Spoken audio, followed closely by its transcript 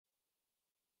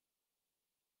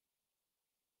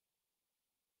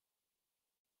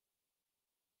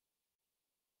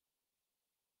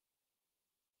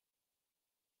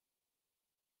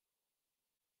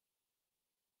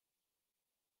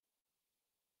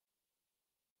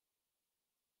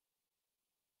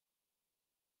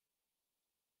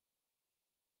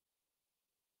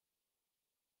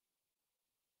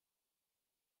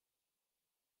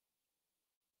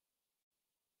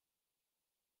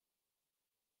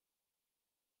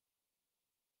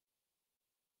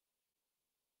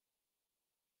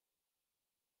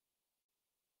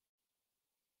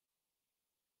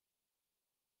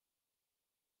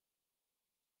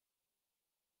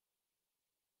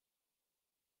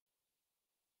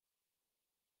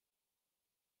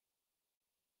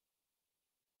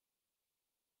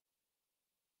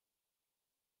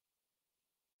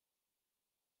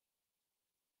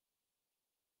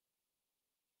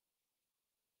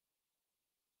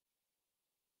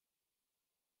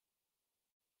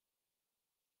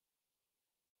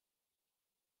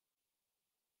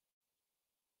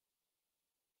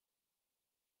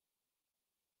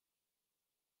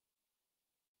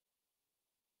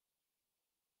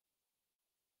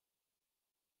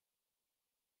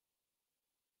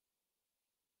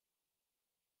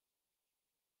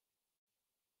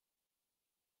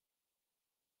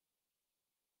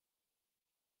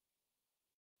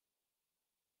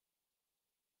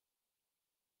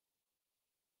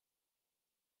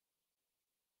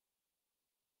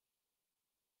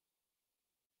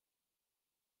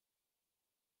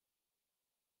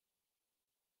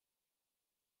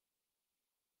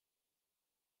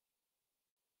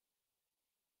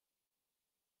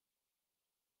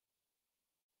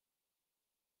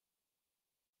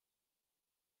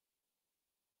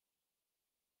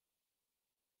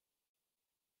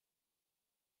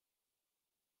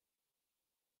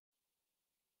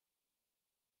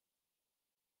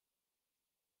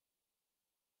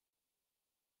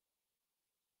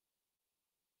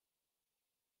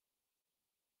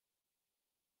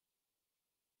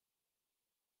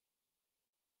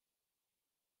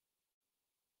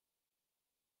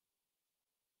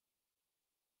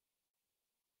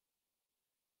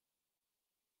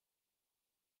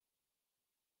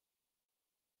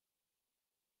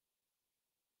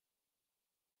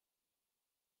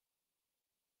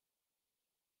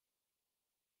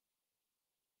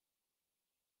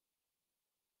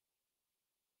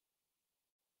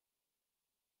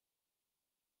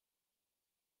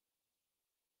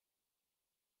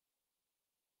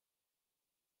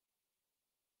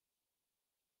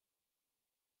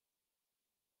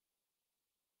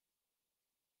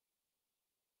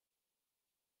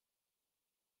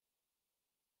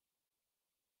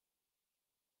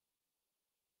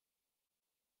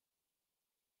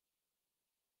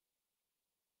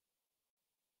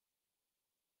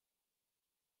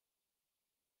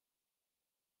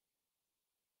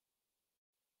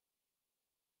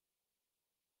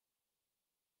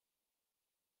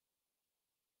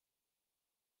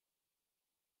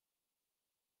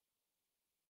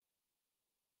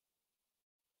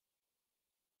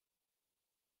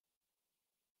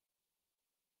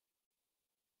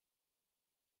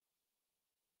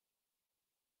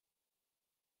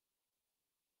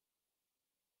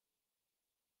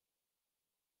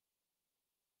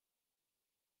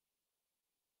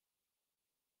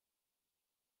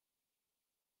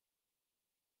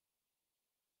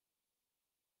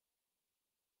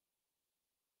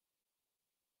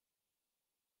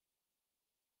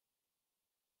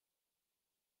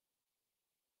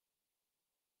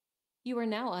You are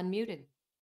now unmuted.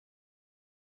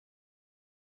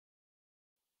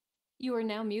 You are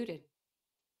now muted.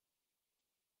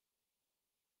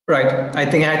 Right. I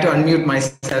think I had to unmute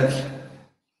myself.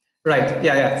 Right.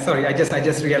 Yeah. Sorry. I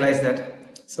just realized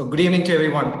that. So good evening to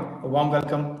everyone. A warm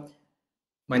welcome.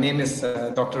 My name is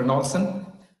Dr. Renolson.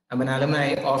 I'm an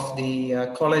alumni of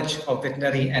the College of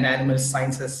Veterinary and Animal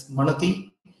Sciences,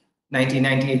 Manuti,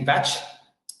 1998 batch.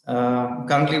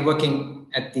 Currently working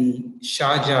at the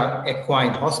Sharjah Equine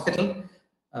Hospital.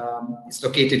 It's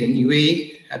located in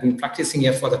UAE. I've been practicing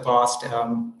here for the past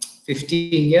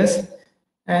 15 years.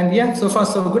 And yeah, so far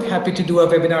so good. Happy to do a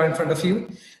webinar in front of you.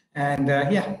 And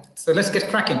yeah, so let's get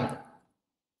cracking.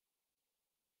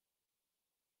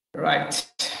 Right.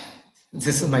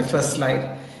 This is my first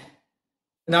slide.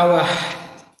 Now,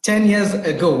 10 years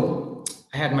ago,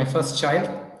 I had my first child,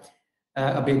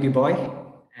 a baby boy.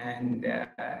 And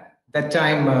that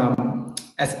time,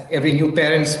 as every new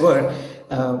parents were,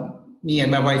 me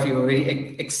and my wife, we were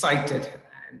very excited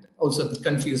and also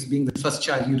confused. Being the first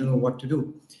child, you don't know what to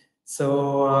do.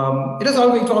 So it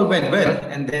all went well,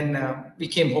 and then we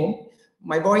came home.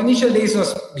 My boy initial days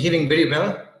was behaving very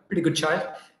well, pretty good child.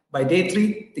 By day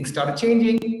 3, things started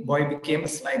changing. Boy became a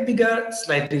slightly bigger,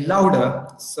 slightly louder.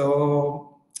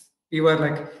 So we were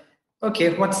like,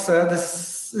 okay, what's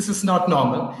this? This is not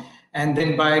normal. And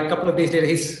then by a couple of days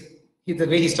later, the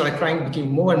way he started crying became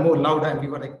more and more louder, and we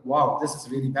were like, wow, this is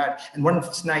really bad. And one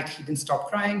night he didn't stop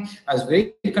crying. I was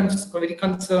very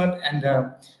concerned, and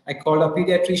I called our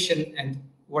pediatrician, and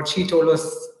what she told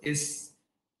us is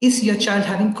your child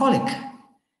having colic?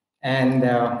 And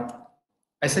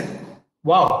I said,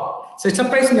 wow. So it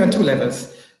surprised me on 2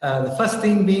 levels. The first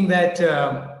thing being that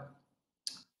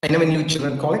I never knew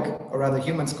children colic, or rather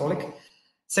humans colic.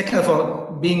 Second of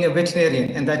all, being a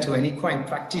veterinarian, and that to an equine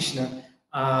practitioner,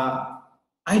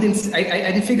 I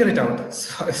didn't figure it out,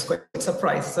 so I was quite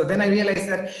surprised. So then I realized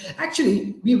that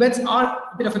actually we vets are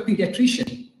a bit of a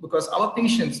pediatrician, because our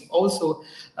patients also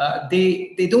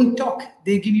they don't talk;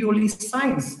 they give you only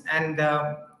signs, and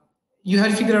you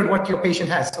have to figure out what your patient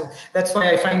has. So that's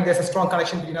why I find there's a strong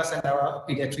connection between us and our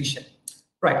pediatrician.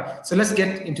 Right. So let's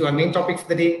get into our main topic for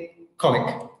the day: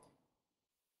 colic.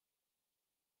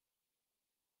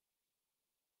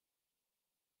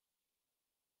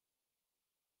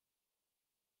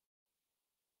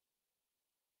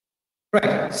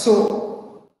 Right,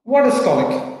 so what is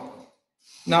colic?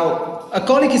 Now, a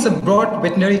colic is a broad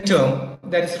veterinary term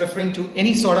that is referring to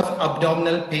any sort of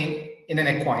abdominal pain in an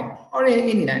equine or in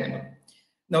any animal.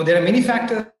 Now, there are many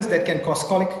factors that can cause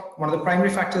colic. One of the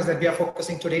primary factors that we are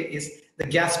focusing today is the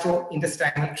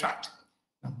gastrointestinal tract.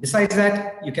 Besides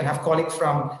that, you can have colic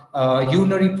from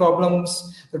urinary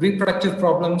problems, reproductive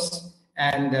problems,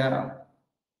 and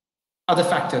other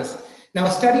factors. Now,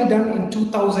 a study done in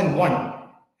 2001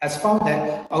 has found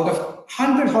that out of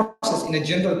 100 horses in a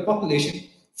general population,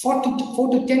 4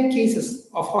 to 10 cases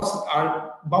of horses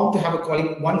are bound to have a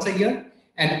colic once a year.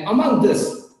 And among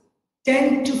this,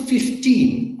 10 to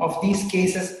 15 of these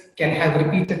cases can have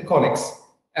repeated colics,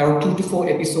 around 2 to 4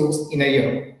 episodes in a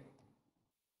year.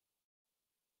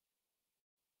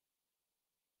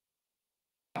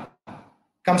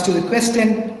 Comes to the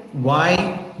question,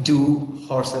 why do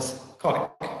horses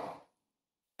colic?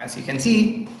 As you can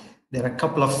see, there are a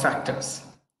couple of factors.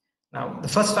 Now, the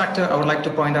first factor I would like to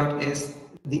point out is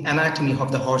the anatomy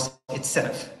of the horse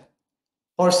itself.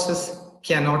 Horses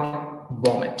cannot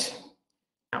vomit.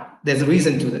 Now, there's a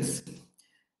reason to this.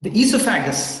 The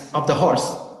esophagus of the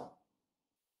horse,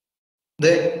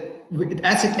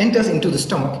 as it enters into the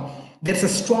stomach, there's a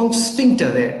strong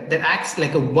sphincter there that acts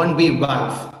like a one-way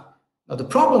valve. Now, the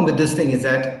problem with this thing is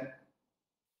that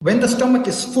when the stomach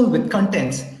is full with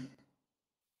contents,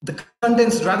 the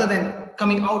contents, rather than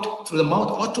coming out through the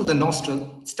mouth or through the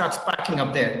nostril, starts packing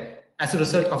up there as a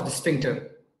result of the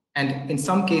sphincter. And in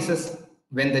some cases,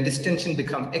 when the distension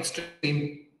becomes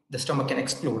extreme, the stomach can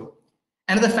explode.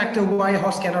 Another factor why a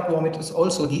horse cannot vomit is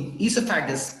also the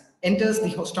esophagus enters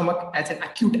the stomach at an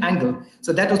acute angle.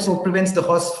 So that also prevents the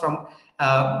horse from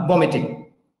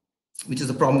vomiting, which is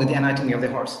the problem with the anatomy of the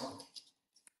horse.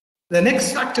 The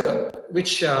next factor,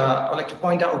 which I would like to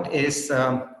point out, is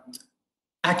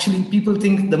actually people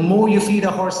think the more you feed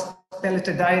a horse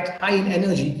pelleted diet high in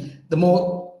energy, the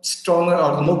more stronger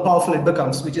or the more powerful it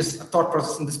becomes, which is a thought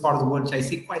process in this part of the world which I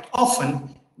see quite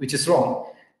often, which is wrong.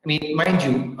 I mean, mind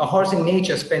you, a horse in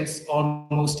nature spends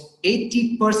almost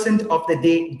 80% of the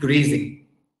day grazing,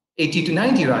 80 to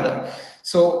 90 rather.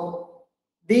 So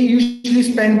they usually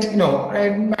spend,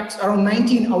 max around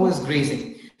 19 hours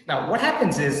grazing. Now, what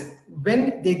happens is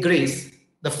when they graze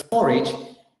the forage,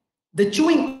 the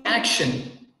chewing action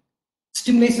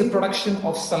stimulates the production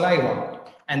of saliva.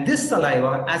 And this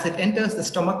saliva, as it enters the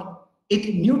stomach,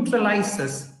 it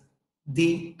neutralizes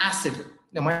the acid.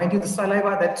 Now, mind you, the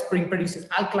saliva that produces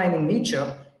alkaline in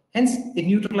nature, hence it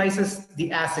neutralizes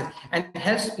the acid and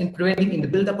helps in preventing in the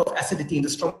buildup of acidity in the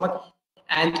stomach,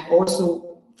 and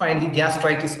also finally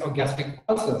gastritis or gastric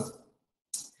ulcers.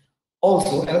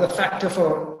 Also, another factor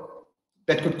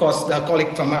that could cause the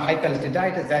colic from a high pelleted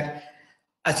diet is that,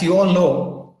 as you all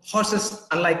know, horses,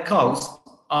 unlike cows,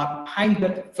 are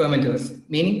hindgut fermenters,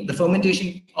 meaning the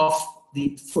fermentation of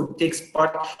the food takes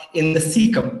part in the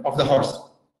cecum of the horse.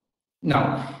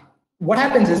 Now, what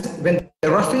happens is when the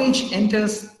roughage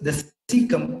enters the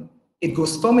cecum,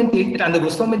 it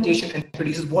undergoes fermentation and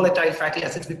produces volatile fatty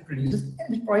acids, which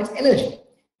provides energy.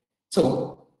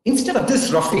 So instead of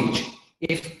this roughage,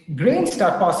 if grains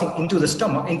start passing into the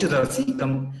stomach, into the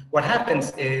cecum, what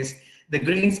happens is the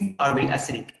grains are very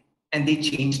acidic and they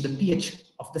change the pH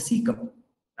of the cecum.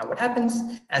 Now, what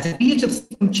happens as the pH of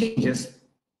the cecum changes,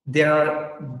 there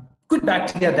are good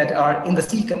bacteria that are in the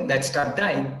cecum that start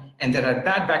dying, and there are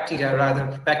bad bacteria,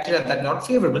 rather bacteria that are not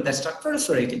favorable, that start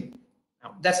proliferating.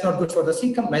 Now, that's not good for the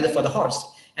cecum, neither for the horse.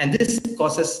 And this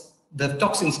causes the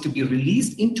toxins to be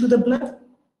released into the blood,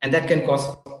 and that can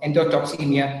cause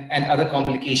endotoxemia and other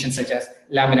complications such as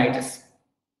laminitis.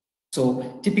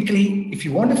 So typically, if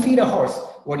you want to feed a horse,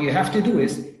 what you have to do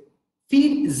is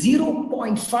feed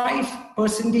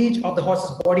 0.5% of the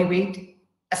horse's body weight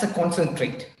as a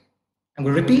concentrate. I'm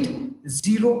going to repeat,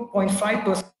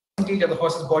 0.5% of the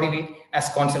horse's body weight as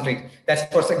concentrate. That's,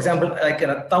 for example, like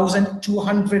a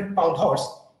 1,200-pound horse,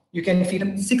 you can feed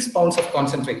them 6 pounds of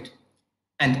concentrate.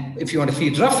 And if you want to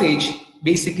feed roughage,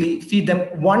 basically feed them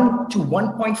 1 to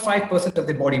 1.5% of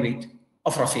their body weight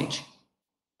of roughage.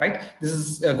 Right? This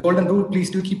is a golden rule. Please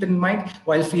do keep it in mind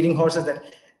while feeding horses,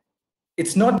 that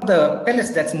it's not the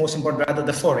pellets that's most important, rather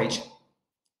the forage.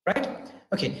 Right?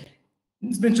 Okay.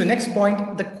 This brings to the next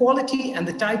point, the quality and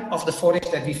the type of the forage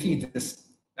that we feed this.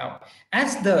 Now,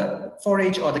 as the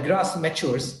forage or the grass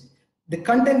matures, the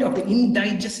content of the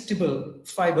indigestible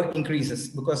fiber increases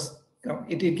because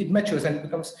it matures and it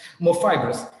becomes more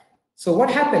fibrous. So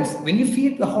what happens when you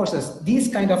feed the horses these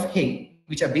kind of hay,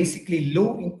 which are basically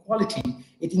low in quality,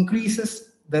 it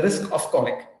increases the risk of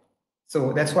colic.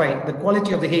 So that's why the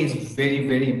quality of the hay is very,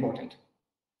 very important,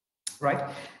 right?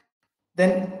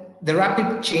 Then the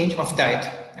rapid change of diet.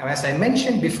 Now, as I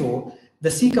mentioned before, the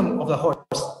cecum of the horse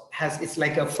it's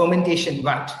like a fermentation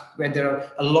vat where there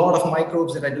are a lot of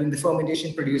microbes that are doing the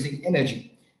fermentation, producing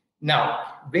energy. Now,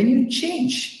 when you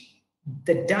change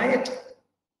the diet,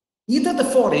 either the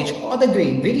forage or the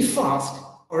grain very fast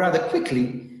or rather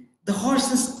quickly, the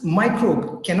horse's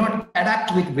microbe cannot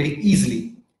adapt to it very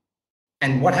easily.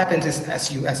 And what happens is,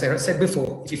 as I said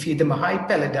before, if you feed them a high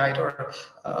pellet diet or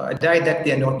a diet that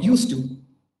they are not used to,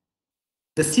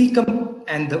 the cecum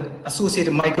and the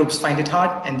associated microbes find it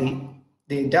hard and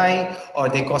they die, or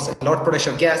they cause a lot of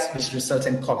production of gas, which results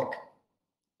in colic,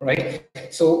 right?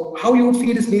 So how you would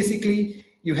feed is basically,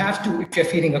 you have to, if you're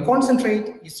feeding a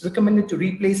concentrate, it's recommended to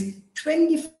replace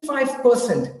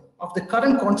 25% of the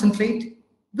current concentrate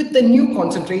with the new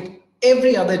concentrate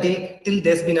every other day till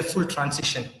there's been a full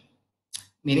transition.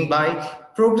 Meaning by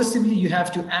progressively you have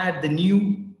to add the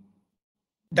new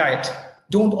diet.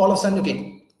 Don't all of a sudden,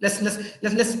 okay, let's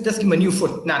give them a new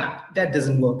food. Nah, that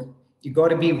doesn't work. You got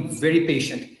to be very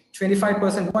patient.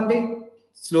 25% one day,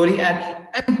 slowly add,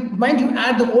 and mind you,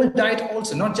 add the old diet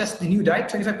also, not just the new diet.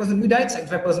 25% new diet,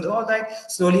 75% the old diet.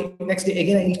 Slowly, next day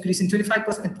again, increase in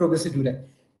 25% and progressively do that.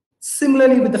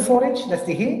 Similarly with the forage, that's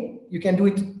the hay. You can do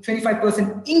it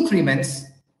 25% increments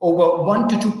over 1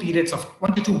 to 2 periods of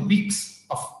 1 to 2 weeks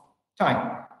of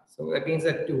time. So that means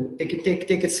that to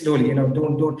take it slowly.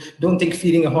 Don't think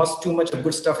feeding a horse too much of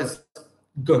good stuff is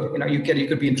good. You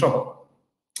could be in trouble.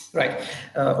 Right.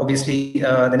 Obviously,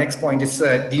 the next point is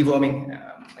deworming.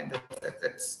 And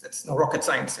that's no rocket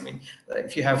science. I mean,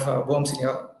 if you have worms in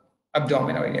your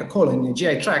abdomen or in your colon, in your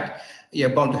GI tract, you're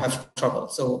bound to have trouble.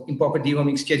 So improper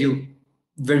deworming schedule,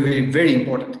 very, very, very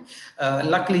important.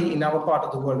 Luckily, in our part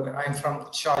of the world, where I'm from,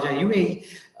 Sharjah, UAE,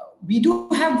 we do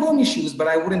have worm issues, but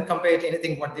I wouldn't compare it to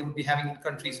anything what they would be having in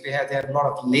countries where they have a lot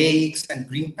of lakes and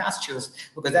green pastures,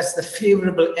 because that's the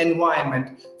favorable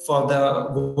environment for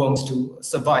the worms to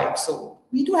survive. So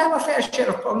we do have a fair share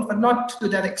of problems, but not to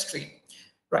that extreme.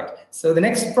 Right. So the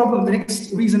next problem, the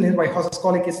next reason why horses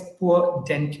colic is poor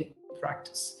dental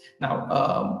practice. Now,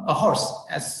 a horse,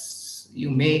 as you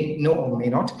may know or may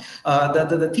not,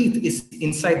 the teeth is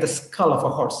inside the skull of a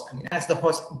horse. I mean, as the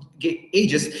horse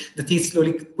ages, the teeth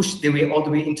slowly push their way all the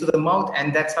way into the mouth,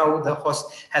 and that's how the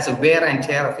horse has a wear and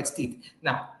tear of its teeth.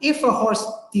 Now, if a horse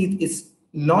teeth is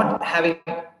not having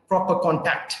proper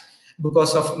contact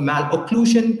because of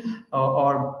malocclusion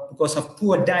or because of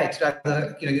poor diet,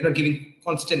 rather, you're not giving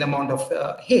constant amount of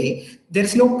hay, there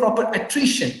is no proper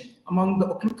attrition among the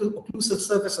occlusal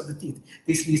surface of the teeth.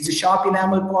 This leads to sharp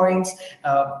enamel points,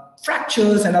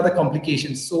 fractures, and other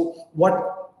complications. So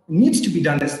what needs to be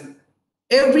done is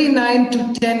every 9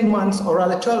 to 10 months, or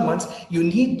rather 12 months, you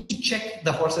need to check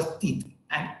the horse's teeth.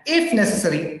 And if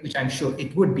necessary, which I'm sure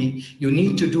it would be, you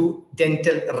need to do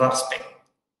dental rasping.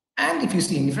 And if you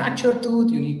see any fractured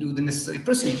tooth, you need to do the necessary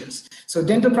procedures. So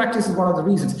dental practice is one of the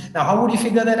reasons. Now, how would you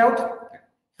figure that out?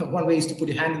 One way is to put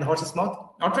your hand in the horse's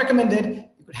mouth. Not recommended.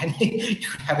 You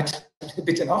could have it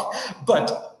bitten off.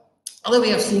 But other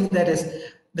way of seeing that is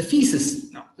the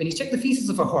feces. Now, when you check the feces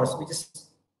of a horse, which is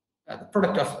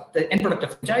the end product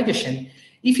of digestion,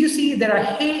 if you see there are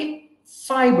hay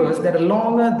fibers that are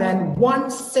longer than 1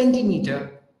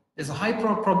 centimeter, there's a high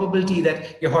probability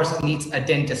that your horse needs a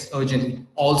dentist urgently.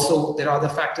 Also, there are other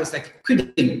factors like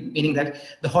quidding, meaning that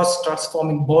the horse starts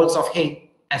forming balls of hay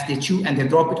as they chew and they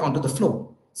drop it onto the floor.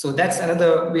 So that's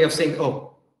another way of saying,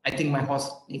 oh, I think my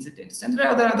horse needs a dentist. And there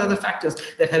are other factors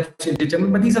that help you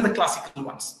determine, but these are the classical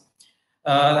ones.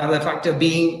 Another factor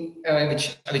being,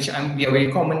 which we are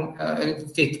very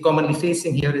commonly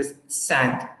facing here, is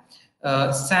sand.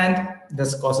 Sand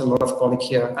does cause a lot of colic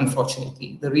here,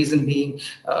 unfortunately. The reason being,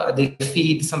 they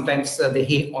feed sometimes the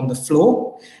hay on the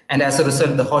floor, and as a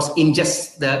result, the horse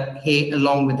ingests the hay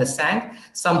along with the sand.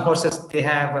 Some horses,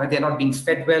 they're not being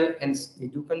fed well, and they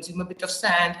do consume a bit of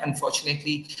sand,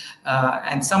 unfortunately.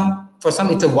 And for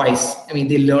some, it's a vice. I mean,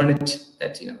 they learn it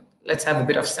that, let's have a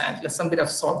bit of sand, let's some bit of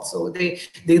salt. So they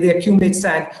accumulate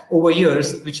sand over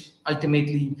years, which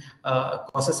ultimately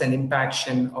causes an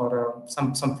impaction or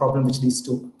some problem which leads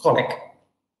to colic.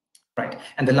 Right.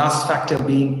 And the last factor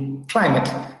being climate.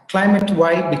 Climate,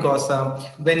 why? Because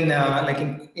when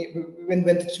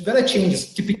weather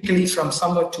changes, typically from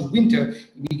summer to winter,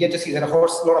 we get to see that a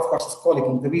lot of horses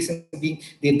colicking. The reason being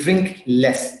they drink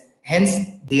less, hence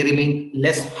they remain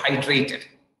less hydrated.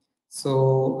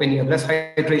 So when you have less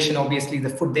hydration, obviously the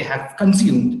food they have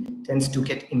consumed tends to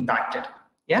get impacted.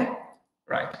 Yeah,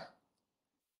 right.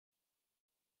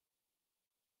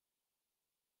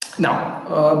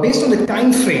 Now, based on the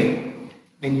time frame,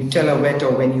 when you tell a vet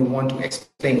or when you want to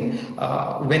explain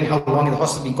how long the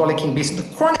horse has been colicking, based on the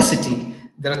chronicity,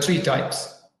 there are 3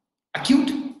 types: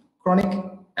 acute, chronic,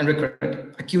 and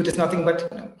recurrent. Acute is nothing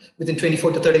but within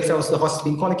 24 to 36 hours the horse has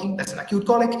been colicking. That's an acute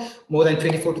colic. More than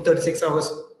 24 to 36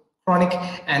 hours, chronic.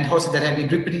 And horses that have been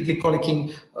repeatedly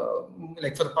colicking,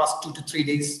 like for the past 2 to 3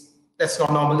 days, that's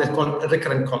not normal. That's called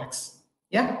recurrent colics.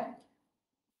 Yeah.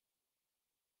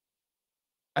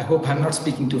 I hope I'm not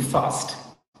speaking too fast.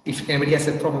 If anybody has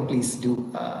a problem, please do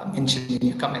mention in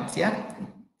your comments. Yeah.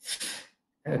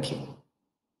 Okay.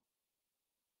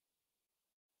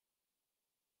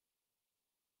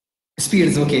 Speed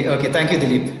is okay. Okay. Thank you,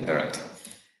 Dilip. All right.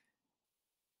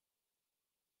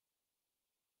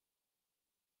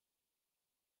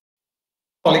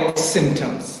 Colic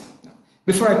symptoms.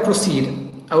 Before I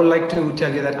proceed, I would like to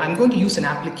tell you that I'm going to use an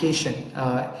application.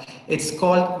 It's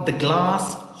called the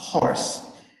Glass Horse.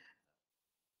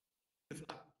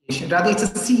 Rather, it's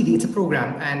a CD, it's a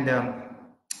program, and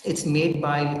it's made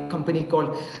by a company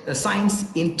called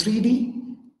Science in 3D.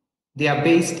 They are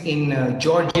based in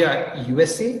Georgia,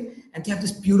 USA, and they have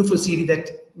this beautiful CD that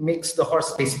makes the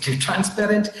horse basically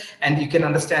transparent, and you can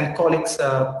understand colics.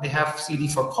 They have CD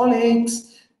for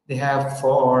colics, they have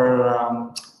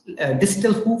for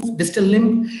distal hoof, distal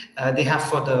limb. They have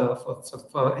for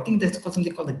I think that's called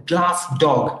something called the glass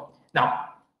dog. Now,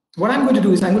 what I'm going to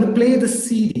do is I'm going to play the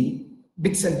CD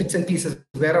bits and pieces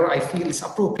wherever I feel is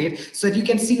appropriate, so that you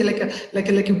can see like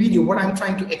a video what I'm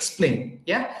trying to explain.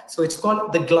 Yeah. So it's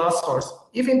called the Glass Horse.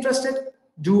 If interested,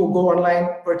 do go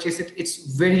online, purchase it. It's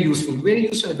very useful and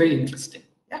very interesting.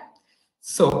 Yeah.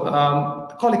 So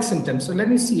colic symptoms. So let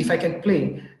me see if I can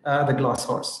play the Glass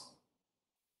Horse.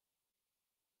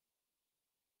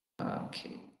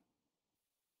 Okay.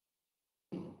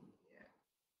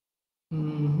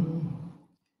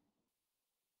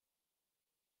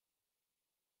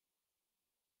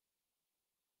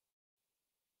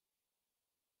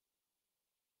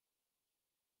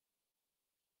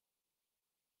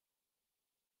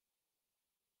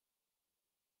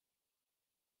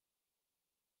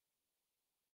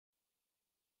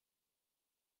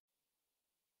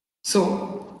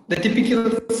 So the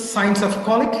typical signs of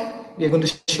colic, we are going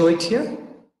to show it here. One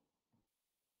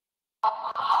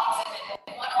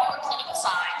or more clinical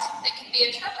signs that can be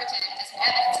interpreted as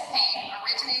evidence of pain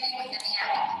originating within the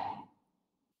abdomen.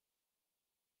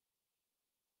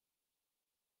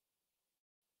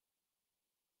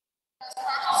 Most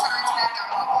common signs of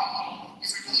abdominal pain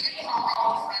is repeated calling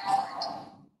or front foot.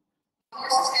 The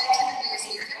horse's head typically is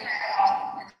near the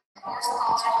ground, and the horse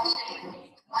calls repeatedly with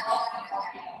one foot in the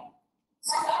ground.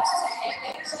 Some horses may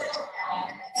wait for the ground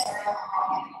and then start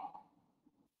calling.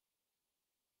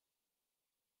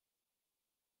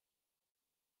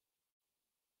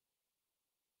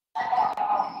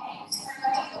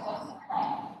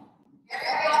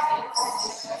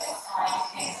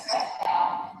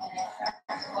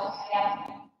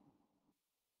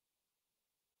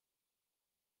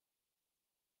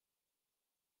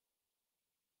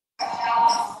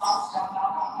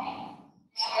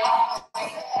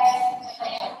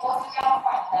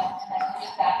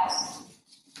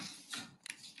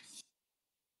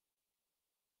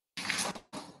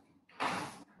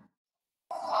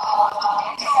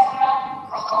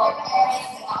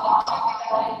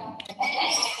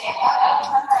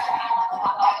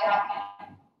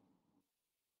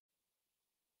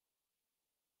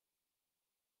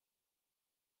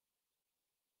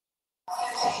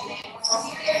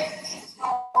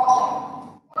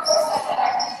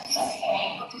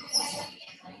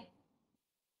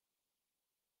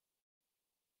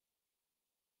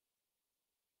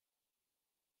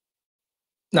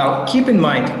 Now, keep in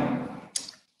mind,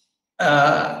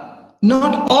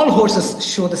 not all horses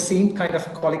show the same kind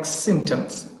of colic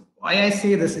symptoms. Why I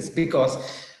say this is because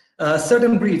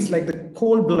certain breeds, like the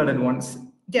cold-blooded ones,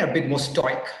 they're a bit more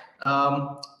stoic.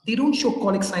 They don't show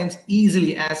colic signs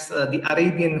easily as the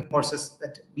Arabian horses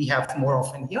that we have more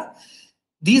often here.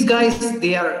 These guys,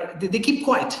 they keep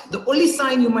quiet. The only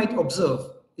sign you might observe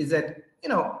is that, you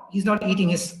know, he's not eating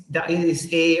his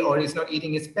hay, or he's not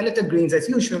eating his pelleted grains as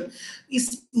usual.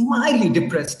 He's mildly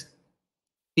depressed.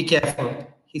 Be careful.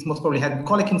 He's most probably had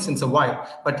colic since a while,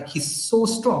 but he's so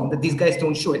strong that these guys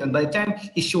don't show it. And by the time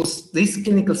he shows these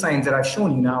clinical signs that I've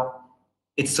shown you now,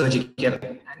 it's surgical,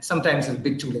 and sometimes it's a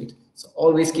bit too late. So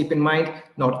always keep in mind,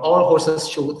 not all horses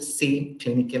show the same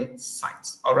clinical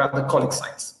signs, or rather colic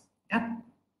signs. Yeah.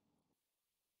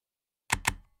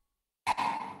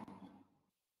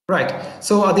 Right.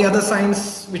 So the other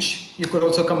signs which you could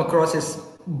also come across is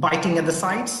biting at the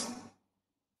sides,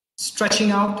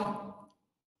 stretching out,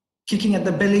 kicking at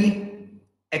the belly,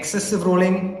 excessive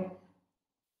rolling,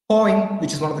 pawing,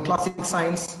 which is one of the classic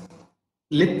signs,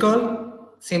 lip curl,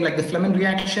 same like the Flehmen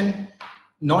reaction,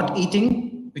 not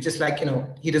eating, which is like, you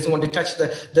know, he doesn't want to touch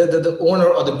the owner,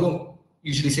 or the groom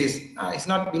usually says, he's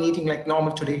not been eating like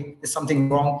normal today, there's something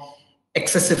wrong.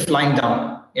 Excessive lying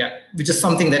down, yeah, which is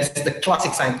something that's the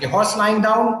classic sign. Your horse lying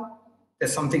down,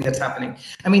 there's something that's happening.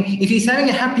 I mean, if he's having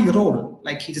a happy roll,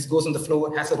 like he just goes on the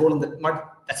floor, has a roll in the mud,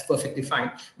 that's perfectly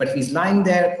fine. But if he's lying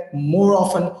there more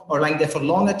often, or lying there for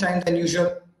longer time than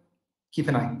usual, keep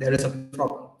an eye, there is a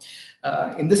problem.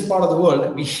 In this part of the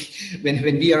world, when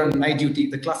we are on night duty,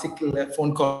 the classical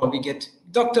phone call we get,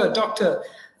 doctor,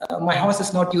 my horse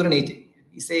is not urinating.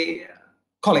 We say,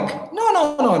 colic.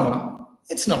 No.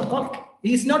 It's not colic.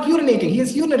 He's not urinating. He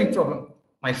has urinary problem.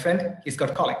 My friend, he's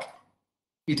got colic.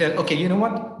 You tell, okay, you know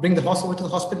what? Bring the horse over to the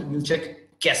hospital. We'll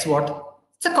check. Guess what?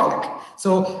 It's a colic.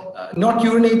 So not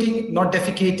urinating, not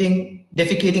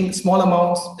defecating small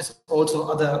amounts is also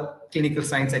other clinical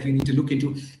signs that you need to look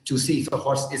into to see if a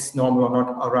horse is normal or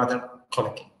not, or rather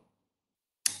colic.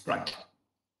 Right.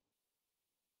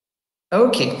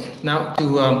 Okay, now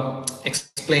to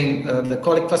explain the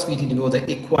colic, first we need to know the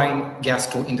equine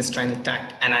gastrointestinal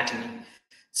tract anatomy.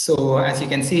 So as you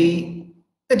can see,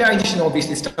 the digestion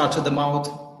obviously starts with the mouth,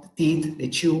 the teeth, they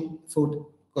chew, food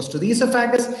goes to the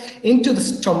esophagus, into the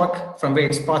stomach, from where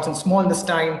it starts in small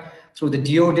intestine, through the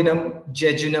duodenum,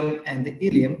 jejunum, and the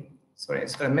ileum. Sorry, I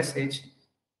just got a message.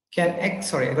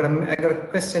 Sorry, I got a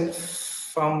question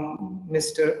from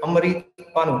Mr. Amarit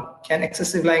Panu. Can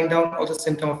excessive lying down also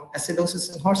symptom of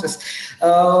acidosis in horses?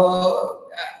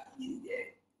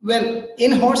 Well,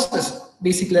 in horses,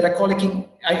 basically that are colicking,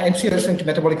 I'm sure you're referring to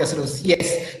metabolic acidosis.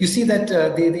 Yes, you see that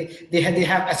they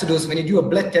have acidosis. When you do a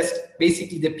blood test,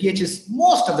 basically the pH is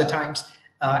most of the times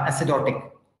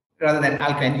acidotic rather than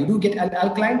alkaline. You do get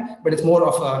alkaline, but it's more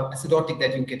of acidotic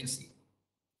that you get to see,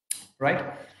 right?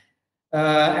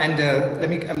 I'm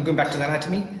going back to the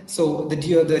anatomy. So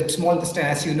the small intestine,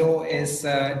 as you know, is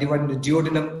divided into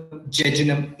duodenum,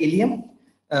 jejunum, ileum.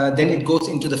 Then it goes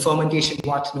into the fermentation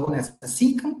part known as the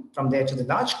cecum. From there to the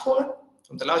large colon,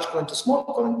 from the large colon to small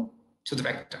colon to the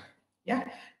rectum. Yeah.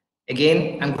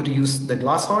 Again, I'm going to use the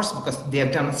glass horse because they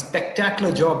have done a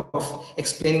spectacular job of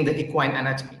explaining the equine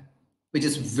anatomy, which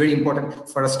is very important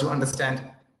for us to understand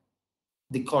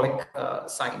the colic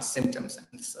signs, symptoms,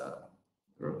 and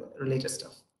related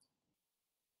stuff.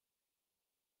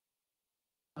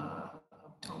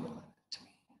 Abdominal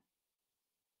anatomy.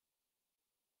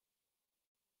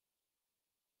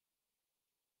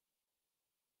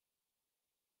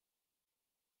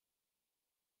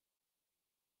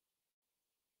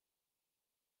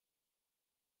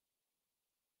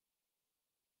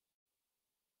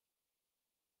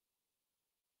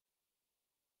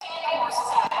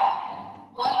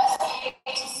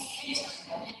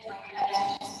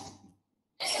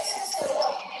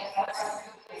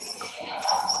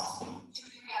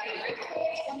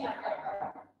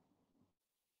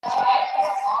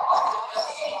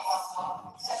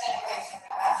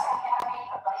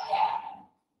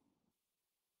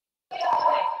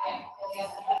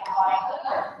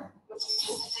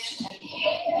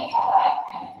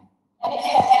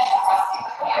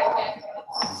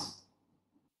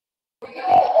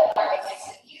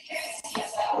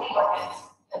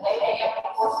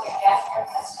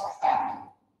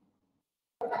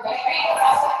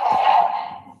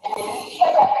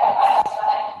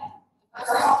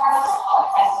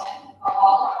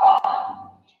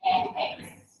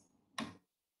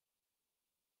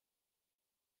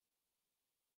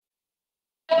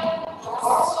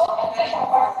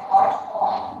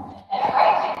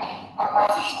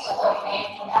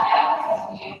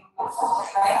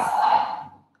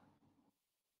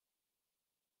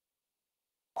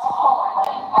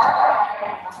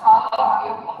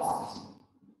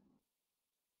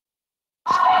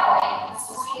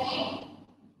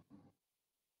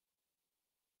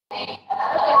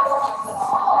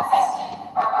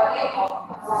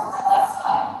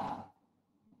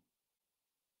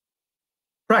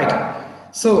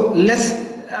 So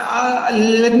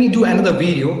let me do another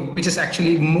video, which is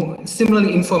actually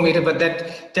similarly informative, but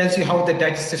that tells you how the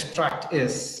digestive tract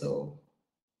is. So,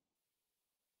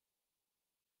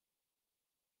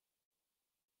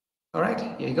 all right,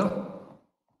 here you go.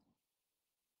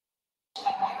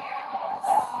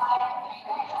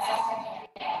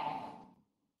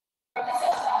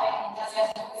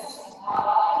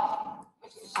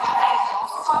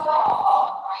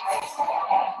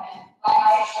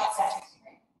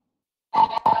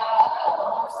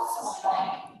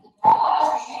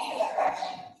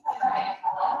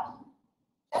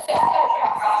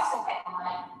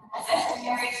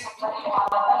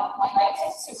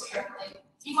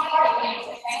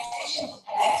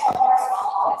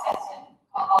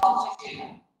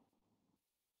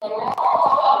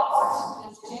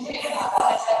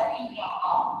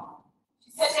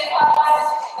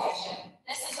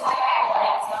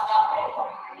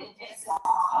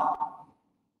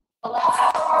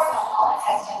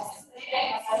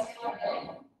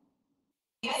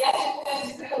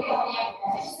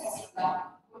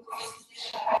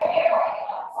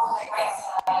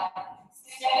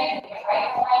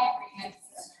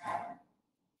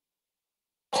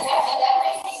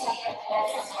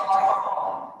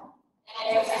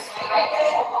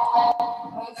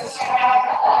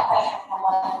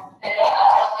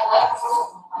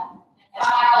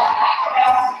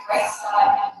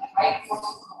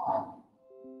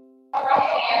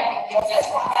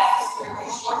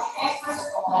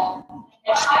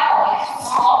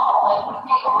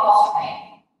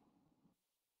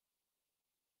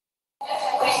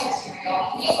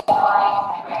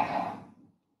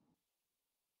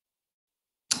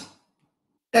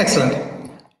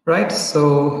 Excellent. Right,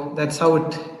 so that's how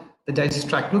the digestive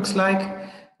tract looks like.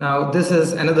 Now, this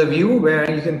is another view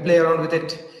where you can play around with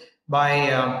it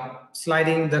by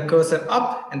sliding the cursor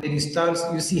up, and then you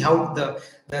see how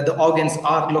the organs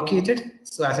are located.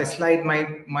 So as I slide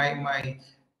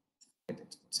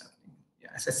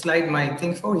as I slide my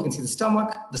thing forward, you can see the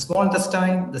stomach, the small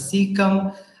intestine, the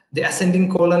cecum, the ascending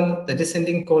colon, the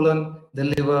descending colon, the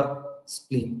liver,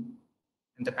 spleen,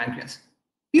 and the pancreas.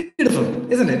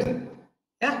 Beautiful, isn't it?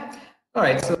 Yeah. All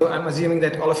right. So I'm assuming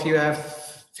that all of you have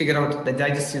figured out the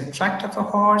digestive tract of a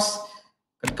horse.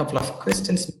 Got a couple of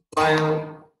questions.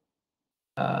 While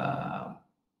Raj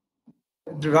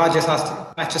has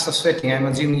asked patches of sweating. I'm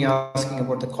assuming you're asking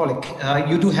about the colic.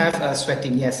 You do have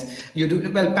sweating, yes. You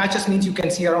do. Well, patches means you can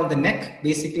see around the neck,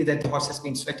 basically, that the horse has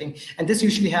been sweating, and this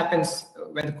usually happens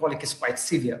when the colic is quite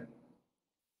severe.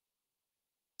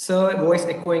 So voice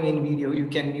echoing in video, you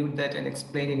can mute that and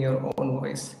explain in your own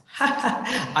voice.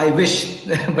 I wish,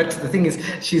 but the thing is,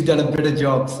 she's done a better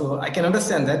job, so I can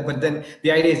understand that. But then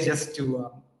the idea is just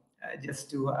to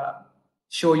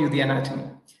show you the anatomy.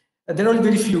 There are only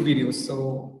very few videos,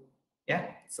 so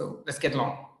yeah. So let's get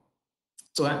along.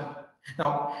 So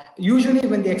now, usually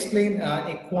when they explain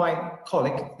equine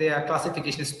colic, their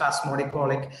classification is spasmodic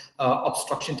colic,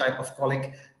 obstruction type of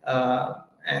colic,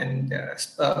 and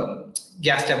gas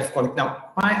type of colic.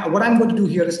 Now, what I'm going to do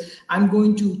here is I'm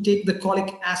going to take the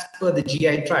colic as per the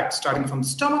GI tract, starting from the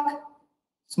stomach,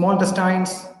 small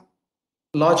intestines,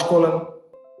 large colon,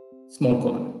 small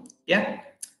colon. Yeah,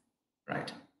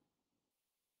 right.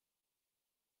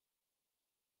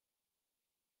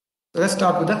 So let's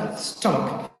start with the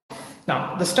stomach.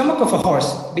 Now, the stomach of a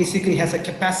horse basically has a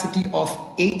capacity of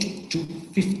 8 to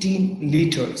 15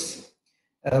 liters.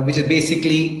 Which is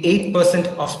basically 8%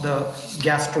 of the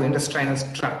gastrointestinal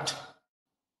tract.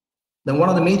 Then one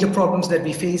of the major problems that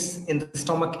we face in the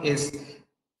stomach is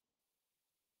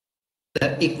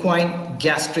the equine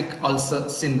gastric ulcer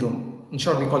syndrome. In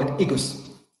short, we call it EGUS,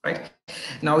 right?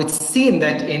 Now, it's seen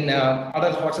that in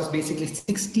adult horses, basically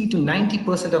 60 to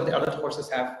 90% of the adult horses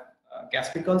have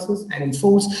gastric ulcers, and in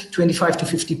foals, 25 to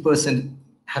 50%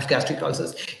 have gastric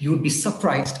ulcers. You would be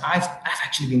surprised. I've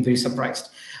actually been very surprised.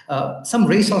 Some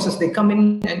racehorses, they come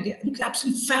in and they look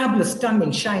absolutely fabulous,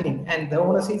 stunning, shining, and the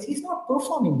owner says he's not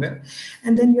performing well.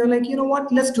 And then you're like, you know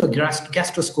what? Let's do a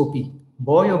gastroscopy.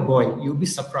 Boy, oh boy, you'll be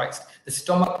surprised. The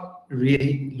stomach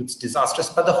really looks disastrous,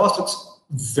 but the horse looks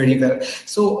very well.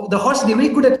 So the horse, they're very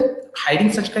good at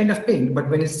hiding such kind of pain, but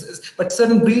but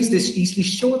certain breeds, they easily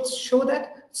show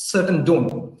that, certain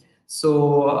don't.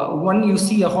 So when you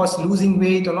see a horse losing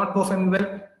weight or not performing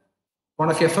well, one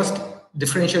of your first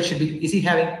differential should be, is he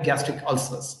having gastric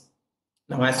ulcers?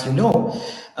 Now, as you know,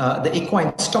 the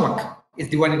equine stomach is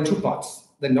divided in two parts,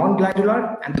 the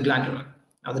non-glandular and the glandular.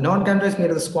 Now, the non-glandular is made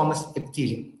of the squamous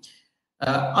epithelium.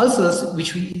 Ulcers,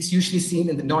 which is usually seen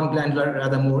in the non-glandular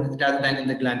rather than in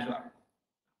the glandular.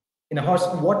 In a horse,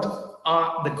 what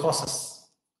are the causes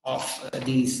of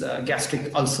these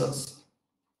gastric ulcers.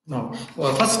 Now,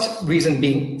 well, first reason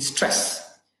being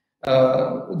stress.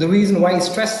 The reason why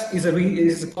stress is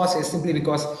a cause is simply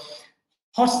because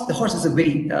the horse is a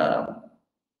very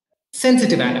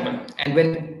sensitive animal, and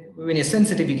when you're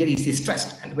sensitive, you get easily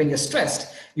stressed, and when you're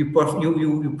stressed, you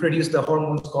produce the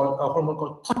hormone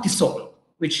called cortisol,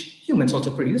 which humans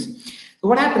also produce. So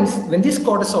what happens when this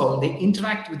cortisol, they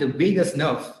interact with the vagus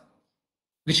nerve,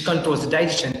 which controls the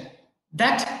digestion,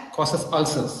 that causes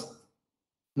ulcers.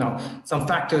 Now, some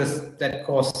factors that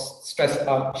cause stress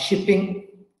are shipping,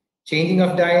 changing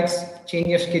of diets,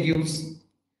 changing of schedules,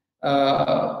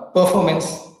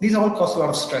 performance. These all cause a lot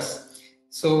of stress.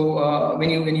 So when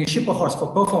you ship a horse for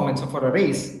performance or for a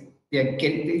race,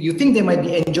 you think they might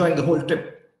be enjoying the whole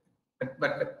trip,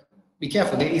 but be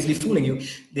careful, they're easily fooling you.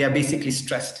 They are basically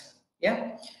stressed.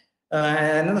 Yeah.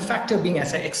 Another factor being,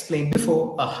 as I explained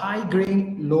before, a high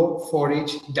grain, low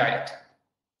forage diet.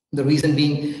 The reason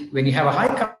being, when you have a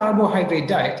high carbohydrate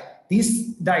diet,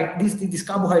 these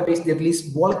carbohydrates, they release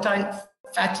volatile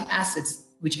fatty acids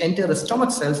which enter the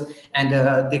stomach cells, and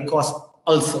they cause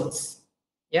ulcers.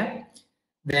 Yeah.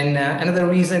 Then another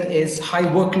reason is high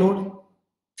workload,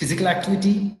 physical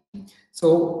activity.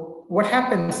 So what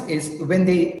happens is when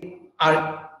they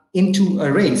are into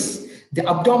a race, the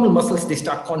abdominal muscles, they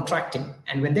start contracting,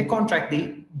 and when they contract,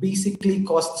 they basically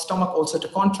cause the stomach also to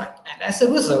contract, and as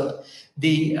a result,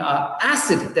 the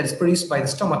acid that is produced by the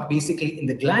stomach, basically in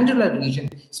the glandular region,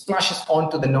 splashes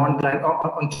onto the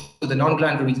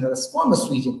non-glandular region, or the squamous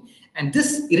region, and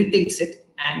this irritates it,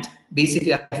 and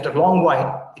basically after a long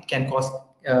while, it can cause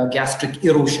gastric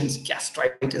erosions,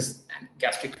 gastritis, and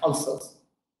gastric ulcers.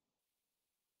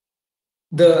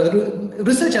 The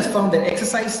research has found that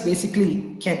exercise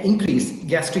basically can increase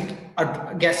gastric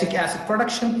acid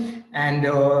production, and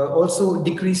also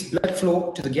decrease blood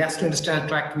flow to the gastrointestinal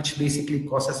tract, which basically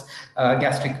causes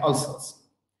gastric ulcers.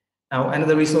 Now,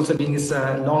 another reason also being is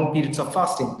long periods of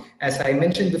fasting. As I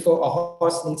mentioned before, a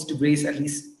horse needs to graze at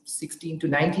least 16 to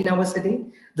 19 hours a day.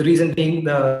 The reason being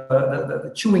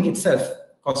the chewing itself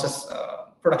causes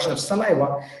production of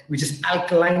saliva, which is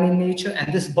alkaline in nature,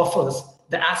 and this buffers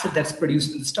the acid that's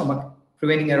produced in the stomach,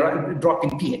 preventing a drop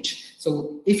in pH.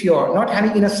 So if you're not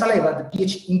having enough saliva, the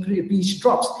pH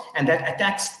drops, and that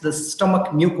attacks the stomach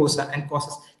mucosa and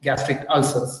causes gastric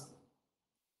ulcers.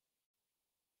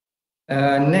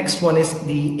 Next one is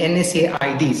the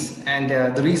NSAIDs,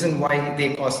 and the reason why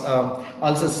they cause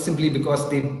ulcers is simply because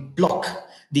they block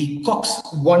the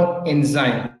COX-1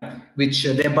 enzyme, which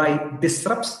thereby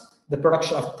disrupts the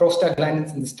production of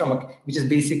prostaglandins in the stomach, which is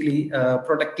basically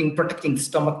protecting the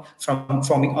stomach from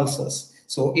forming ulcers.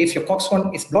 So if your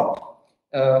COX-1 is blocked,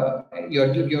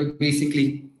 you're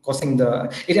basically causing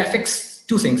it affects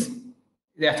two things.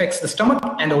 It affects the stomach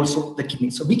and also the kidney.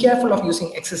 So be careful of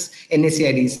using excess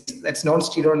NSAIDs, that's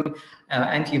non-steroidal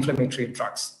anti-inflammatory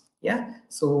drugs. Yeah,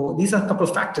 so these are a couple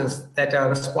of factors that are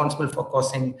responsible for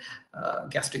causing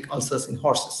gastric ulcers in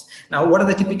horses. Now, what are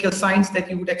the typical signs that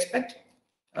you would expect?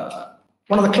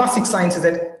 One of the classic signs is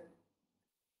that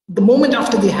the moment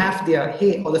after they have their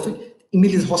hay or the food,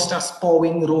 immediately the horse starts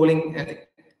pawing, rolling. And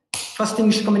first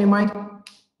thing should come in your mind,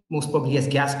 most probably has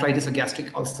gastritis or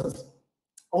gastric ulcers.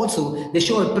 Also, they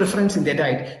show a preference in their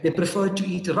diet. They prefer to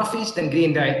eat roughage than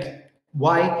grain diet.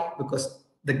 Why? Because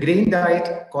the grain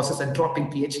diet causes a drop in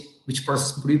pH, which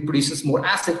produces more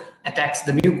acid, attacks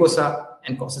the mucosa,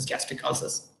 and causes gastric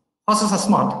ulcers. Horses are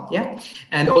smart, yeah,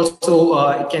 and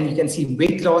also you can see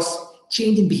weight loss,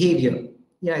 change in behavior.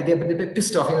 Yeah, they're a bit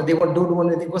pissed off. They don't want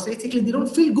anything because basically they don't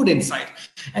feel good inside,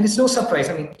 and it's no surprise.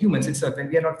 I mean, humans itself, when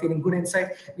we are not feeling good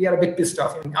inside, we are a bit pissed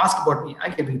off. Ask about me, I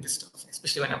get really pissed off,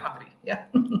 especially when I'm hungry. Yeah,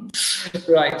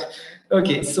 right.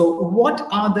 Okay, so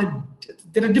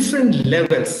there are different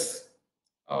levels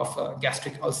of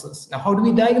gastric ulcers. Now, how do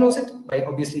we diagnose it? By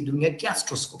obviously doing a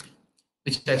gastroscopy,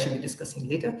 which I shall be discussing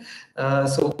later.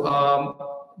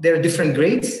 There are different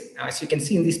grades. Now, as you can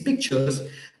see in these pictures,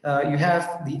 you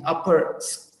have the upper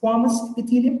squamous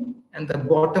epithelium and the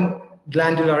bottom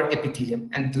glandular epithelium,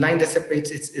 and the line that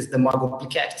separates it is the margo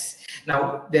plicatus.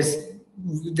 Now,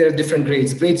 there are different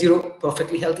grades. Grade 0,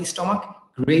 perfectly healthy stomach.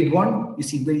 Grade 1, you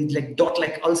see very like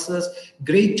dot-like ulcers.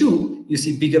 Grade 2, you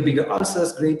see bigger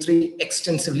ulcers. Grade 3,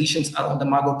 extensive lesions around the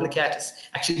margo plicatus.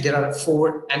 Actually, there are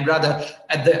 4, and rather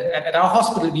at our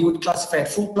hospital, we would classify at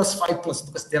 4+, 5+,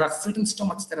 because there are certain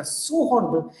stomachs that are so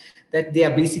horrible that they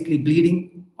are basically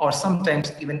bleeding, or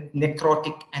sometimes even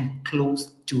necrotic and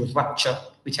close to rupture,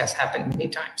 which has happened many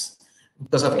times.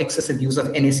 Because of excessive use of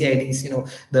NSAIDs,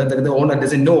 the owner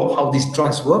doesn't know how these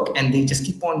drugs work, and they just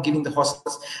keep on giving the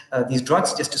horses these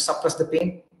drugs just to suppress the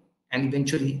pain, and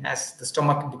eventually, as the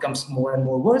stomach becomes more and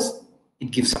more worse,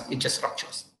 it gives up. It just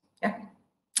ruptures. Yeah.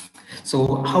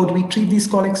 So how do we treat these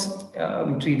colics?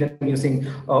 We treat them using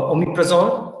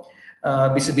omeprazole,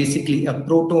 which is basically a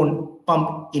proton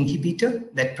pump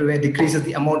inhibitor that decreases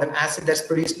the amount of acid that's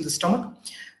produced in the stomach.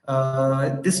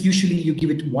 This usually you give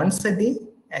it once a day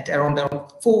at around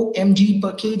 4 mg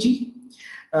per kg.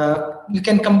 You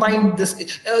can combine this.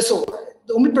 So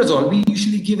the omeprazole, we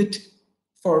usually give it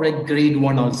for like grade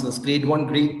 1 ulcers, grade 1,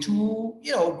 grade 2,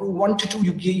 1 to 2,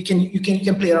 you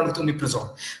can play around with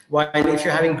omeprazole. While if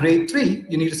you're having grade 3,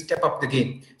 you need to step up the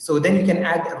game. So then you can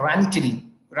add ranitidine.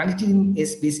 Ranitidine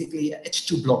is basically a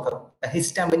H2 blocker, a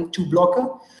histamine 2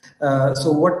 blocker.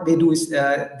 So what they do is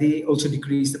they also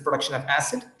decrease the production of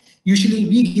acid. Usually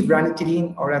we give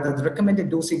ranitidine, or rather the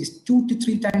recommended dosage is 2 to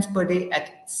 3 times per day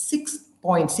at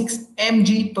 6.6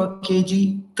 mg per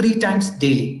kg 3 times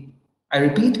daily. I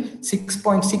repeat,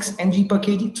 6.6 mg per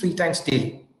kg 3 times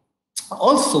daily.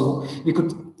 Also, we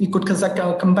could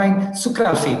combine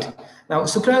sucralfate. Now,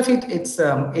 sucralfate,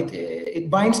 it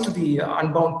binds to the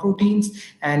unbound proteins,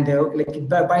 and it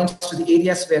binds to the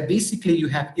areas where basically you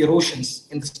have erosions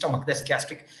in the stomach. That's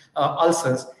gastric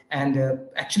ulcers, and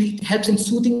actually it helps in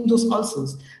soothing those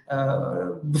ulcers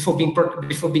before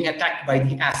being attacked by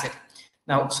the acid.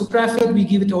 Now, sucralfate, we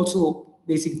give it also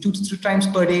basically 2 to 3 times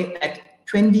per day at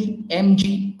 20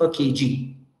 mg per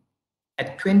kg.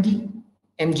 At 20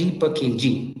 mg per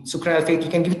kg. Sucralfate, you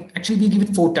can give it, actually we give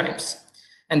it 4 times.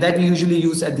 And that we usually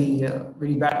use at the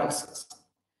very bad ulcers.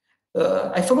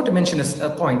 I forgot to mention a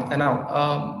point. And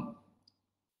now,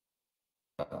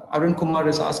 Arun Kumar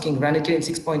is asking, ranitidine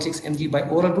 6.6 mg by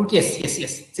oral route. Yes,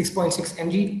 6.6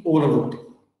 mg oral route.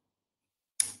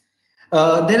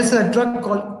 There is a drug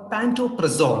called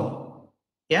pantoprazole.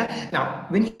 Yeah. Now,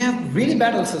 when you have really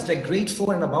bad ulcers like grade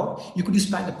 4 and above, you could use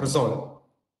pantoprazole.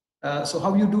 So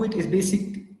how you do it is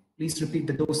basic. Please repeat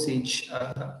the dosage.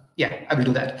 Yeah, I will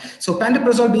do that. So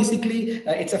pantoprazole, basically,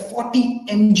 it's a 40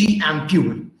 mg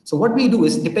ampule. So what we do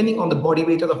is, depending on the body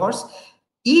weight of the horse,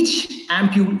 each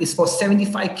ampule is for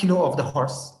 75 kilo of the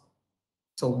horse.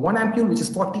 So 1 ampule, which is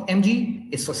 40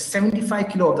 mg, is for 75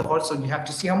 kilo of the horse. So you have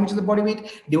to see how much is the body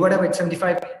weight, divided by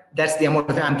 75. That's the amount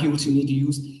of ampules you need to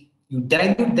use. You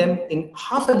dilute them in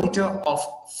half a liter of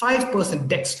 5%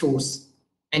 dextrose,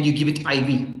 and you give it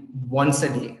IV once a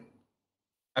day.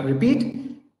 I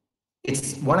repeat,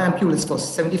 it's 1 ampule is for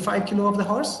 75 kilo of the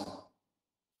horse.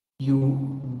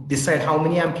 You decide how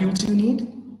many ampules you need,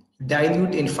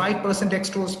 dilute in 5%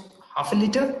 dextrose, half a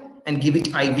liter, and give it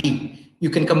IV. You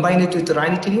can combine it with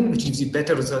ranitidine, which gives you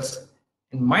better results.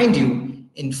 And mind you,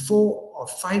 in 4 or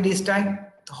 5 days' time,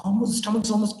 the stomach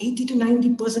is almost 80 to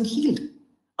 90% healed.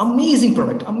 Amazing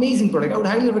product, amazing product. I would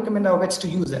highly recommend our vets to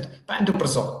use that,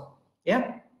 pantoprazole.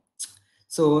 Yeah.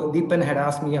 So Deepan had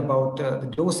asked me about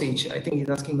the dosage. I think he's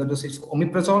asking the dosage for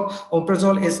omeprazole.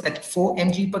 Omeprazole is at 4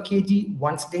 mg per kg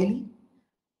once daily.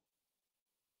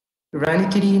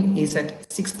 Ranitidine is at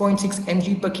 6.6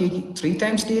 mg per kg 3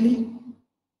 times daily.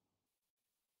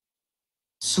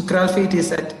 Sucralfate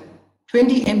is at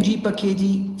 20 mg per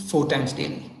kg 4 times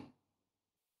daily.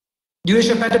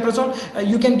 Duration of pantoprazole,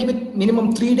 you can give it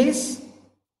minimum 3 days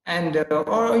and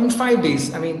or in 5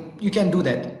 days. I mean, you can do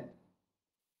that.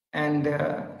 And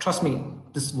trust me,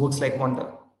 this works like wonder.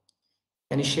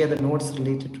 Can you share the notes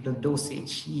related to the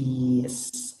dosage?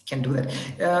 Yes, I can do that.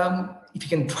 If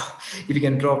you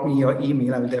can drop me your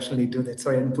email, I will definitely do that.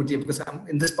 Sorry, I didn't put you because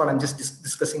in this part I'm just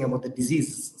discussing about the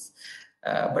diseases.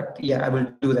 But yeah, I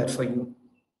will do that for you.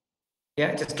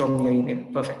 Yeah, just drop me your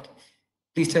email. Perfect.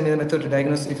 Please tell me the method to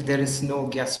diagnose if there is no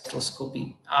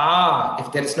gastroscopy.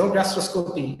 If there is no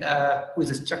gastroscopy, who is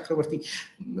this? Chakravarti?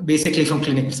 Basically from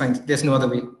clinical science. There's no other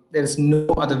way. There is no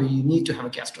other way. You need to have a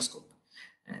gastroscope.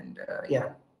 And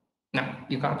yeah, no,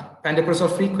 you can't.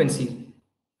 Pantoprazole frequency,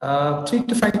 3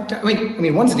 to 5 times. Wait, I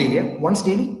mean once daily. Yeah? Once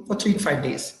daily for 3 to 5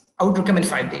 days. I would recommend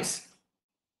 5 days.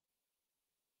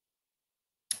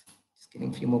 Just getting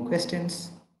a few more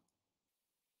questions.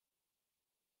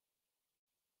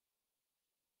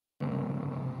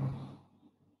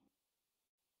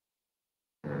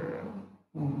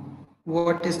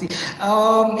 What is the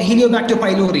Heliobacter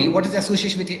pylori? What is the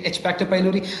association with H. bacter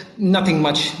pylori? Nothing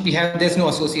much. There's no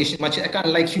association much. I can't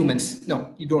like humans.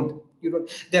 No, you don't.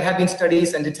 There have been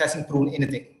studies and it hasn't proven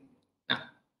anything. No.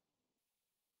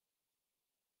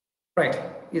 Right.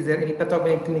 Is there any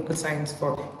pathognomonic clinical signs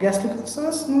for gastric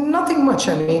ulcers? Nothing much.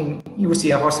 I mean, you will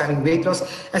see a horse having weight loss.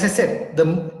 As I said,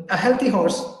 a healthy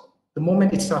horse, the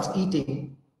moment it starts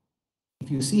eating, if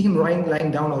you see him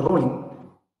lying down or rolling,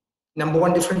 number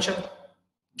 1 differential,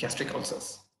 gastric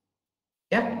ulcers.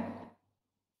 Yeah.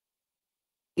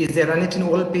 Is there ranitidine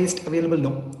oral paste available?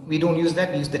 No, we don't use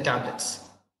that. We use the tablets.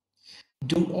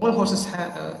 Do all horses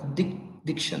have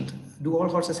diction? Do all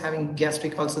horses having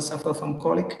gastric ulcers suffer from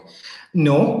colic?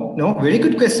 No, no. Very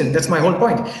good question. That's my whole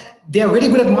point. They are very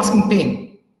good at masking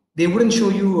pain. They wouldn't show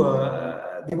you.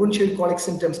 They wouldn't show you colic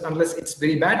symptoms unless it's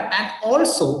very bad. And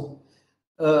also,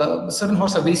 certain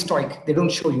horses are very stoic. They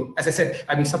don't show you. As I said,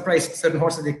 I've been surprised. Certain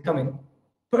horses, they come in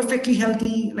perfectly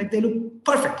healthy, like they look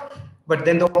perfect. But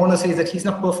then the owner says that he's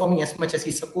not performing as much as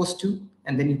he's supposed to.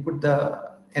 And then you put the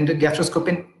gastroscope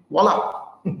in, voila,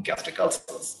 gastric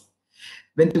ulcers.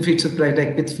 When to feed supply,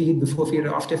 like with feed, before feed,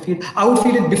 or after feed? I would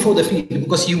feed it before the feed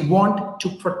because you want to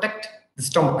protect the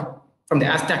stomach from the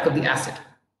attack of the acid.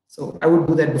 So I would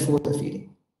do that before the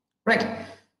feeding. Right.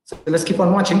 So let's keep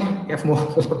on watching. We have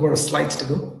more slides to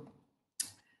go.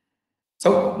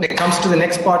 So it comes to the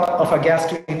next part of our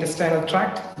gastrointestinal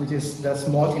tract, which is the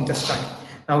small intestine.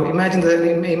 Now imagine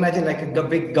like a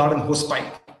big garden hose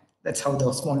pipe. That's how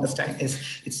the small intestine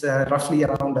is. It's roughly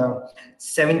around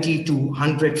 70 to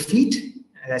 100 feet.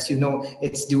 As you know,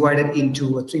 it's divided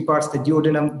into three parts: the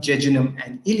duodenum, jejunum,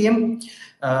 and ileum.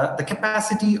 The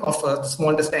capacity of the small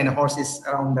intestine in a horse is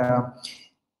around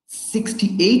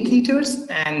 68 liters,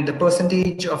 and the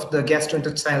percentage of the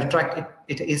gastrointestinal tract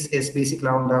it is basically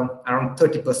around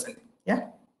 30%. Yeah.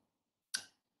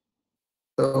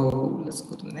 So let's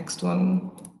go to the next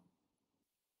one.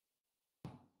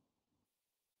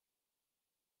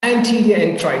 Anterior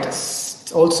enteritis.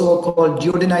 It's also called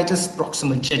duodenitis,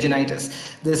 proximal jejunitis.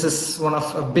 This is one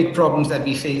of the big problems that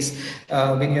we face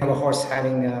when you have a horse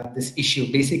having this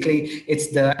issue. Basically, it's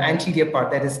the anterior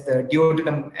part, that is the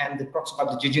duodenum and the proximal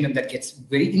part, the jejunum, that gets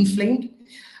very inflamed.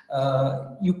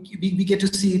 We get to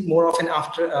see it more often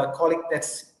after a colic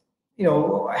that's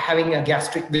having a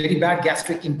very bad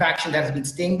gastric impaction that has been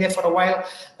staying there for a while.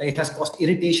 It has caused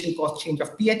irritation, caused change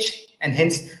of pH, and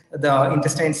hence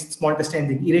the small intestine,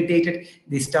 they irritated,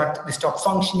 they stop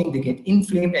functioning, they get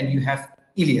inflamed, and you have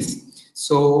ileus.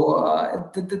 So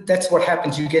that's what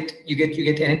happens. You get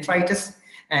enteritis,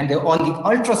 and on the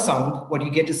ultrasound, what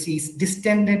you get to see is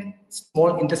distended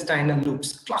small intestinal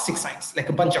loops, classic signs, like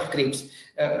a bunch of grapes.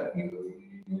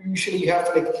 Usually you have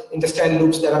like intestinal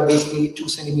loops that are basically 2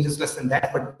 centimeters less than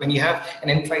that, but when you have an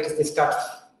enteritis, they start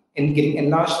getting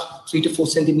enlarged 3 to 4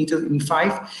 centimeters in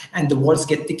 5, and the walls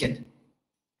get thickened.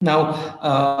 Now,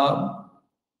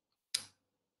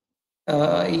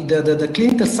 the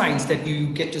clinical signs that you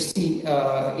get to see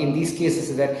in these cases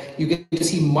is that you get to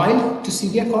see mild to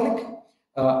severe colic.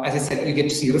 As I said, you get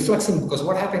to see refluxing, because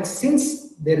what happens, since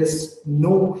there is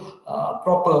no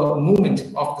proper movement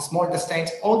of the small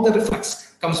intestines, all the reflux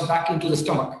comes back into the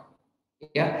stomach.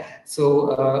 Yeah,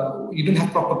 so you don't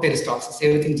have proper peristalsis,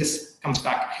 everything just comes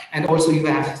back, and also you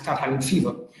start having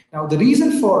fever. Now, the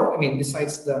reason for,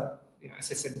 besides the,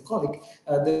 as I said, the colic,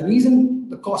 the reason,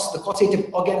 the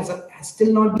causative organism has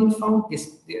still not been found.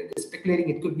 They're speculating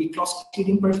it could be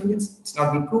Clostridium perfidens. It's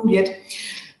not been proved yet.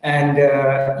 And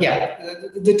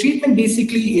the treatment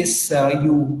basically is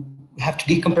you have to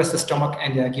decompress the stomach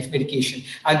and give medication.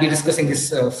 I'll be discussing this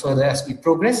further as we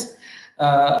progress.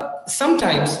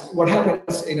 Sometimes what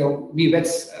happens,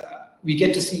 we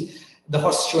get to see the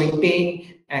horse showing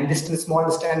pain and distant small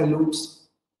intestinal loops.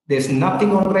 There's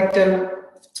nothing on rectal,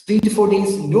 3 to 4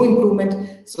 days, no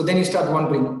improvement. So then you start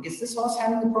wondering, is this horse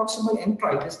having a proximal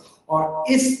enteritis, or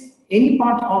is any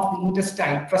part of the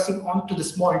intestine pressing onto the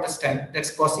small intestine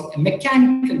that's causing a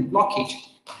mechanical blockage?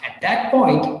 At that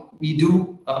point, we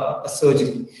do a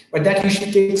surgery, but that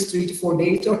usually takes 3 to 4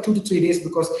 days or 2 to 3 days,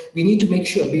 because we need to make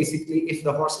sure basically if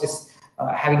the horse is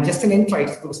having just an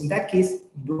enteritis, because in that case,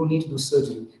 you don't need to do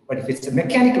surgery. But if it's a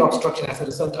mechanical obstruction as a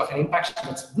result of an impaction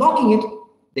that's blocking it,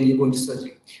 then you go into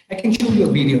surgery. I can show you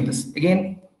a video on this.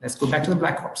 Again, let's go back to the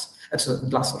black horse. That's a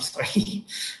glass horse, sorry.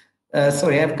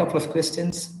 Sorry, I have a couple of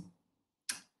questions.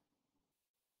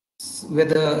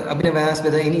 Whether Abhinav asked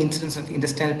whether any incidents of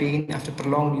intestinal pain after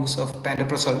prolonged use of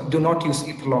pantoprazole. Do not use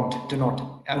it prolonged. Do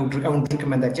not. I would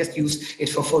recommend that. Just use it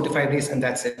for 4 to 5 days, and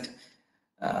that's it.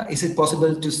 Is it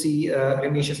possible to see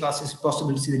Ramesh's last? Is it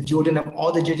possible to see the duodenum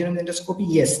or the jejunum endoscopy?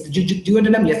 Yes, the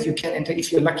duodenum. Yes, you can enter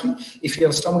if you're lucky. If you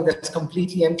have a stomach that's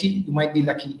completely empty, you might be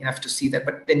lucky enough to see that.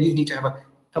 But then you need to have a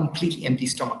completely empty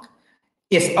stomach.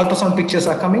 Yes, ultrasound pictures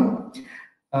are coming.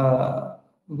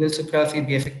 Will sucralfate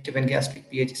be effective when gastric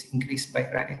pH is increased by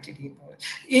ranitidine?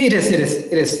 It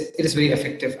is very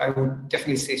effective. I would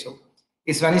definitely say so.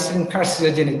 Is ranitidine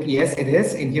carcinogenic? Yes, it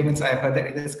is. In humans, I've heard that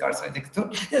it is carcinogenic. So,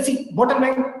 see, bottom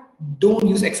line, don't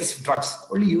use excessive drugs.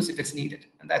 Only use if it's needed,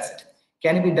 and that's it.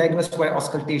 Can it be diagnosed by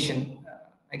auscultation?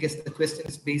 I guess the question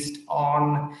is based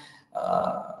on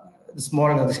this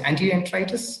more on this anterior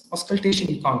enteritis auscultation.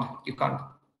 You can't.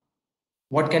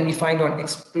 What can we find on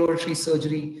exploratory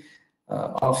surgery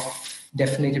of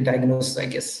definitive diagnosis, I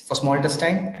guess, for small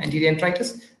intestine, anterior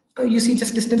enteritis? You see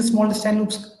just distant small intestine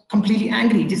loops completely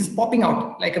angry. This is popping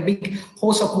out like a big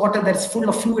hose of water that's full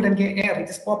of fluid and air. It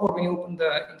just pop out when you open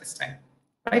the intestine,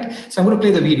 right? So I'm going to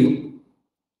play the video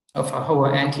of how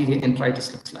an anterior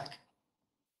enteritis looks like.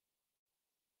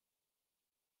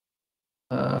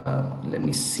 Let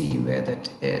me see where that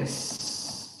is.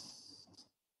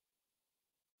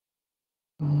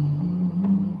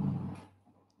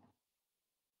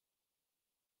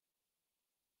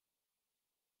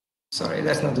 Sorry,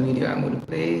 that's not the video I'm going to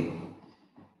play.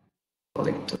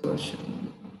 Colic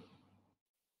version.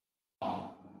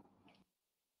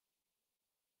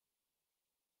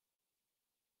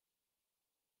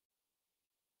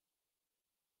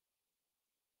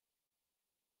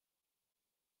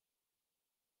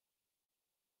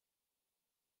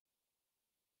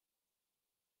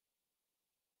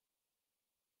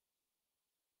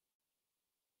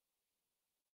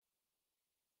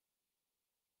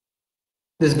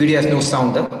 This video has no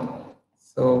sound up.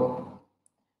 So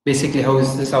basically, how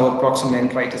is this how proximal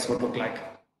enteritis would look like?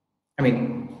 I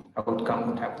mean, how would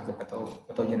happen to the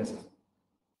pathogenesis?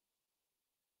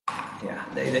 Yeah,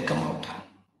 there they come out.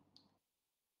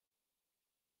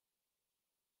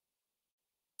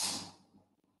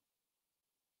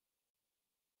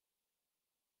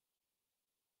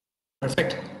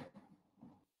 Perfect.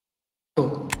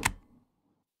 Cool.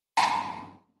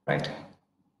 Right.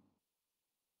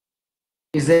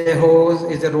 Is there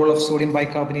a role of sodium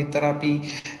bicarbonate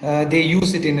therapy? They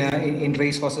use it in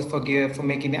racehorses for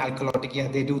making alkalotic. Yeah,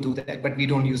 they do that, but we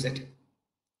don't use it.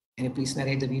 Can you please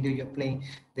narrate the video you're playing?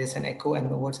 There's an echo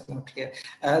and the words are not clear.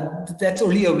 That's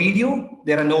only a video.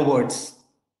 There are no words.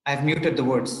 I've muted the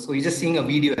words, so you're just seeing a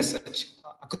video as such.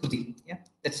 Akuti, yeah,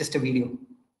 that's just a video.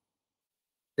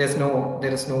 There is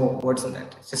no words in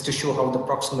that. It's just to show how the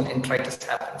proximal enteritis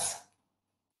happens,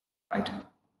 right?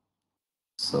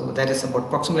 So that is about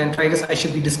proximal enteritis. I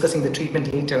should be discussing the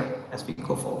treatment later as we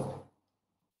go forward.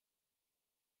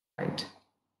 Right.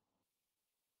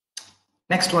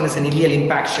 Next one is an ileal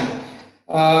impaction.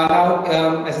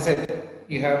 Now, as I said,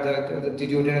 you have the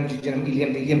duodenum, jejunum,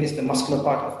 ileum. The ileum is the muscular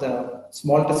part of the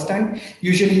small intestine.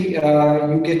 Usually,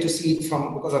 you get to see it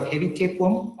because of heavy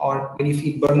tapeworm or when you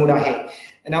feed Bermuda hay.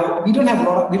 And now we don't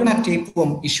have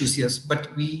tapeworm issues here,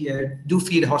 but we do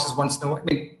feed horses once in a while. I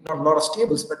mean, not a lot of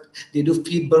stables, but they do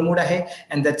feed Bermuda hay,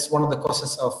 and that's one of the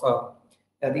causes of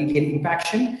the ileal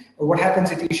impaction. What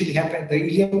happens? It usually happens the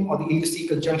ileum or the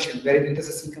ileocecal junction, where it enters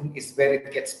the cecum, is where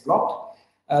it gets blocked.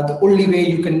 The only way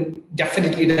you can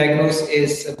definitely diagnose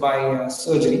is by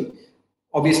surgery.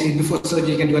 Obviously, before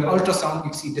surgery, you can do an ultrasound.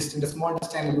 You see distant small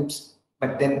intestinal loops,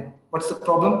 but then what's the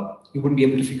problem? You wouldn't be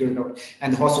able to figure it out,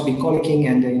 and the horse would be colicking,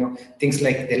 and things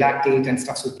like the lactate and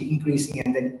stuff would be increasing,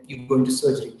 and then you go into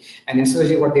surgery. And in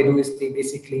surgery, what they do is they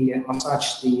basically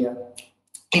massage the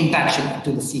impaction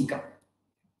to the cecum.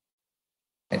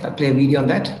 If I play a video on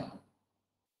that.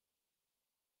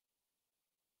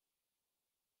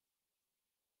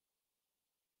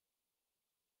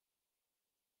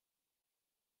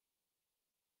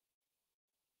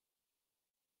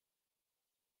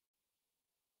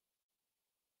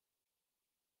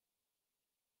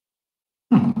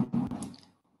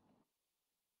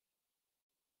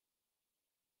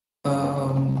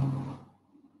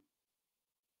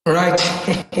 Right.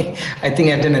 I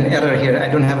think I've done an error here. I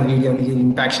don't have a video on ileal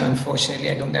impaction, unfortunately.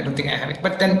 I don't think I have it.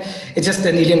 But then it's just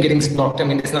an ileum getting blocked. I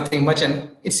mean, there's nothing much,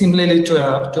 and it's similarly to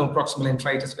a proximal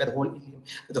enteritis, where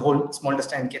the whole small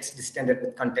intestine gets distended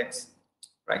with contents.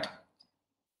 Right.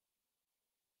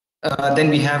 Then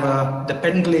we have the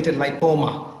pedunculated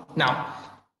lipoma. Now,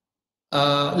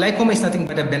 lipoma is nothing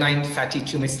but a benign fatty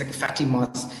tumor. It's like a fatty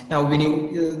mass. Now, when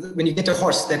you get a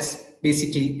horse that's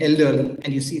basically elderly,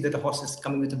 and you see that the horse is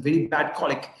coming with a very bad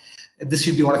colic, this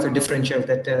should be one of your differentials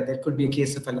that there could be a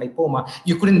case of a lipoma.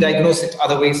 You couldn't diagnose it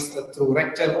otherwise through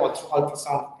rectal or through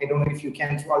ultrasound. I don't know if you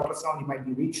can through ultrasound.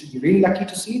 You should be really lucky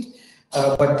to see it.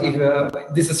 But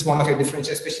if this is one of your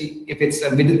differentials, especially if it's a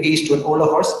middle-aged to an older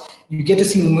horse, you get to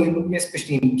see,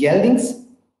 especially in geldings,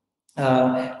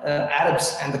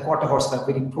 Arabs and the quarter horses are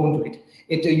very prone to it.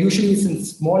 It usually is in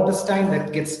small intestine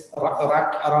that gets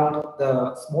wrapped around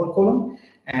the small colon,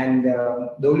 and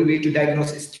the only way to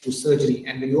diagnose is through surgery.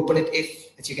 And when you open it,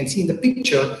 as you can see in the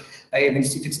picture,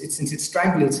 since it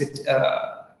strangulates it,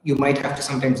 you might have to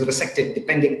sometimes resect it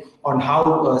depending on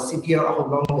how severe or how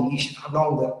long the lesion, how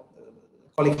long the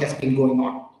colic has been going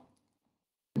on.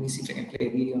 Let me see if I can play a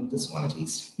video on this one at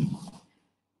least.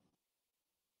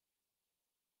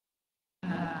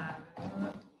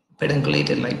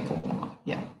 Pedunculated lipoma.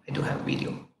 Yeah, I do have a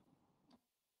video.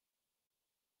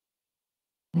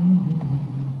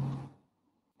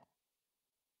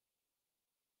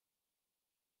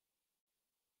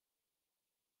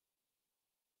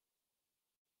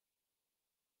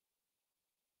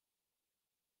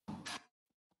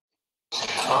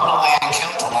 Commonly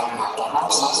encountered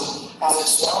horses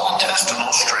as small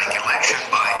intestinal strangulation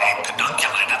by a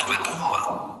pedunculated lipoma.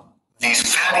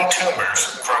 These fatty tumors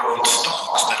grow in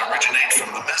stalks that originate from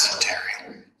the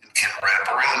mesentery and can wrap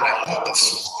around a lobe of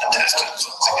small intestines,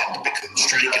 causing it to become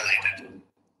strangulated.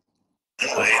 The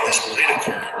way this might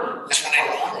occur is when a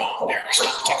normal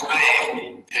peristaltic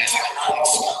wave passing along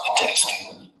small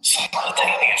intestine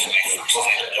simultaneously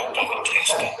fixated lobe of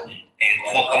intestine and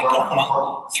the lipoma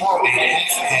through a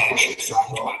half-edge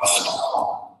formed by the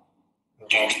stalk.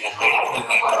 Due to the weight of the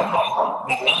lipoma,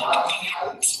 the knot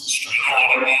patterns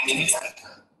strangulating the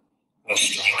intestine. The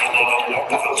strangulated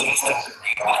lobe of intestine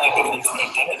rapidly becomes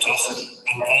edematous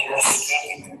and then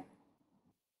swelling.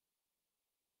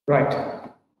 Right.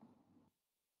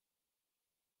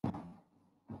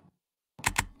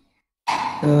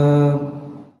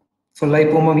 For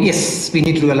lipoma, yes, we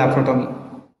need to do a laparotomy.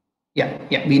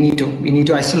 Yeah, we need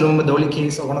to. I still remember the only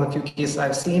case, or one of the few cases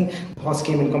I've seen. The horse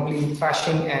came in complete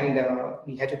fashion, and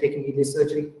we had to take immediate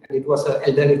surgery. And it was an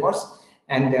elderly horse,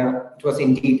 and it was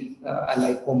indeed a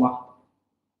lipoma.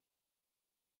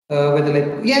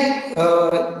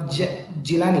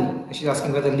 Gilani, she's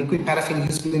asking whether liquid paraffin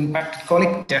used to impact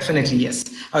colic. Definitely, yes.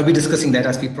 I'll be discussing that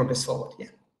as we progress forward. Yeah.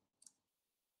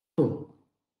 Cool.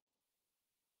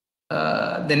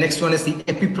 The next one is the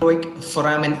epiploic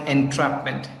foramen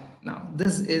entrapment. Now,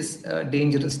 this is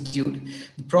dangerous, dude.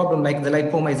 The problem, like the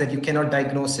lipoma, is that you cannot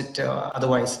diagnose it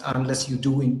otherwise unless you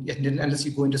go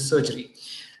into surgery.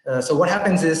 So what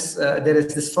happens is there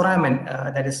is this foramen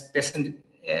that is present.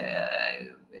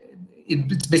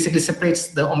 It basically separates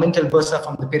the omental bursa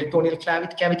from the peritoneal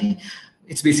cavity.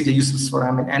 It's basically useless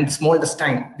foramen, and the small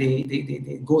intestine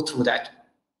they go through that.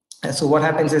 So what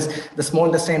happens is the small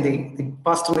intestine, they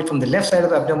pass through it from the left side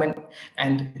of the abdomen,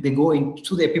 and they go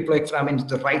into the epiploic foramen to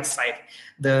the right side.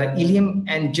 The ileum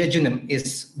and jejunum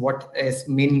is what is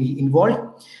mainly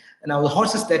involved. Now, the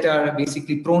horses that are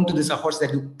basically prone to this are horses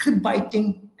that do crib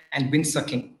biting and wind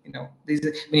sucking. When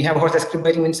you have a horse that's crib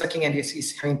biting, wind sucking, and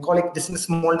he's having colic, this is the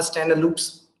small intestinal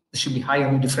loops. This should be high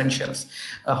on the differentials.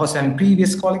 Horse having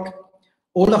previous colic,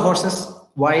 older horses.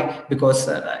 Why? Because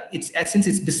since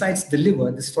it's besides the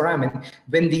liver, this foramen,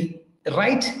 when the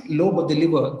right lobe of the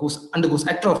liver undergoes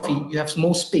atrophy, you have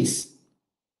more space,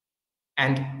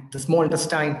 and the small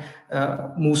intestine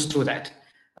moves through that.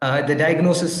 The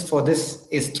diagnosis for this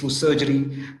is through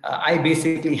surgery. I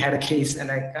basically had a case,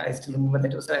 and I still remember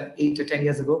that it was 8 to 10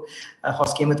 years ago. A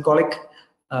horse came with colic,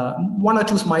 1 or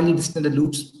 2 mildly distended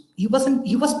loops. He was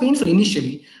painful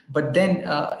initially, but then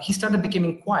he started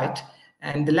becoming quiet.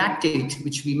 And the lactate,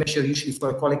 which we measure usually for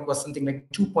a colic, was something like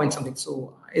 2 point something.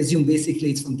 So I assume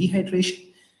basically it's from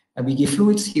dehydration. We gave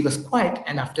fluids, he was quiet.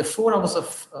 And after 4 hours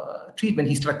of treatment,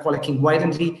 he started colicking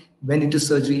violently, went into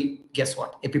surgery. Guess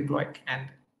what? Epiploic. And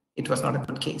it was not a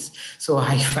good case. So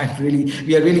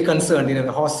we are really concerned.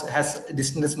 The horse has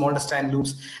distended small intestine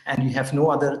loops, and you have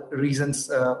no other reasons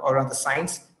or other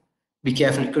signs. Be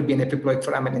careful, it could be an epiploic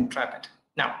foramen entrapment.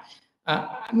 Now,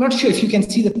 I'm not sure if you can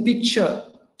see the picture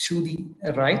to the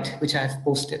right, which I have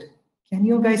posted. Can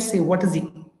you guys say what is the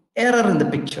error in the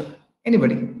picture?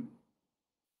 Anybody?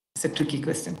 It's a tricky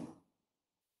question.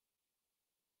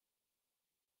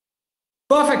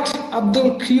 Perfect.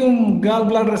 Abdul Qiyum,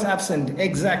 gallbladder is absent.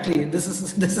 Exactly. This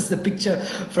is the picture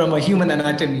from a human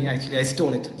anatomy. Actually, I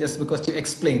stole it just because to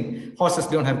explain. Horses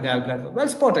don't have gallbladder. Well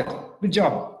spotted. Good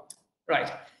job.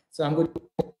 Right. So I'm going to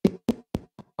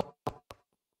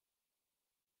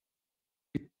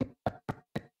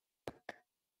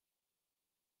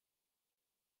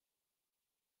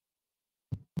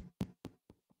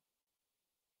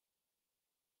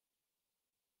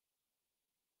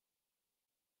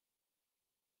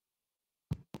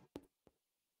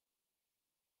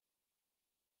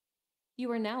You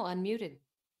are now unmuted.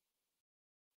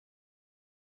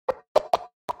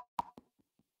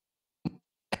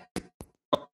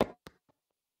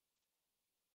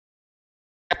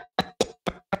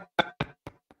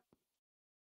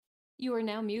 You are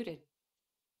now muted.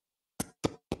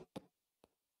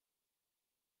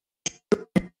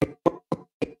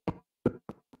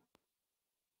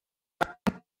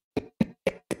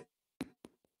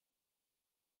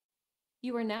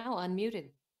 You are now unmuted.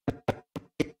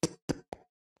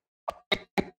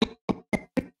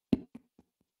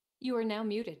 You are now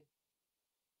muted.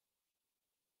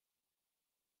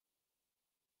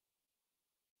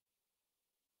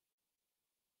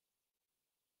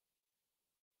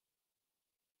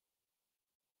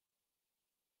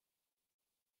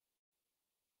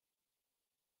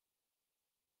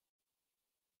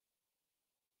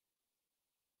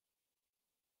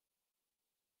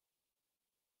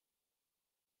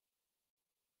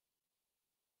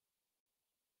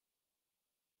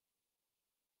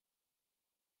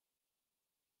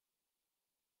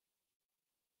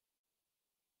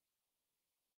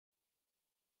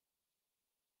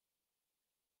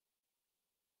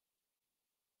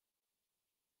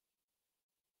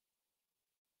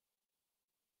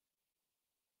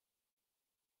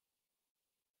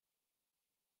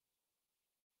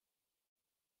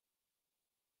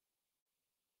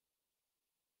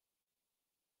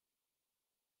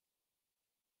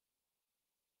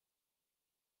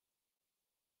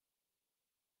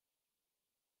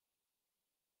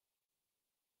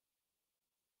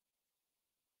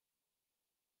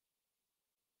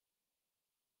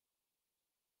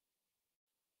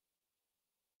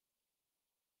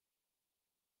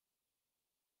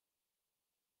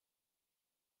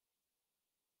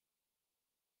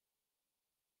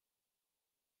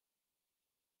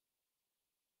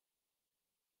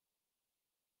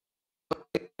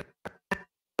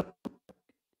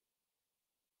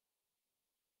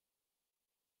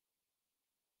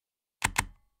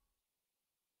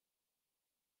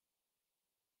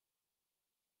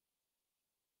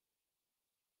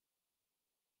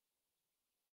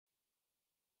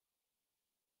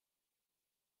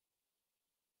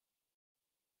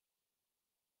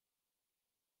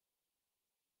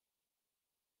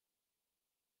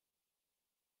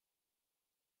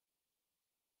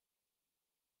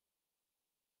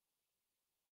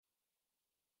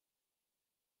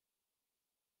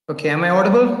 Okay, am I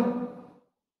audible?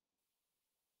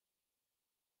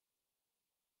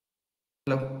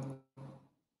 Hello?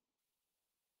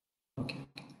 Okay.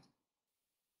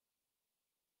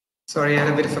 Sorry, I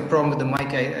had a bit of a problem with the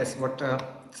mic, as what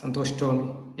Santosh told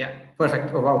me. Yeah,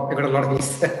 perfect. Oh, wow, I got a lot of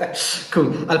these.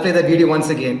 Cool. I'll play that video once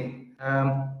again.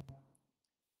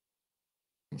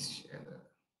 Let's share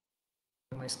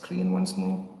my screen once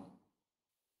more.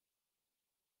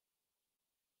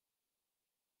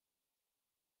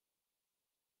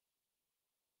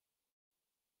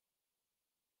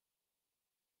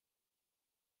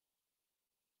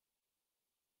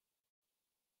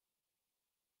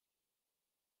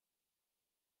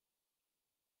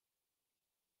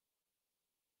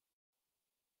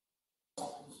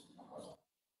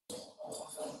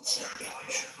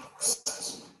 Circulation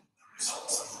says the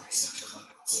results of recent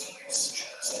clinical studies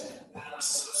suggest that an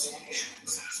association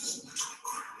exists between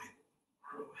grooming,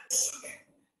 groom and sucking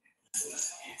in this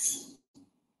disease.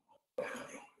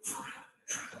 Having foreign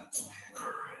treatments may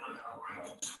occur in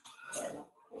unorganized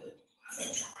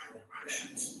left-joint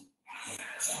erections. In the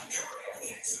vast majority of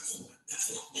cases, the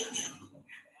distal tension from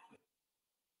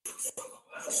the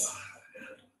left side of the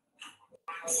head to the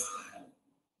right side.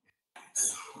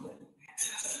 So, the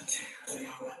intestine tears the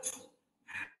omentum,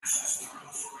 passes through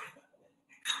the foramen,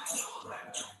 and comes to the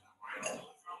left between the right liver and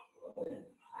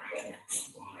the right uterus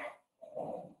body.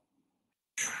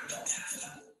 Trapped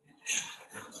intestine initially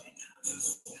becomes edematous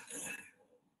and thin.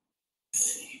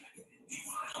 Deceiving and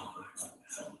devitalized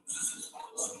as it loses its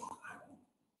blood supply.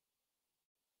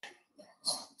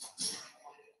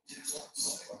 Intestine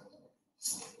segment,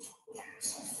 skinful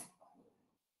gases.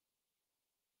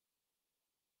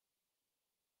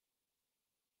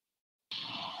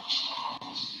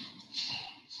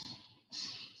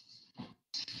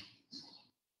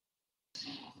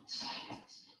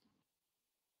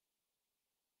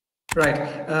 Right.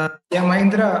 Yeah,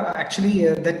 Mahindra, actually,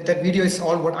 that video is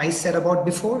all what I said about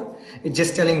before. It's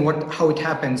just telling how it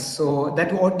happens. So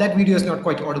that video is not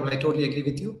quite audible. I totally agree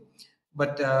with you.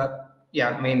 But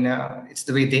yeah, I mean, it's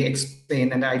the way they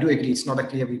explain, and I do agree. It's not a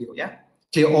clear video, yeah,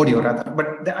 clear audio rather.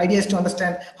 But the idea is to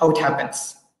understand how it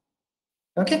happens.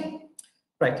 Okay.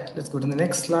 Right. Let's go to the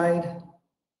next slide.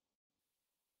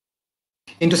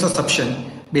 Intussusception.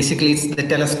 Basically, it's the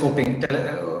telescoping.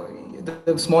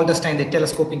 The small intestine, they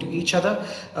telescope into each other.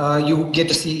 You get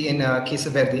to see in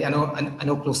cases where the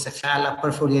anoplocephala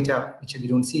perforator, which we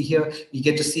don't see here, you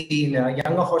get to see in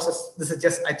younger horses. This is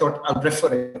just, I thought I'll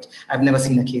refer it. I've never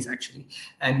seen a case actually.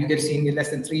 And you get to see in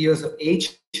less than 3 years of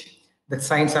age, the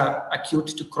signs are acute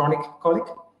to chronic colic,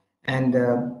 and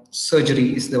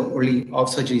surgery is the only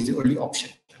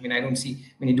option. I mean, I don't see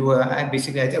when you do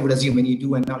basically, I would assume when you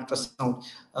do an ultrasound,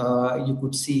 you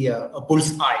could see a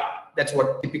bull's eye. That's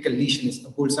what typical lesion is, a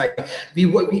bullseye.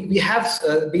 We have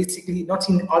basically not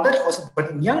seen other horses,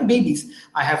 but in young babies,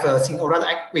 I have seen, or rather,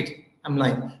 wait, I'm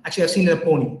lying. Actually, I've seen in a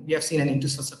pony. We have seen an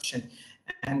intussusception.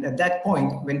 And at that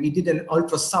point, when we did an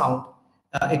ultrasound,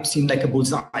 it seemed like a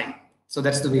bullseye. So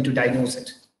that's the way to diagnose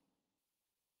it.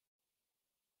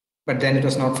 But then it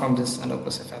was not from this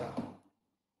anoplocephala.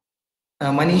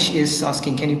 Manish is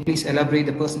asking, can you please elaborate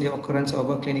the percentage of occurrence of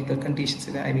our clinical conditions?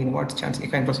 I mean, what's chance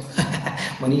equine person?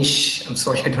 Manish, I'm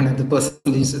sorry, I don't have the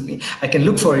percentages with me. I can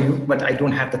look for you, but I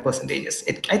don't have the percentages.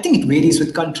 I think it varies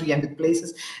with country and with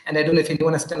places. And I don't know if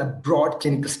anyone has done a broad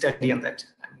clinical study on that.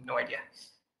 I have no idea.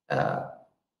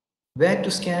 Where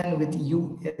to scan with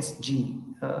USG?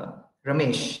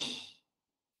 Ramesh,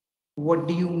 what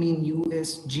do you mean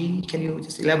USG? Can you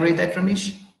just elaborate that,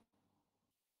 Ramesh?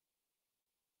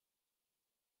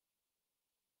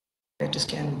 To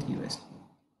scan with US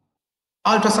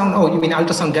ultrasound. Oh, you mean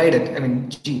ultrasound guided? I mean,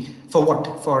 G for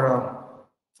what?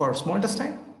 For small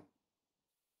intestine?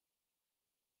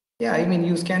 Yeah, I mean,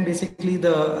 you scan basically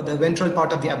the ventral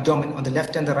part of the abdomen on the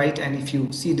left and the right, and if you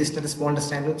see distant small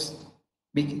intestine loops,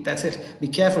 that's it. Be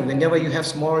careful whenever you have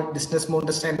distant small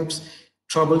intestine loops.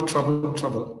 Trouble.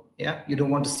 Yeah, you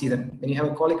don't want to see them. When you have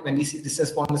a colic, when we see distant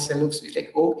small intestine loops, we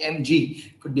take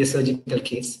OMG, could be a surgical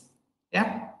case.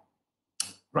 Yeah,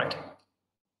 right.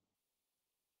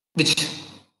 Which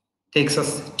takes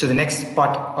us to the next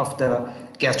part of the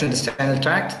gastrointestinal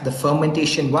tract, the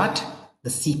fermentation what? The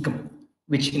cecum,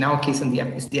 which in our case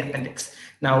is the appendix.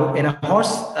 Now, in a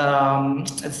horse,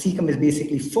 the cecum is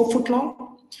basically 4 foot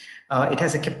long. It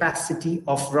has a capacity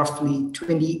of roughly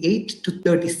 28 to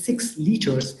 36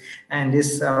 liters and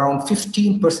is around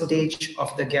 15%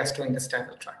 of the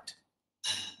gastrointestinal tract.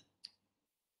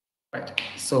 Right.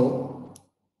 So,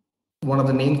 one of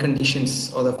the main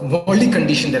conditions, or the only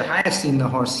condition that I have seen in a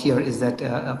horse here, is that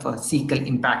of a cecal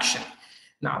impaction.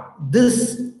 Now,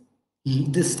 this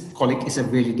this colic is a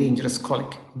very dangerous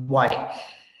colic. Why?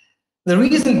 The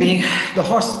reason being, the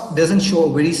horse doesn't show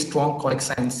very strong colic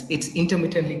signs. It's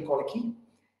intermittently colicky,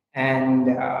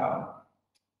 and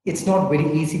it's not very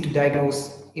easy to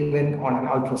diagnose even on an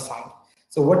ultrasound.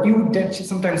 So what you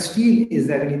sometimes feel is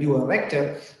that when you do a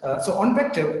vector, so on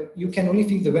vector, you can only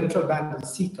feel the ventral band of the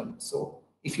cecum. So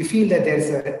if you feel that there's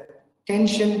a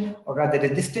tension, or rather the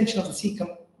distension of the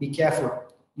cecum, be careful.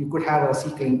 You could have a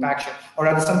cecal impaction, or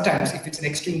rather sometimes if it's an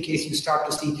extreme case, you start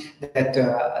to see that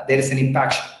there is an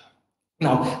impaction.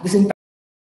 Now, this impact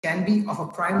can be of a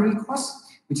primary cause,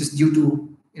 which is due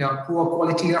to poor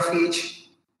quality of age,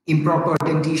 improper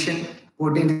dentition,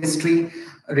 poor dentistry,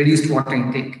 reduced water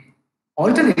intake.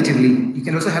 Alternatively, you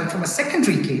can also have it from a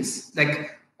secondary case,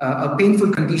 like a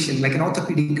painful condition, like an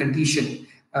orthopedic condition.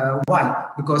 Why?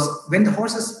 Because when the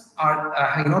horses are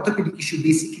having an orthopedic issue,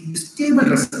 basically you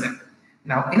stabilize them.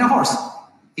 Now, in a horse,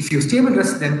 if you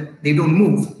stabilize them, they don't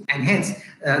move, and hence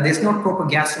there's not proper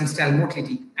gastrointestinal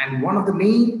motility. And one of the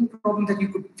main problems that you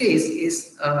could face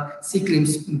is cecal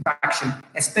impaction,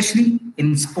 especially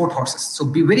in sport horses. So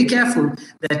be very careful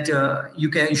that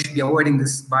you should be avoiding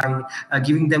this by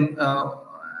giving them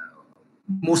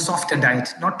more softer diet,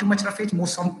 not too much roughage, more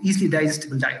easily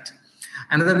digestible diet.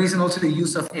 Another reason also the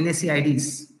use of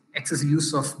NSAIDs, excessive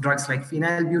use of drugs like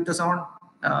phenylbutazone,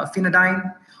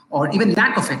 phenidine, or even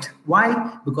lack of it.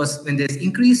 Why? Because when there's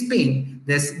increased pain,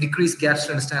 there's decreased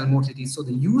gastrointestinal motility. So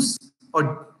the use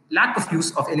or lack of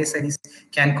use of NSAIDs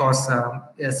can cause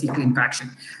cecal impaction.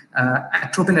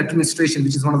 Atropine administration,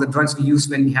 which is one of the drugs we use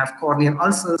when we have corneal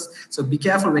ulcers. So be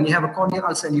careful when you have a corneal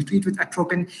ulcer and you treat with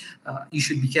atropine, you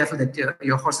should be careful that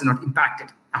your horse is not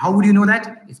impacted. How would you know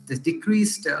that? If there's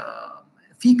decreased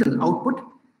fecal output,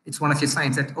 it's one of your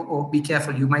signs that, be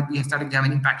careful, you might be starting to have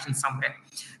an impaction somewhere.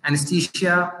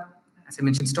 Anesthesia, as I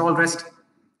mentioned, stall rest.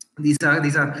 These are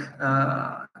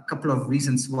a couple of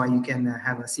reasons why you can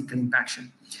have a cecal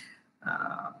impaction.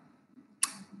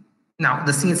 Now,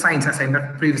 the signs, as I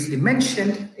previously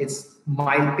mentioned, it's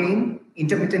mild pain,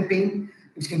 intermittent pain,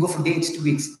 which can go for days to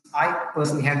weeks. I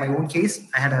personally had my own case.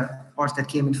 I had a horse that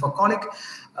came in for colic.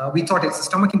 We thought it's a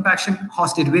stomach impaction.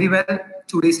 Horse did very well.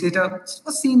 2 days later,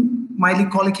 was seen mildly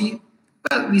colicky.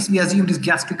 Well, we assumed it's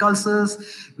gastric ulcers.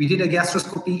 We did a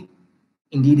gastroscopy.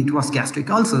 Indeed, it was gastric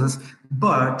ulcers,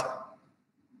 but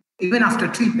even after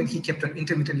treatment, he kept on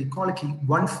intermittently colicky.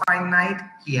 One fine night,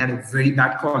 he had a very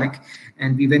bad colic,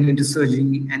 and we went into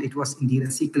surgery, and it was indeed a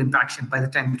cecal impaction. By the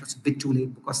time it was a bit too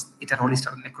late because it had already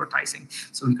started necrotizing,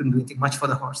 so we couldn't do anything much for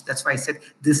the horse. That's why I said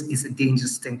this is a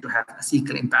dangerous thing to have a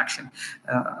cecal impaction.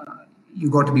 You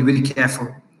got to be very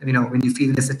careful. When you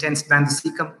feel there's a tense band of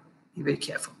cecum, be very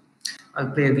careful. I'll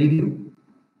play a video.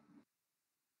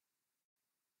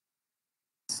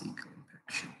 Cecal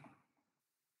impaction.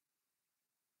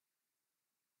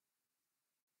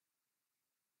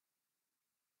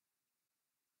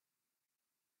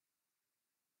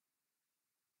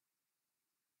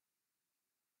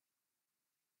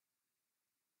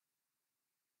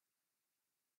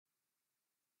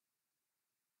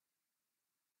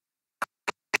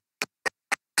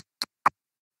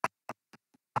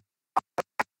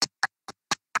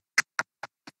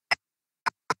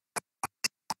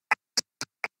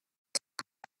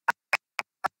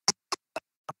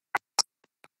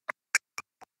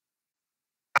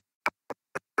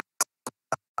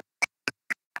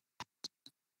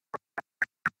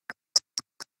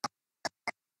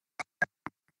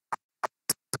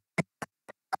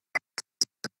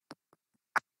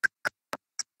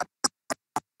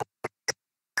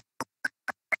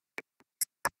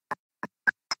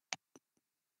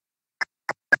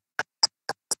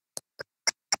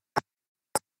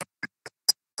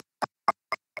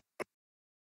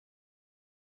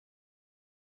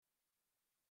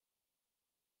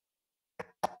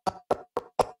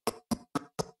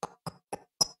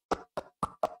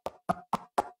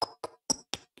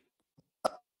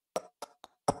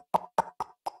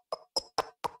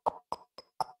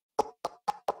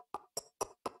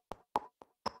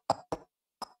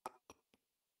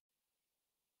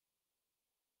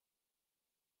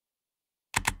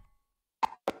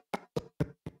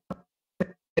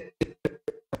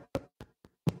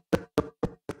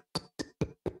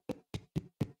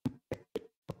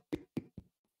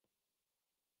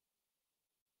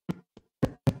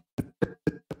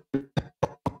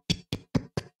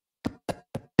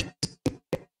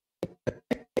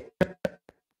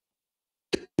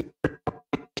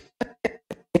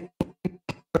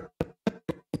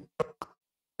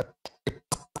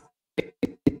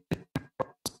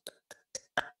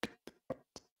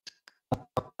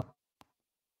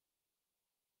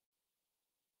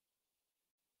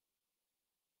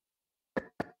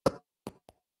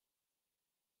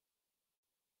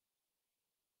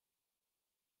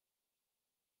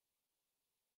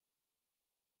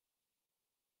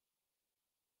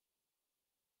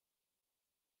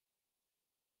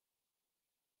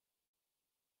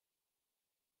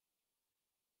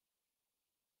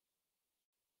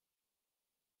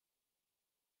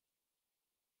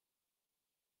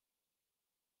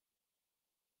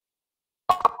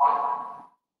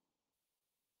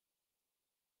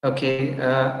 Okay,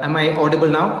 am I audible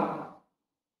now?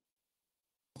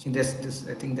 I think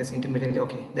there's intermittent.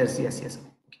 Okay, there's yes. Okay,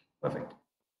 perfect.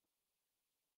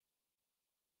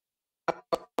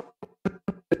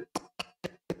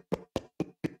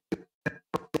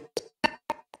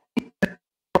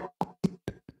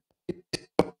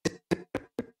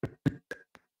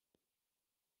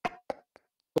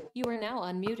 You are now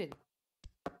unmuted.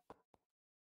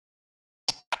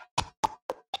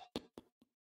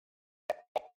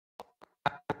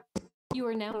 You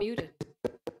are now muted.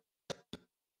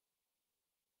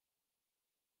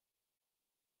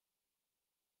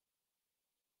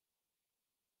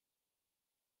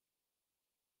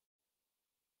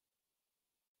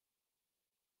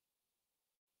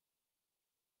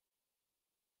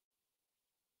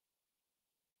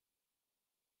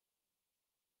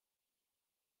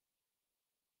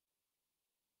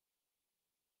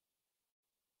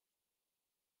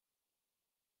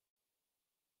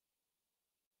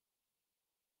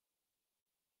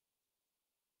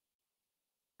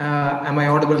 Am I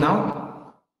audible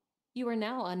now? You are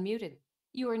now unmuted.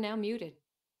 You are now muted.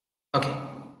 Okay,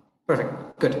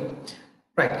 perfect, good.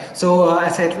 Right, so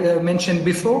as I mentioned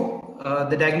before,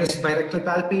 the diagnosis by rectal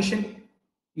palpation,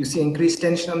 you see increased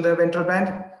tension on the ventral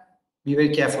band, be very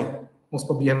careful. Most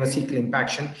probably you have a cecal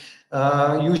impaction.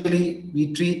 Usually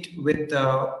we treat with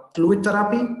fluid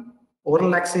therapy, oral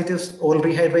laxatives, oral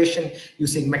rehydration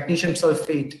using magnesium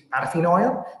sulfate, paraffin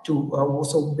oil to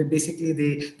so basically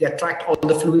they attract all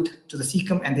the fluid to the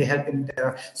cecum and they help in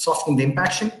softening the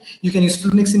impaction. You can use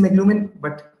flunixin meglumine,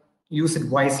 but use it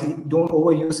wisely. Don't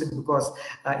overuse it because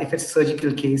if it's a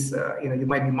surgical case, you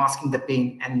might be masking the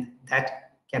pain, and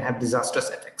that can have disastrous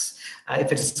effects.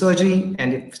 If it's surgery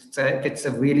and if it's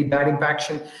a really bad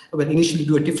impaction, well, initially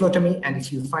do a tymphotomy, and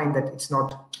if you find that it's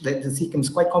not the cecum is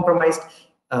quite compromised,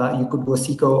 you could do a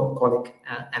colic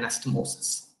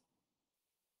anastomosis.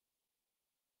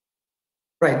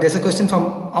 Right, there's a question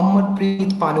from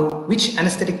Amarpreet Panu. Which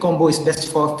anesthetic combo is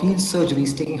best for field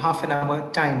surgeries taking half an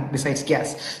hour time besides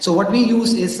gas? So what we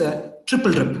use is a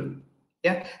triple drip.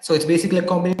 Yeah, so it's basically a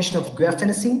combination of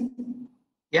guaifenesin,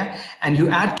 yeah, and you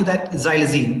add to that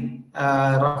xylazine,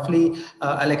 roughly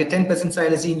like a 10%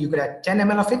 xylazine. You could add 10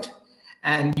 ml of it,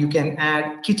 and you can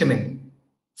add ketamine,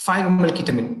 5 ml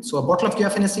ketamine. So a bottle of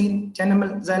guaifenesin, 10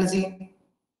 ml xylazine.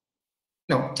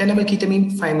 No, 10 ml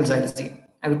ketamine, 5 ml xylazine.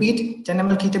 I repeat, 10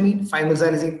 ml ketamine, 5 ml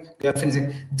xylazine,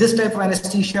 guaifenesin. This type of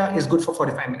anesthesia is good for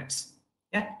 45 minutes.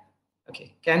 Yeah.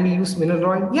 Okay. Can we use mineral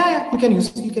oil? Yeah. You can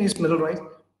use mineral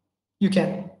oil. You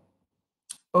can.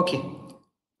 Okay.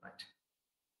 Right.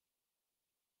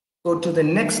 Go to the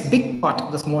next big part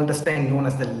of the small intestine known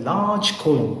as the large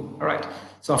colon. All right.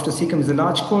 So after cecum is the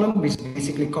large colon, which is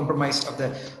basically comprised of the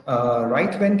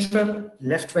right ventral,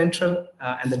 left ventral,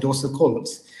 and the dorsal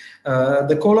colons.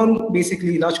 The colon,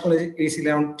 basically, large colon is basically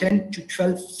around 10 to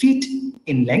 12 feet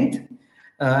in length,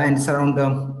 and it's around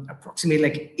approximately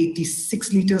like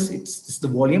 86 liters. It's the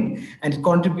volume, and it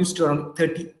contributes to around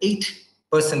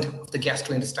 38% of the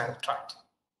gastrointestinal tract.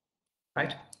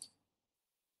 Right.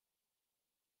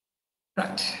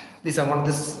 Right. These are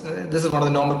this is one of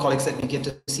the normal colics that we get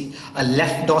to see: a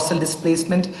left dorsal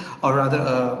displacement, or rather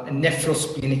a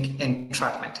nephrosplenic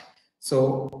entrapment.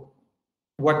 So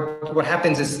what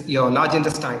happens is your large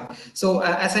intestine. So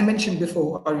as I mentioned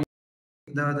before,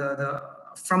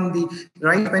 from the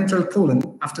right ventral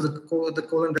colon, after the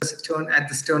colon does turn at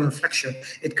the sternal flexure,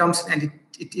 it comes and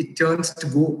it turns to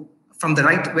go from the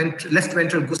left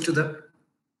ventral goes to the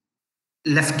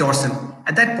left dorsal.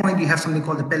 At that point, you have something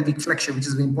called the pelvic flexure, which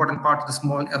is an important part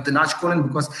of the large colon.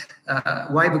 Because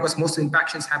why? Because most of the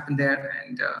impactions happen there,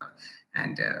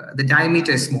 and the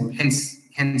diameter is small. Hence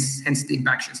the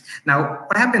impactions. Now,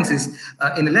 what happens is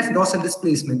in the left dorsal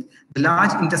displacement, the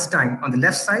large intestine on the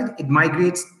left side, it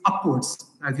migrates upwards.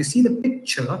 Now, if you see the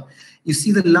picture, you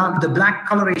see the black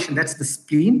coloration. That's the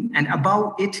spleen, and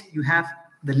above it you have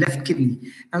the left kidney.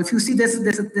 Now, if you see there's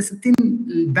a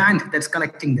thin band that's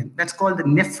connecting them. That's called the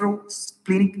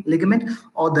nephrosplenic ligament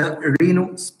or the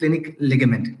renosplenic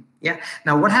ligament. Yeah.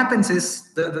 Now, what happens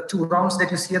is the two rounds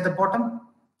that you see at the bottom,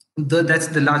 that's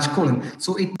the large colon.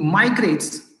 So it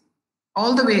migrates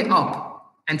all the way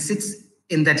up and sits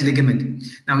in that ligament.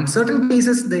 Now, in certain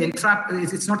cases, the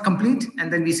it's not complete,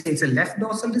 and then we say it's a left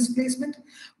dorsal displacement.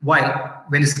 While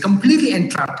when it's completely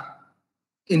entrapped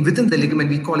within the ligament,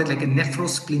 we call it like a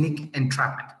nephrosplenic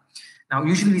entrapment. Now,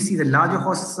 usually we see the larger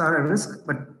horses are at risk,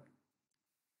 but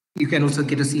you can also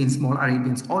get to see in small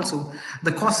Arabians also.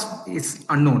 The cause is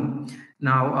unknown.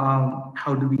 Now,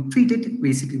 how do we treat it?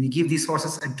 Basically, we give these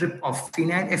horses a drip of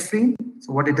phenylephrine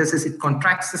So what it does is it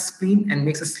contracts the spleen and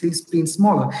makes the spleen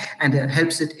smaller, and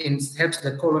helps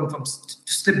the colon to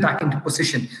slip back into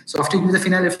position. So after you do the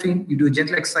phenylephrine, you do a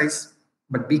gentle exercise,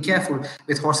 but be careful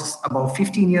with horses above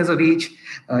 15 years of age.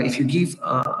 If you give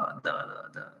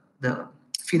the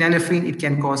phenylephrine, it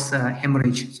can cause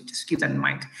hemorrhage. So just keep that in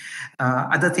mind.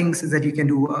 Other things is that you can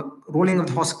do rolling of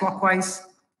the horse clockwise.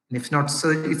 And if not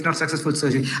successful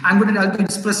surgery, I'll be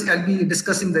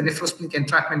discussing the nephrosplenic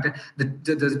entrapment,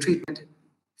 the treatment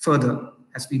further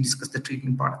as we discuss the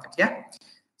treatment part of it. Yeah.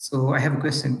 So I have a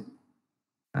question.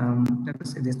 Let me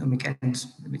say there's no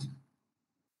mechanism.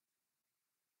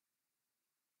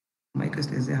 My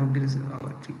question is how good is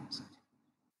our treatment?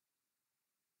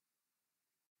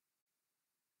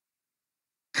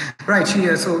 Right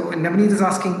here. So Navneet is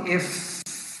asking if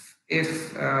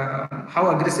how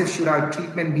aggressive should our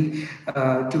treatment be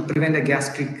to prevent a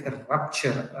gastric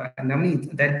rupture?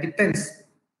 Navneet, that depends.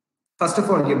 First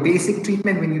of all, your basic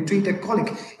treatment when you treat a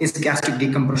colic is gastric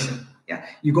decompression. Yeah,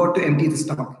 you got to empty the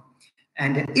stomach,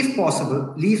 and if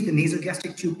possible, leave the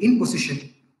nasogastric tube in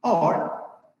position or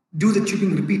do the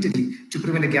tubing repeatedly to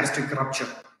prevent a gastric rupture.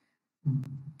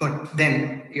 But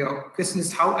then your question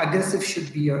is how aggressive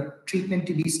should be your treatment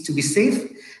to be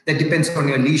safe? That depends on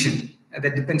your lesion.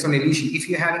 If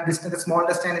you're having distant small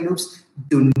intestinal loops,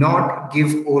 do not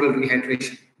give oral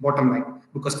rehydration, bottom line,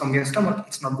 because from your stomach,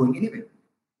 it's not going anywhere.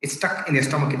 It's stuck in your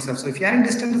stomach itself. So if you're having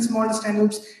distant small intestinal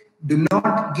loops, do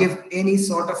not give any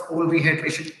sort of oral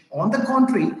rehydration. On the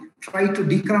contrary, try to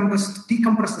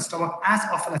decompress the stomach as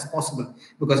often as possible,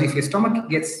 because if your stomach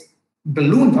gets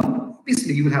ballooned up,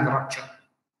 obviously you will have a rupture.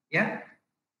 Yeah.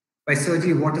 By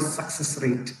surgery, what is success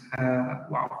rate?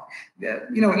 Wow. Let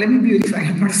me be very frank,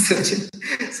 I'm not a surgeon,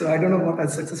 so I don't know what a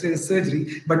success rate of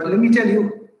surgery. But let me tell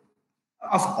you,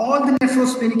 of all the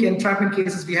nephrosplenic entrapment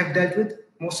cases we have dealt with,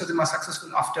 most of them are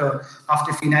successful after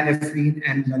phenylephrine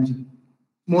and lunging.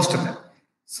 Most of them.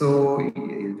 So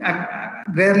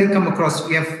I've rarely come across,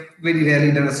 we have very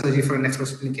rarely done a surgery for a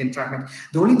nephrosplenic entrapment.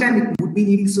 The only time it would be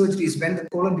needing surgery is when the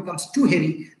colon becomes too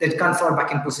heavy that it can't fall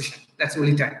back in position. That's the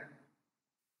only time.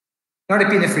 Not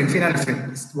epinephrine,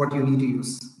 phenylephrine is what you need to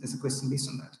use. There's a question based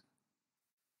on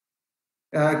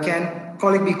that. Can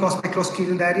colic be caused by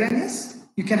clostridial diarrhea? Yes,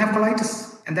 you can have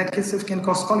colitis, and that itself can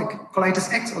cause colic.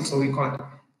 Colitis X also we call it.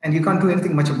 And you can't do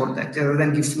anything much about that other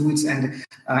than give fluids and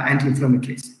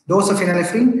anti-inflammatories. Dose of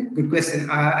phenylephrine, good question.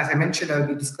 As I mentioned, I'll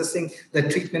be discussing the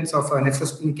treatments of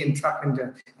nephrosplenic entrapment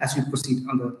as we proceed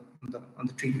on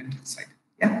the treatment side.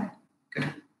 Yeah, good.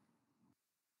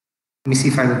 Let me see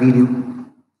if I have a video.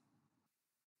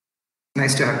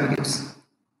 Nice to have videos.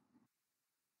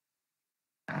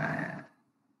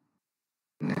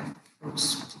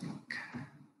 Nephrosplenic.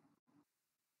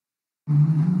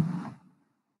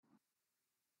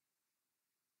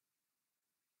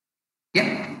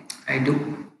 Yeah, I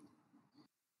do.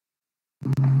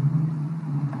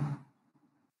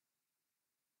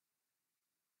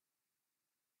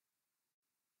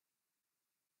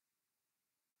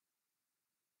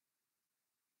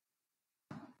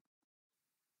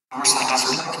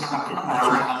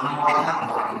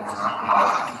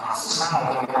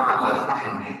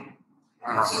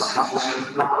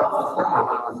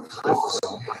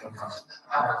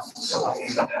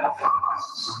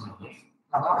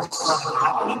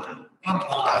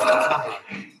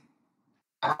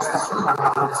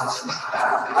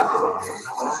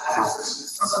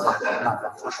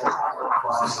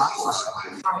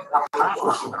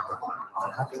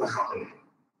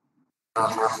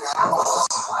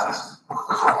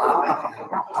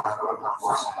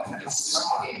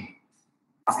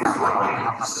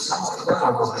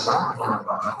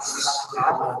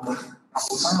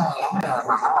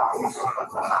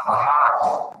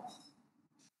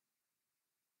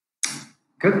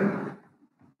 Good.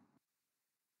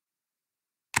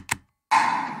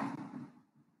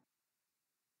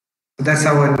 That's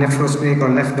how a nephrosplenic or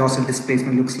left dorsal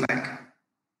displacement looks like.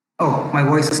 Oh, my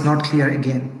voice is not clear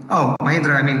again. Oh,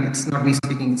 Mahendra, I mean, it's not me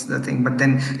speaking, it's the thing, but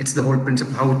then it's the whole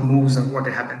principle, how it moves and what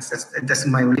it happens. That's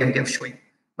my only idea of showing.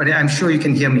 But I'm sure you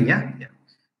can hear me, yeah? Yeah,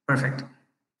 perfect.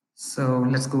 So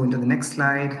let's go into the next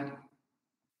slide.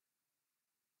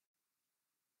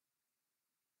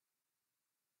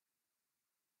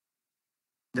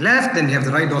 The left, then we have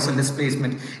the right dorsal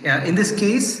displacement. In this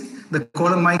case, the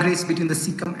colon migrates between the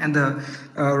cecum and the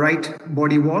right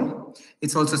body wall.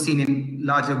 It's also seen in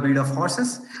larger breed of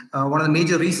horses. One of the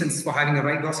major reasons for having a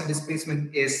right dorsal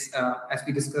displacement is, as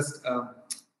we discussed,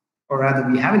 or rather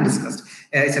we haven't discussed,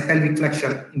 it's a pelvic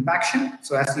flexure impaction.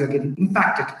 So as you're getting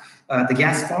impacted, the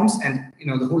gas forms and,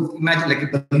 the whole, imagine like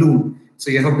a balloon. So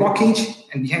you have a blockage,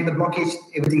 and behind the blockage,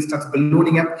 everything starts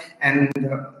ballooning up, and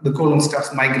the colon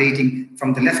starts migrating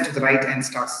from the left to the right and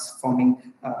starts forming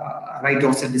right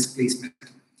dorsal displacement.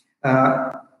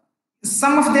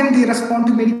 Some of them, they respond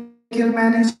to medical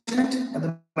management, but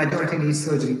the majority need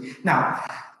surgery. Now,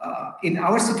 in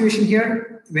our situation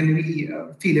here, when we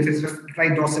feel if it's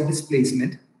right dorsal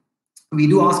displacement, we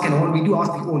do ask the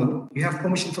owner, you have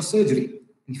permission for surgery?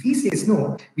 If he says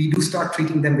no, we do start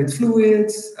treating them with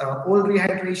fluids, oil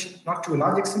rehydration, not to a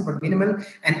large extent, but minimal,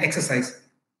 and exercise.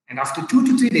 And after 2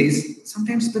 to 3 days,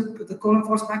 sometimes the colon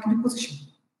falls back into position.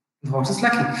 The horse is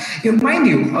lucky. Mind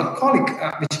you, a colic,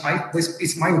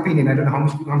 is my opinion, I don't know how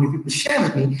many people share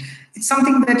with me, it's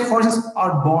something that horses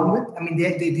are born with. I mean,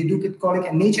 they do get colic,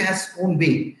 and nature has its own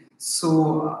way.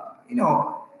 So,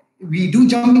 we do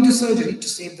jump into surgery to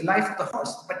save the life of the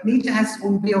horse, but nature has its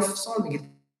own way of solving it.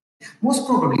 Most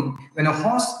probably, when a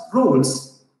horse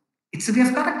rolls, it's a way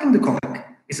of correcting the colic.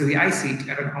 It's the way I see it.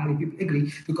 I don't know how many people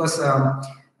agree, because there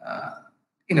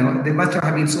must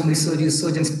have been so many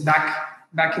surgeons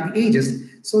back in the ages.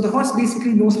 So the horse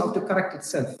basically knows how to correct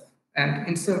itself. And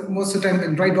most of the time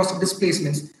in right dorsal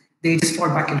displacements, they just fall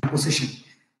back into position.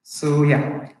 So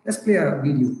yeah, let's play a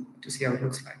video to see how it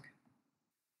looks like.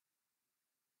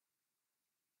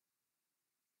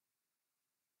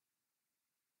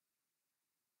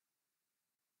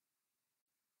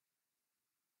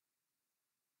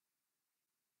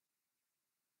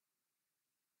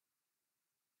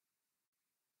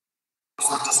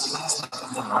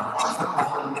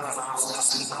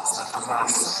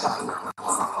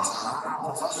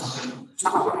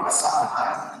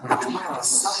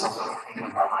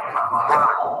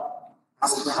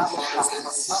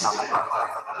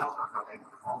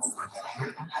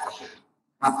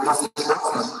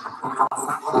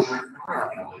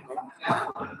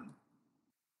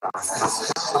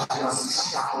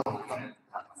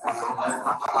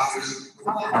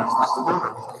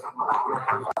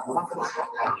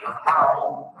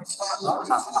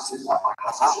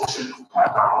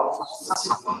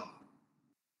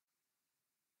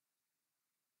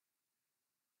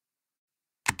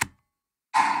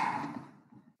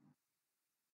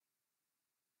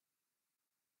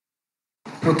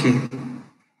 Okay.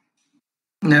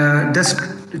 Does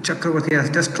Chakravarti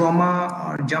asks, does trauma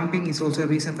or jumping is also a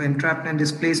reason for entrapment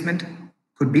displacement?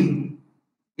 Could be.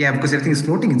 Yeah, because everything is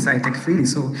floating inside like freely.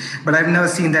 So, but I've never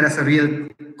seen that as a real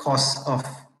cause of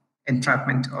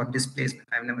entrapment or displacement.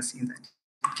 I've never seen that.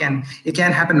 It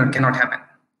can happen or cannot happen.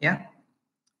 Yeah.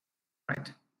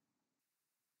 Right.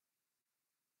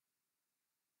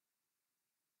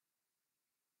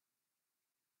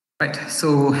 Right.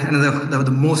 So another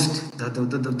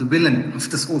the villain of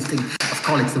this whole thing of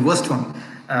colics, the worst one,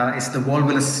 is the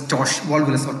volvulus or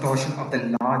torsion of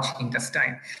the large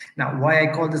intestine. Now, why I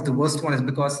call this the worst one is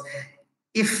because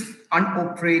if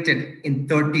unoperated in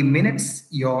 30 minutes,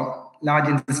 your large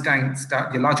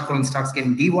colon starts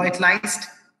getting devitalized,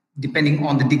 depending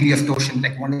on the degree of torsion,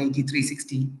 like 180,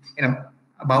 360,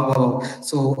 above.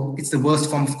 So it's the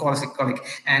worst form of colic.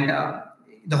 And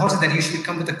the horses that usually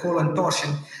come with a colon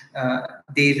torsion,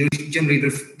 they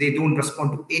don't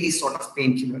respond to any sort of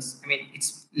painkillers. I mean,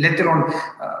 it's later on,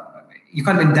 you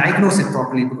can't even diagnose it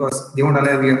properly because they won't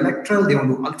allow you electral, they won't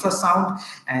do ultrasound,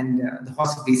 and the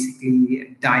horse is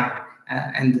basically dying,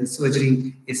 and the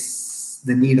surgery is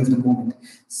the need of the moment.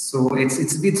 So it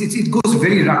goes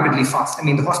very rapidly fast. I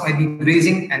mean, the horse might be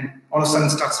grazing and all of a sudden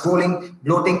starts rolling,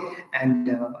 bloating, and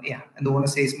and the owner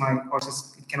says, my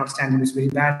horse cannot stand it, it's very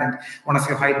bad, and one of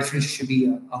your high differences should be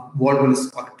a volvulus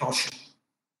or a torsion.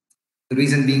 The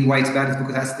reason being why it's bad is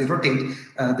because as they rotate,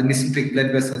 the mesenteric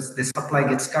blood vessels, the supply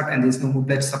gets cut and there's no more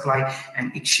blood supply,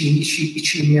 and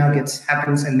ischemia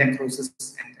happens, and necrosis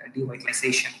and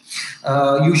devitalization.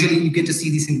 Usually you get to see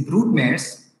this in brood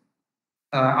mares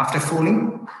after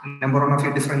foaling. Number one of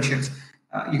your differentials.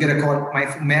 You get a call,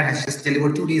 my mare has just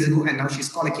delivered 2 days ago and now she's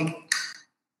colicking.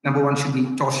 Number one should be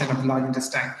torsion of the large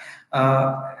intestine.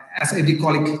 As every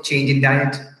colic, change in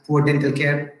diet, poor dental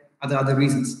care, other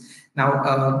reasons. Now,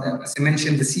 as I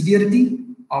mentioned, the severity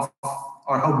of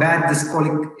or how bad this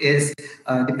colic is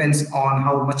depends on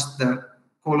how much the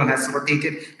colon has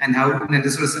rotated and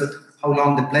as a result, how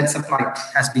long the blood supply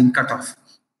has been cut off.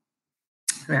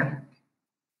 Yeah.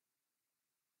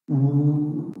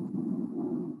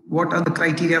 What are the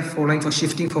criteria following for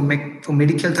shifting from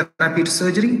medical therapy to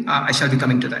surgery? I shall be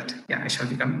coming to that. Yeah, I shall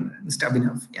be coming, Mr.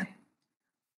 Abhinav. Yeah.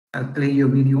 I'll play your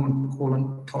video on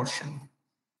colon torsion.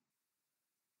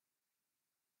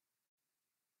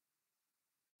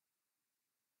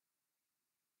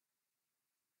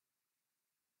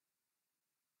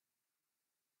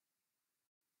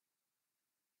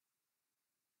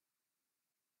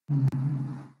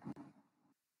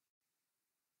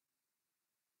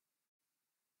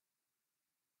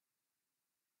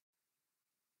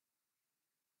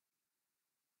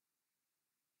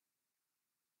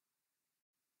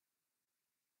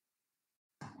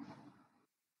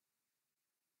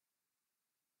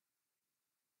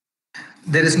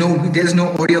 There is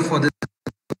no audio for this.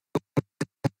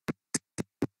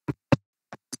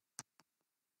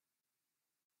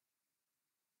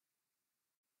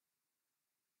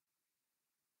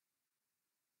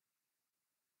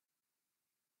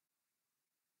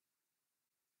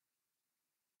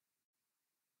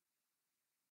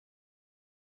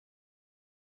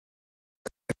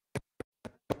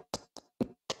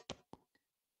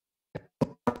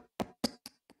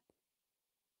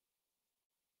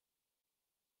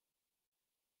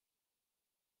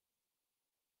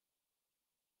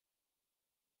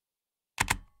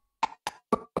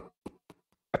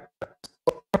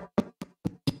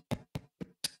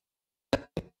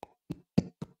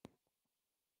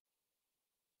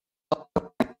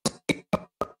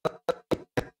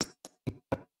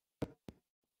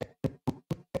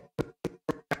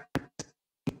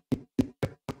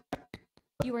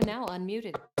 You are now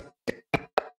unmuted.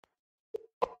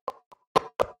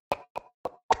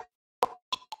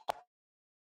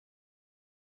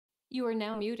 You are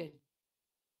now muted.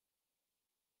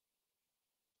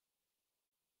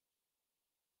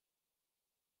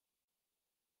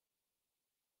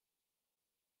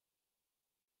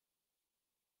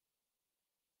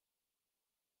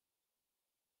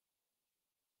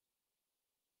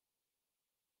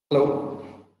 Hello.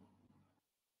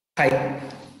 Hi.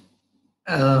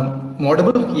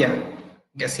 Audible? Yeah.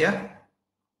 Guess yeah.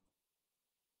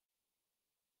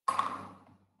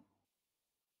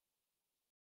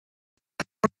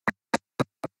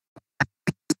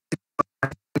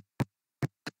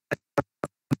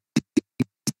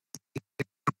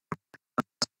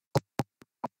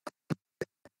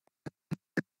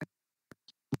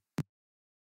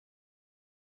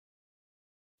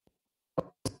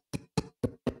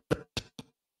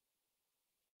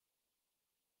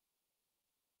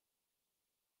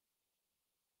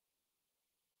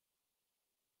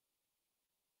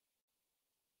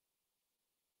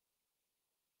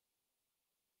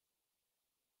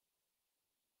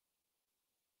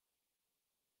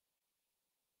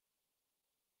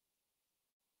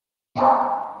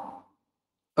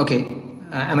 Okay.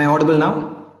 Am I audible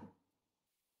now?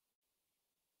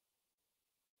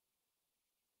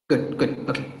 Good. Good.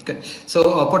 Okay. Good.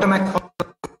 So Potomac.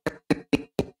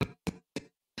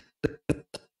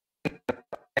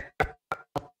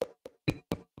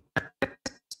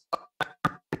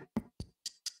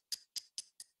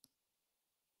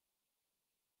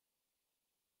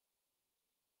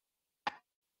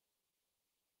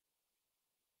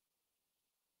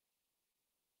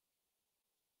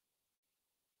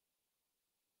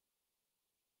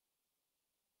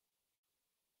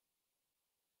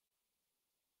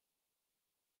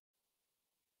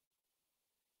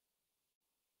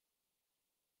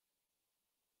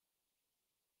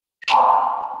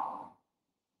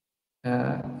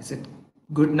 Is it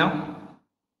good now?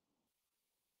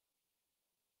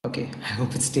 Okay, I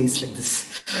hope it stays like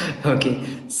this. Okay,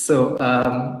 so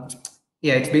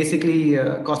yeah, it's basically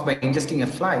caused by ingesting a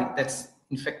fly that's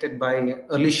infected by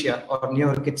Ehrlichia or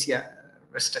Neorickettsia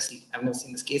restussi. I've never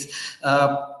seen this case.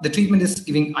 The treatment is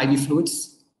giving IV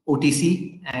fluids,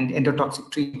 OTC, and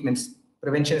endotoxic treatments.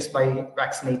 Prevention is by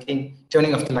vaccinating,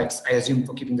 turning off the lights, I assume,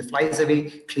 for keeping the flies away,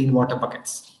 clean water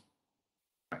buckets.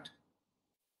 Right.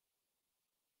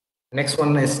 Next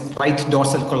one is right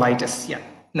dorsal colitis. Yeah.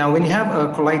 Now, when you have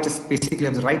a colitis, basically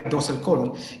of the right dorsal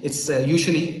colon, it's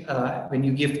usually when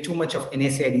you give too much of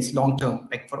NSAIDs long term,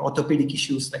 like for orthopedic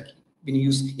issues, like when you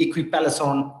use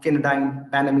equipalazone, phenidine,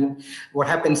 banamine, what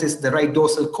happens is the right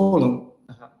dorsal colon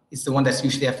is the one that's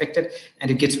usually affected,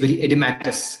 and it gets very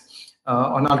edematous.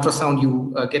 On ultrasound,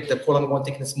 you get the colon wall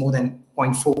thickness more than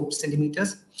 0.4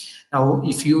 centimeters. Now,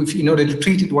 if you in order to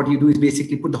treat it, what you do is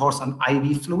basically put the horse on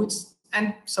IV fluids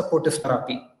and supportive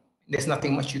therapy. There's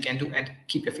nothing much you can do, and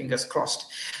keep your fingers crossed.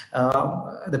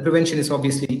 The prevention is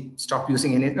obviously stop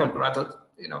using any, or rather,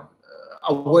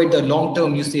 avoid the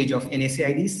long-term usage of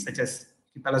NSAIDs such as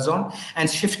equipalazone, and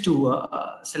shift to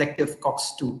selective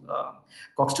COX-2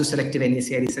 selective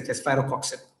NSAIDs such as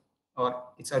firocoxib, or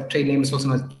its trade name is also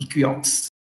known as Equiox.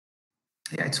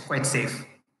 Yeah, it's quite safe.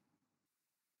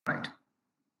 Right.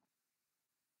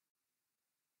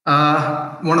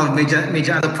 One of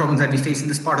major other problems that we face in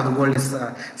this part of the world is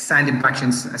sand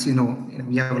impactions. As you know,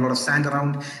 we have a lot of sand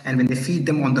around, and when they feed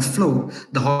them on the floor,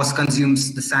 the horse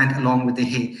consumes the sand along with the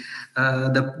hay.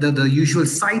 The usual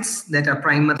sites that are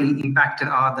primarily impacted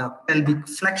are the pelvic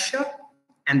flexure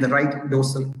and the right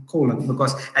dorsal colon,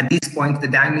 because at this point the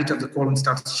diameter of the colon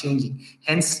starts changing.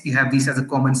 Hence, you have these as a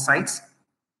common sites.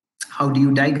 How do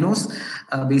you diagnose?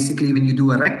 Basically, when you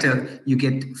do a rectal, you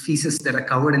get feces that are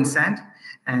covered in sand.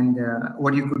 And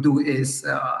what you could do is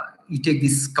you take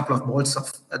these couple of balls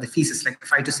of the feces, like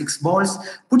 5 to 6 balls,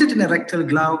 put it in a rectal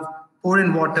glove, pour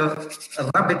in water,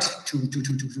 rub it to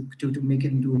make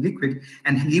it into a liquid,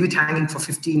 and leave it hanging for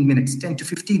 15 minutes, 10 to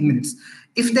 15 minutes.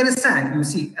 If there is sand, you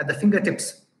see at the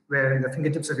fingertips, where the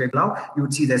fingertips of your glove, you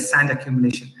would see there's sand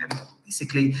accumulation. And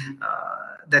basically,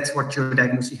 that's what you're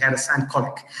diagnosing. You had a sand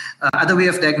colic. Other way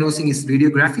of diagnosing is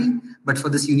radiography, but for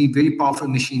this you need very powerful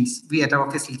machines. We at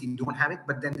our facility don't have it,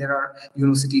 but then there are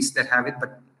universities that have it,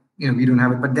 but we don't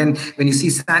have it. But then when you see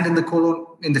sand in the colon,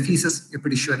 in the feces, you're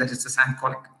pretty sure that it's a sand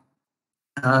colic.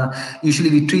 Usually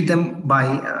we treat them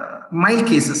by mild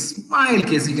cases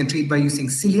you can treat by using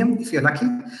psyllium if you're lucky,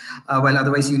 while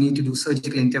otherwise you need to do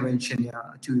surgical intervention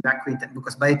to evacuate them,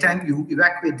 because by the time you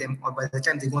evacuate them or by the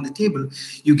time they go on the table,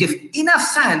 you give enough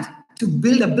sand to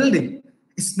build a building.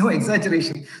 It's no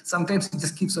exaggeration. Sometimes it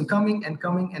just keeps on coming and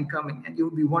coming and coming, and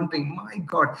you'll be wondering, my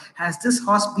God, has this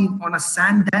horse been on a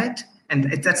sand diet?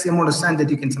 And that's the amount of sand that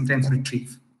you can sometimes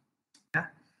retrieve. Yeah.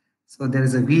 So there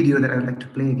is a video that I would like to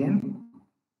play again.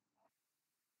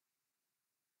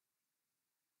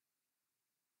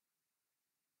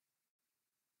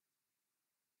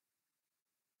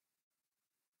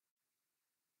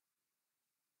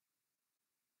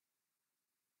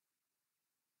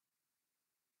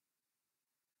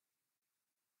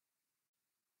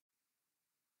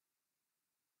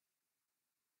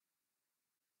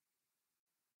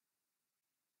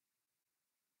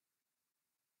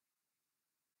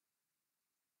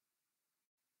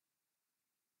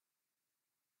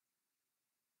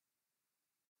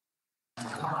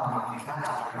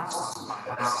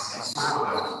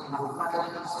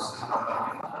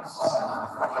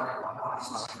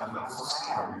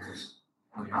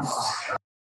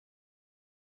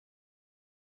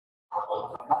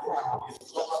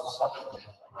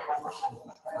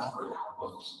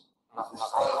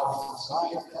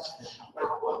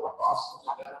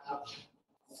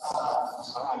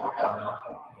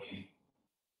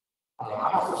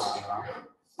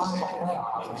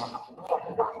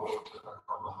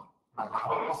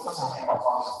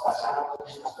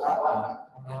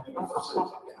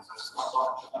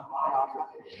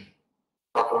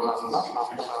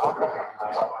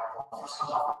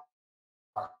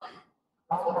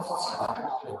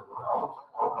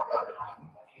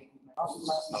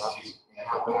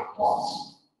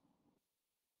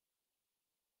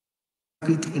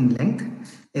 Feet in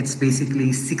length. It's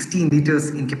basically 16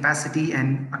 liters in capacity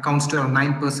and accounts to around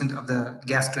 9% of the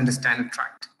gastrointestinal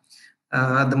tract.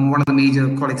 One of the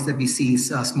major colics that we see is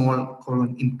small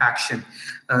colon impaction.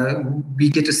 We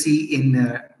get to see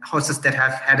in horses that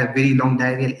have had a very long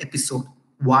diarrheal episode.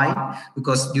 Why?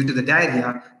 Because due to the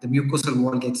diarrhea, the mucosal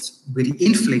wall gets very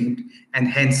inflamed, and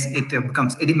hence it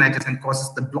becomes edematous and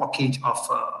causes the blockage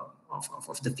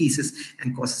of the feces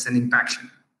and causes an impaction.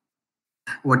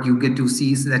 What you get to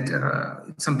see is that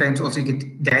sometimes also you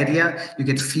get diarrhea, you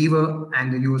get fever,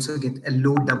 and you also get a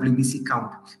low WBC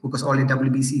count because all your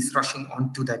WBC is rushing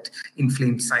onto that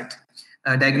inflamed site.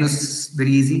 Diagnosis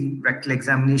very easy, rectal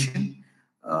examination.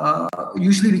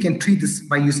 Usually we can treat this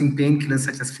by using painkillers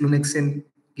such as flunixin,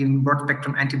 giving broad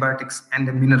spectrum antibiotics, and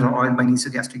a mineral oil by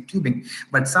nasogastric tubing.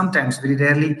 But sometimes, very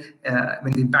rarely,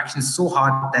 when the impaction is so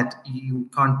hard that you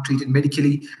can't treat it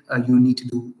medically, you need to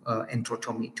do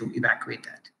enterotomy to evacuate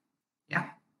that. Yeah.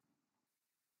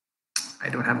 I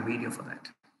don't have a video for that.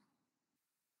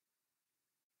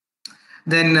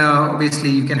 Then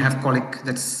obviously you can have colic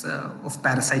that's of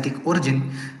parasitic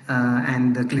origin,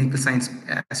 and the clinical signs,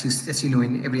 as you know,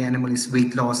 in every animal is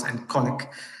weight loss and colic.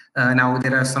 Now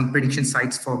there are some predilection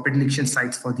sites for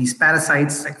these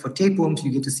parasites, like for tapeworms, you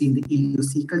get to see in the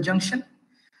ileocecal junction.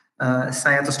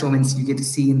 Cyatostomins you get to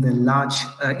see in the large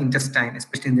intestine,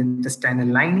 especially in the intestinal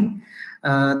lining.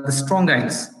 The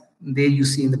strongyles, there you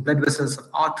see in the blood vessels of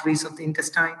arteries of the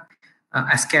intestine.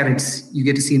 Ascarids, you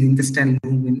get to see in the intestinal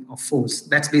lumen of Foss.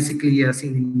 That's basically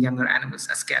seen in younger animals,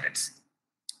 ascarids.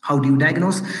 How do you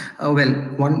diagnose? Well,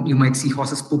 one, you might see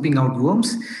horses pooping out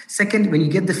worms. Second, when you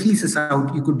get the feces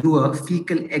out, you could do a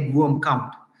fecal egg worm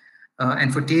count.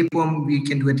 And for tapeworm, we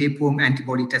can do a tapeworm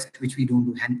antibody test, which we don't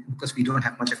do because we don't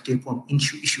have much of tapeworm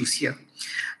issues here.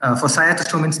 For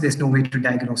cyatostomins, there's no way to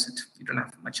diagnose it. You don't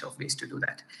have much of ways to do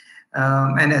that.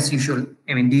 And as usual,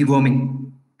 I mean,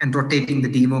 deworming and rotating the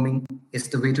deworming is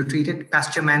the way to treat it.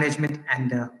 Pasture management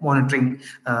and monitoring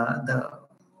the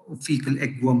fecal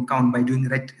eggworm count by doing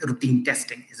routine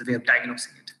testing is a way of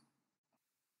diagnosing it.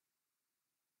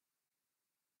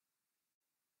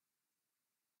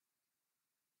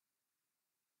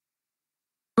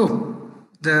 So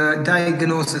the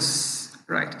diagnosis,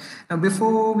 right? Now,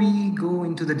 before we go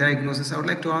into the diagnosis, I would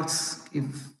like to ask if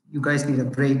you guys need a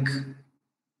break.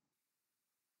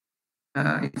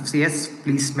 If yes,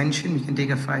 please mention. We can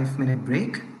take a 5-minute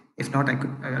break. If not,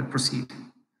 I'll proceed.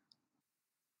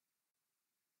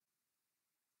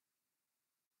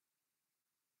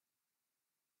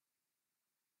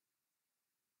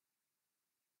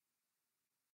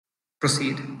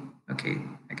 Proceed. Okay,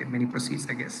 I get many proceeds,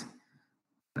 I guess.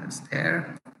 That's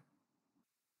there.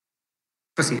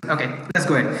 Proceed. Okay, let's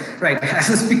go ahead. Right, as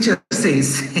this picture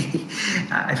says,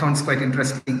 I found it quite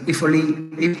interesting. If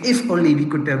only we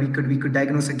could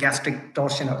diagnose a gastric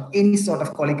torsion or any sort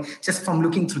of colic just from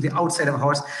looking through the outside of a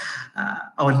horse,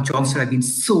 our jobs would have been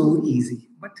so easy.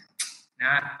 But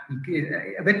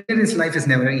a veterinarian's life is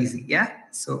never easy. Yeah,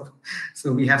 so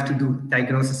we have to do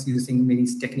diagnosis using many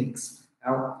techniques.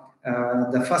 Now,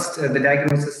 the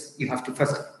diagnosis you have to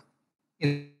first.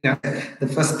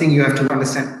 The first thing you have to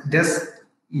understand: does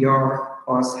your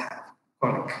horse have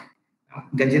colic? Now,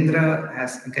 Gajendra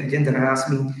asked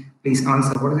me, please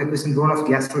answer. What is the question? Role of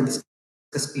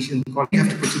gastrosuspicion in colic? You have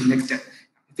to put to the next step.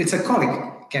 If it's a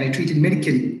colic, can I treat it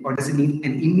medically, or does it need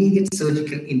an immediate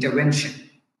surgical intervention?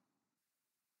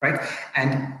 Right?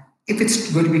 And if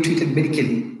it's going to be treated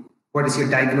medically, what is your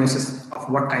diagnosis of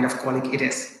what kind of colic it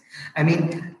is? I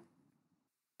mean,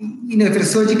 if it's a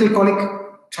surgical colic,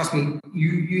 trust me,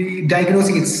 you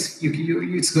diagnosing it's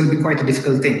going to be quite a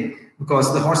difficult thing,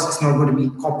 because the horse is not going to be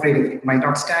cooperative. It might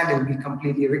not stand. It will be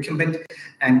completely recumbent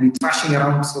and be thrashing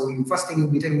around. So the first thing you'll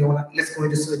be telling you, let's go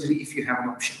into surgery if you have an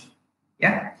option.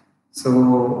 Yeah.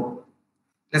 So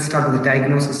let's start with the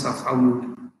diagnosis of how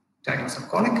you diagnose a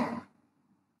colic.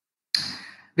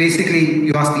 Basically,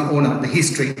 you ask the owner the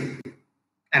history.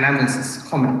 Anamnesis is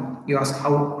common. You ask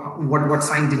what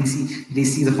sign did he see? Did he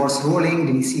see the horse rolling?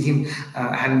 Did he see him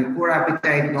having a poor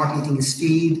appetite, not eating his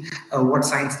feed? What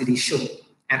signs did he show?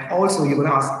 And also you're going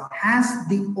to ask, has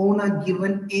the owner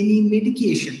given any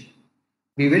medication?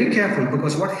 Be very careful,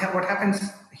 because what happens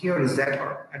here is that,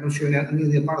 or I'm not sure in any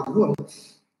other part of the world,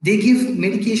 they give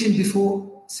medication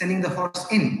before sending the horse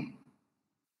in.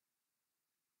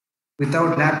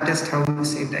 Without lab test, how do you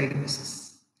say diagnosis?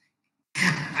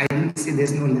 I didn't say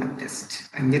there's no lab test.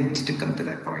 I'm yet to come to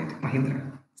that point,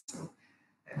 Mahindra. So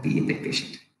be a bit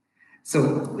patient.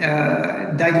 So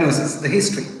diagnosis, the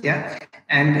history, yeah,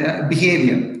 and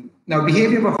behavior. Now,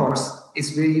 behavior of a horse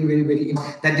is very, very, very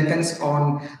important. That depends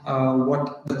on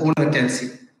what the owner tells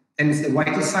you. Then it's the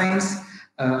vital signs.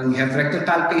 You have rectal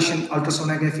palpation,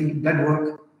 ultrasonography, blood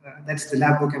work. That's the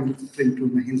lab work I'm referring to,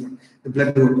 Mahindra. The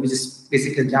blood work, which is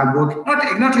basically lab work.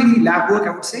 Not really lab work,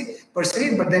 I would say, per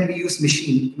se, but then we use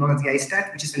machine, known as the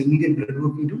ISTAT, which is an immediate blood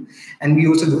work we do. And we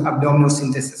also do abdominal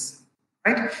synthesis,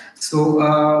 right? So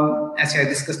as I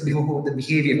discussed before, the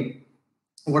behavior,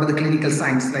 what are the clinical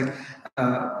signs like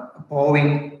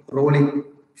pawing, rolling,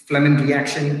 Flehmen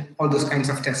reaction, all those kinds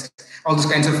of tests, all those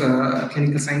kinds of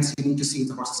clinical signs you need to see if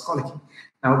the horse is colicky.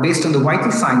 Now, based on the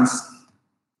vital signs,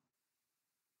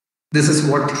 this is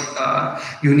what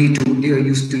you need to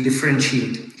use to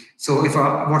differentiate. So if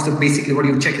basically what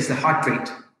you check is the heart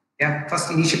rate. Yeah, first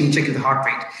initially you check is the heart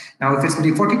rate. Now if it's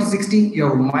between 40 to 60, you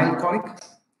have mild colic.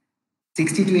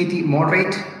 60 to 80,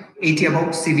 moderate. 80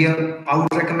 above, severe. I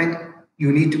would recommend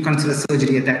you need to consider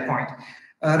surgery at that point.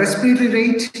 Respiratory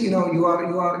rate, you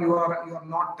are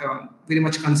not very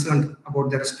much concerned about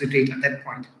the respiratory rate at that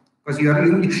point, because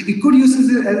you could use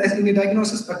this as in your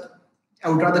diagnosis, but I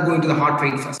would rather go into the heart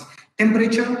rate first.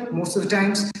 Temperature, most of the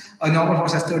times, a normal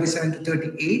horse has 37 to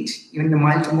 38, even in the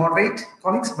mild to moderate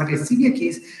colics. But in a severe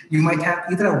case, you might have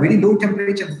either a very low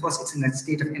temperature because it's in a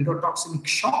state of endotoxinic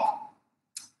shock,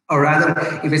 or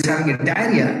rather, if it's having a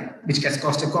diarrhea, which gets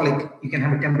caused a colic, you can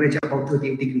have a temperature of about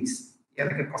 38 degrees, yeah,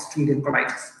 like a Clostridium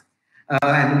colitis.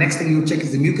 And the next thing you check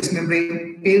is the mucous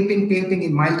membrane. Pale pink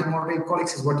in mild to moderate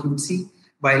colics is what you would see,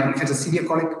 while if it's a severe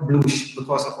colic, bluish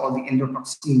because of all the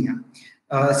endotoxemia.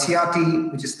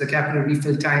 CRT, which is the capillary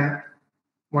refill time,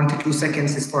 1 to 2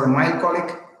 seconds is for a mild colic.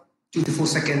 2 to 4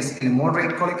 seconds in a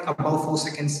moderate colic, above 4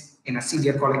 seconds in a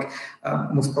severe colic,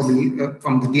 most probably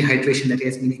from the dehydration that he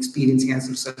has been experiencing as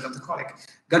a result of the colic.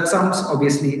 Gut sounds,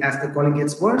 obviously, as the colic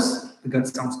gets worse, the gut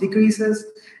sounds decreases,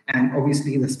 and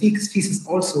obviously the feces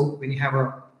also, when you have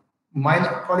a mild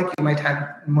colic, you might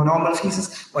have normal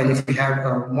feces, while if you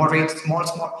have moderate, small,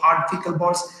 hard fecal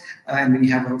balls, and when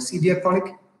you have a severe colic,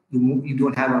 you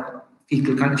don't have a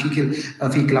fecal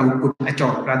output at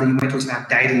all. Rather, you might also have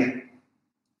diarrhea.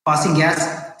 Passing gas,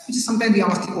 which is sometimes we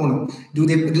ask the owner,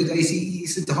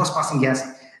 is it the horse passing gas?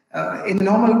 In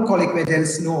normal colic where there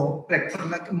is no,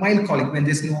 like mild colic, when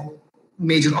there's no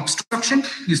major obstruction,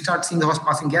 you start seeing the horse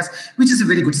passing gas, which is a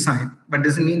very good sign, but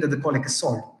doesn't mean that the colic is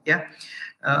solved. Yeah.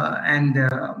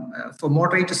 For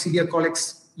moderate to severe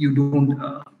colics, you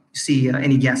don't see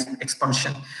any gas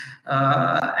expulsion.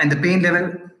 And the pain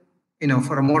level,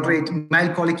 for a moderate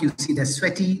mild colic, you see they're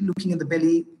sweaty, looking at the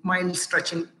belly, mild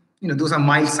stretching. Those are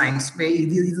mild signs.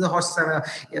 Either the horses have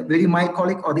a very mild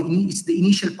colic, or it's the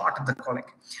initial part of the colic.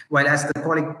 While as the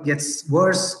colic gets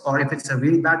worse, or if it's a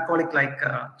really bad colic, like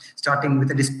starting with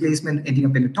a displacement, ending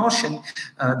up in a torsion,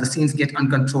 the scenes get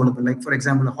uncontrollable. Like, for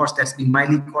example, a horse that's been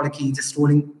mildly colicky, just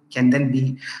rolling, can then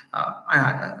be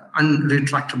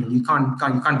unretractable. You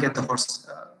can't get the horse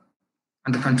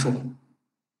under control.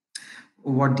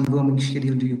 What deworming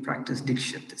schedule do you practice? Dick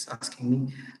Shift is asking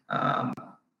me.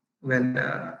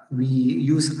 We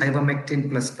use ivermectin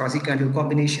plus praziquantel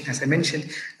combination. As I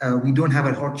mentioned, we don't have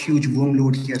a huge worm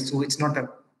load here, so it's not a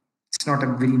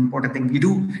very important thing. We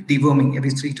do deworming every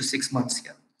 3 to 6 months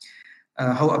here.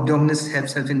 How abdominis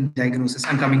helps in diagnosis?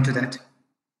 I'm coming to that.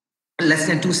 Less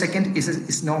than 2 seconds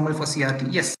is normal for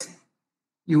CRT. Yes,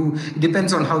 it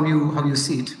depends on how you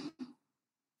see it.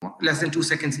 Less than 2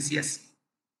 seconds is yes.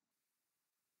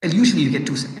 And usually you get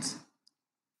 2 seconds.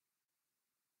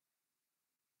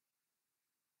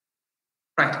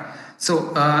 Right.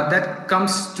 So that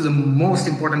comes to the most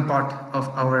important part of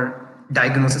our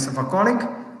diagnosis of a colic,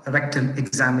 rectal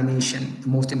examination, the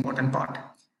most important part.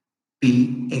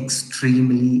 Be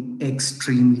extremely,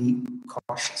 extremely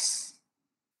cautious.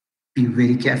 Be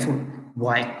very careful.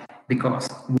 Why? Because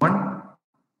one,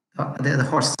 the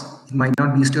horse might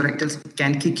not be used to rectals, it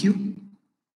can kick you,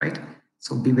 right?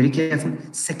 So be very careful.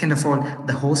 Second of all,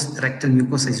 the horse rectal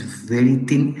mucosa is very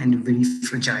thin and very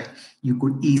fragile. You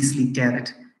could easily tear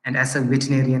it. And as a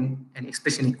veterinarian, and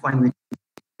especially equine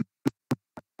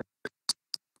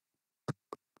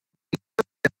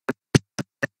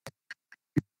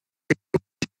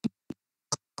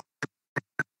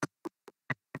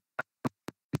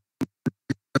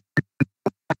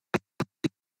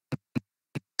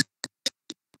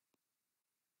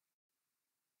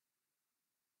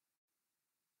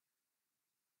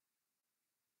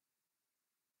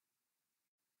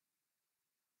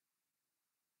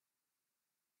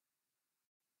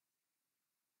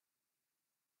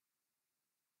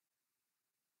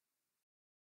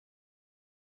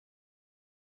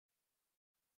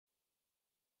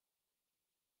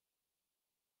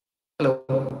Hello.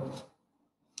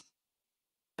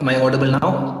 Am I audible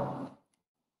now?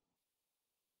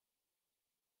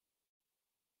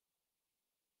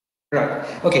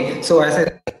 Right. Okay. So as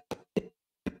I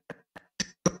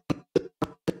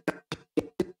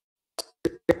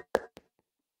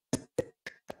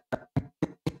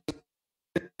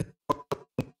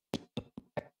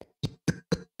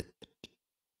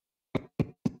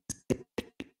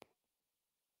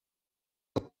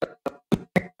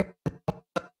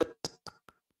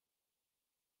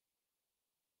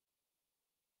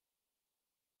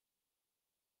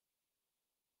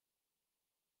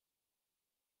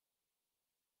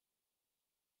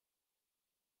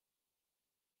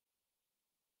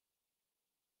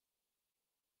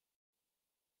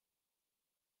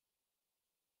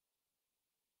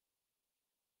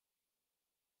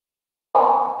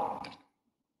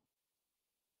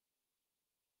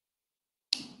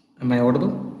am I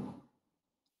audible?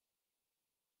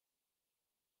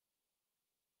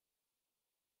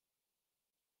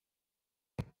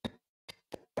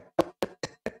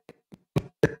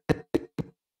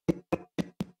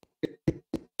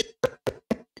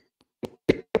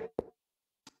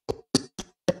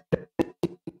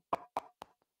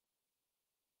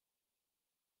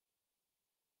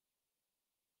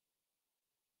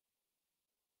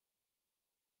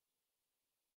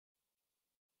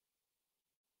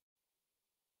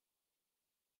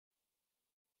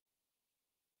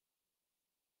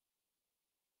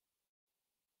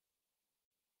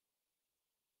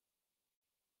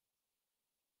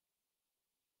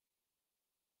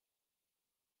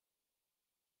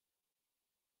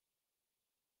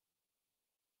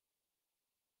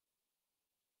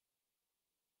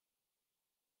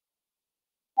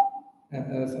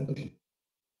 Santosh.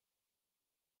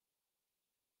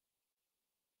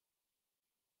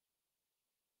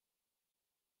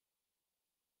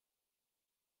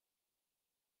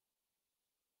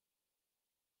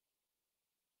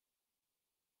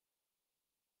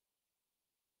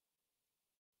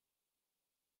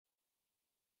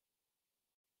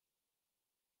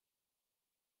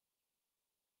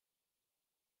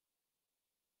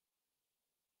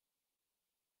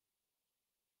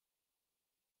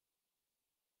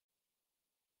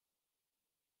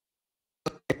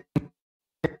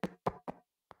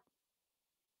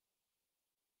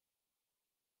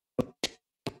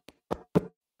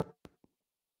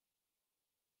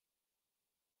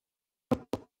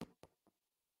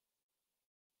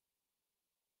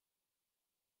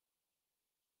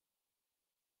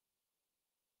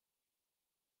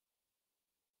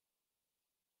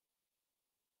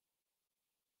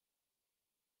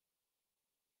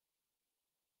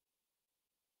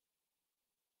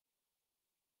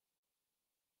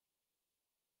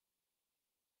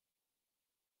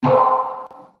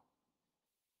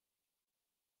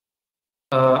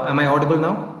 Am I audible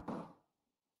now?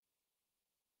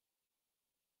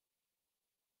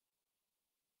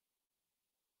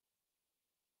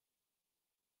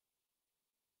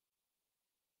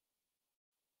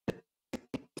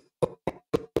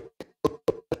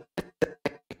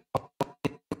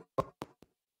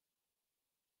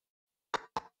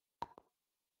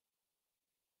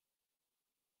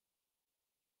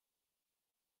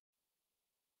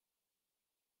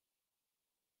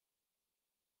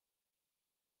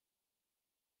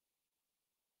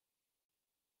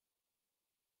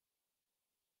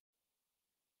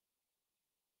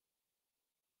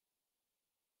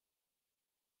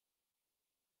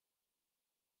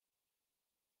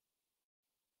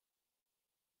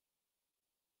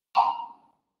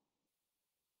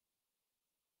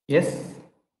 Yes,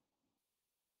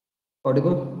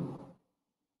 audible.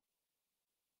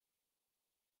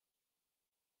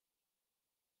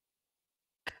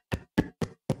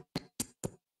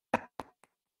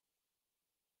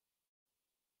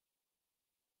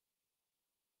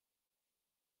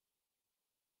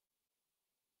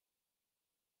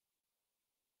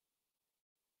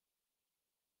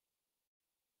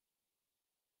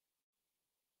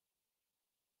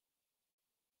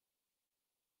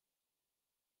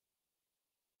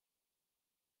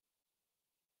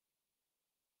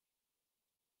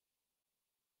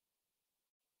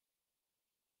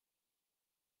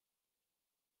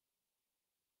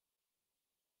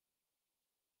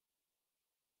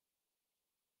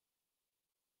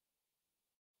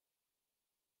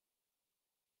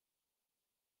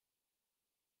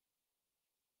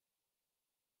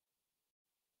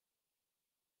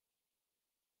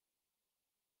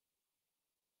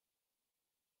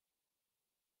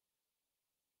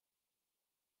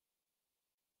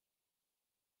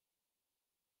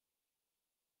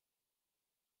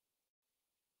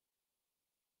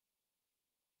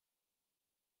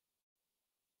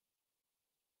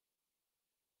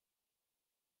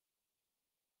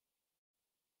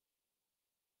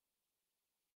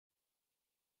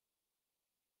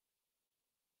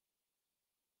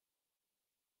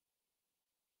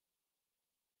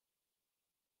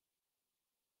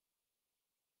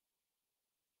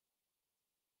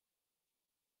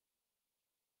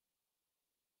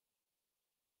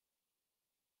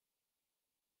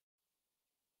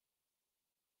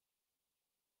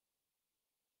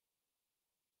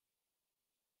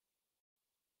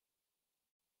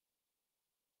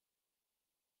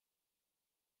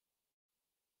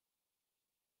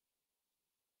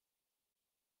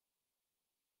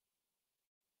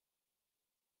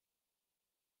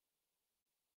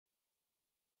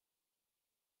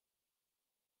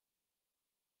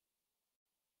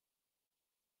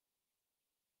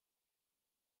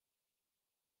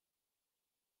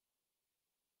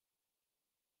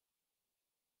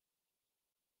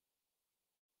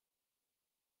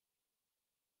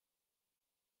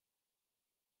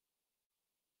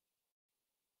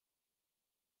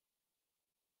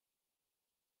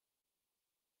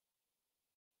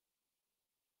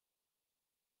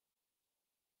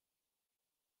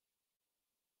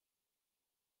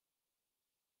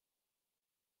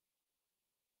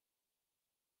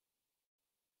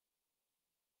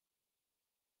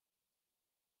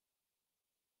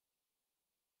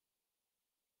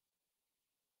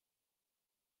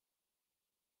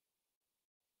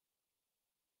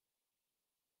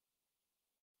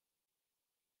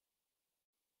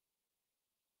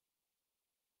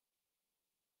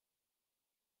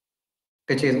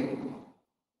 Kecedo.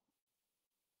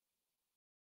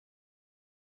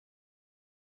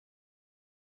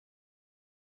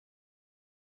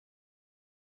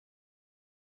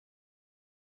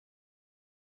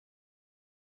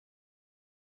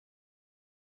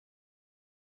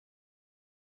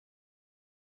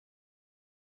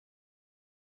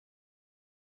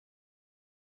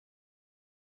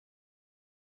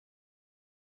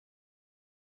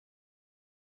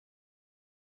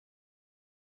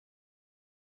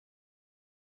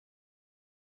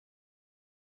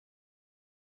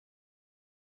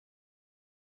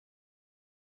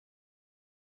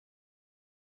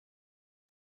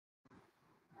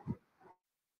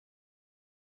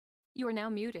 You are now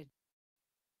muted.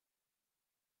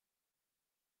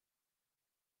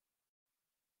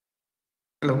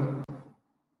 Hello.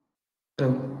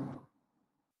 Hello.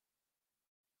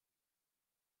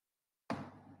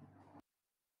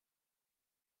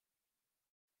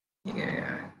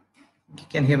 Yeah, you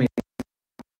can hear me.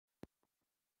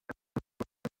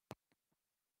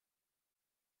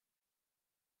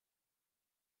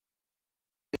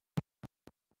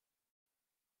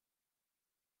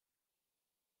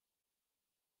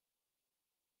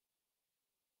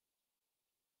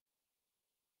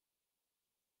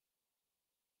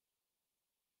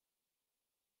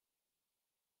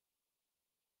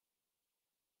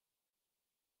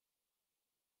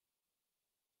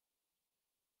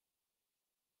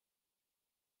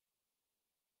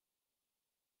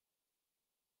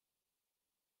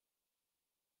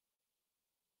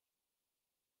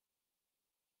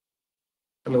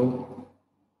 Hello.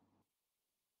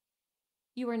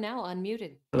 You are now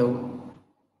unmuted. Hello.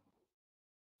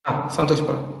 Santosh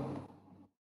Par.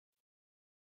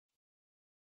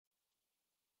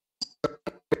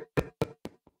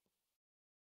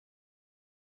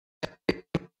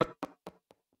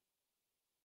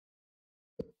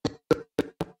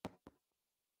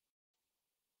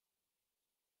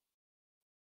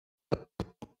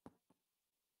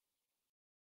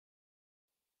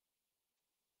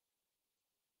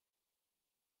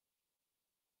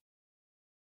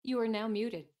 You are now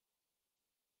muted.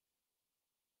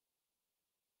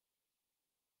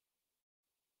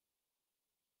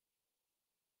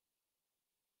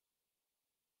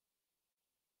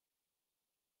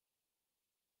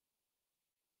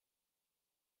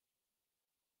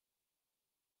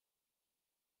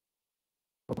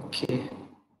 Okay.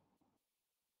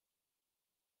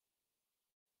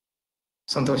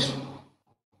 Santosh.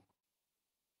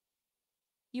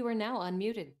 You are now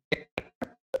unmuted.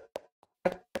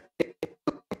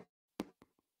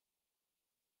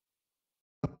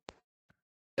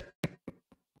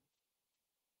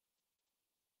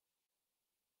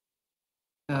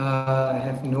 I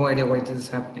have no idea why this is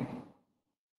happening.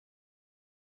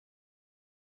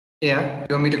 Yeah,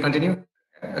 you want me to continue?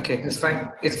 Okay, it's fine.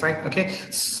 It's fine. Okay.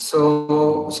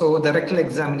 So the rectal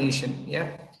examination,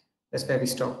 yeah, that's where we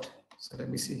stopped. So let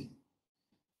me see.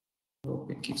 Hope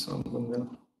it keeps on going well.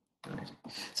 All right.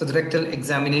 So the rectal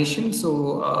examination.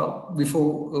 So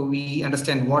before we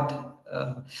understand what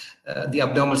the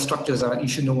abdominal structures are, you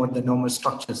should know what the normal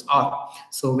structures are.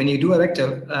 So when you do a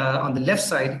rectal, on the left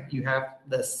side you have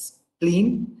the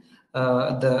spleen,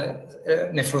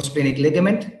 the nephrosplenic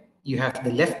ligament. You have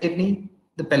the left kidney,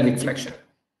 the pelvic flexure.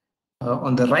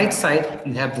 On the right side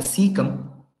you have the cecum,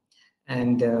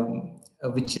 and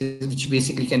which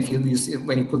basically can feel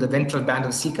when you pull the ventral band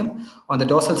of the cecum. On the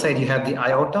dorsal side you have the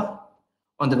aorta.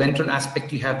 On the ventral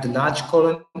aspect you have the large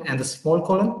colon and the small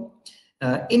colon.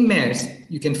 In mares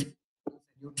you can feel the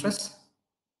uterus,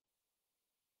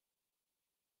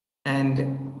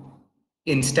 and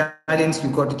in stallions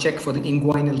you've got to check for the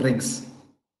inguinal rings.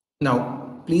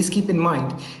 Now please keep in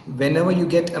mind, whenever you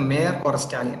get a mare or a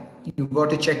stallion, you've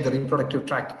got to check the reproductive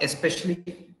tract, especially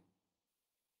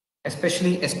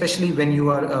when you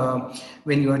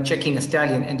are checking a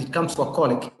stallion and it comes for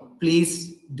colic.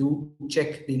 Please do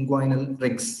check the inguinal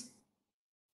rings.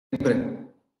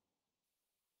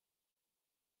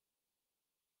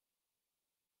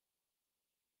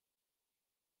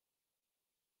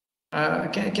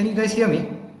 Can you guys hear me?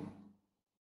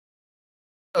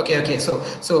 Okay. So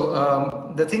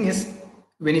the thing is,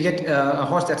 when you get a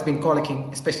horse that's been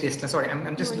colicking, especially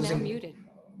I'm just You are now losing muted.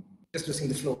 just losing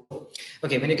the flow.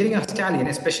 Okay, when you're getting a stallion,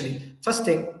 especially, first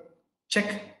thing,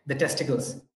 check the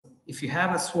testicles. If you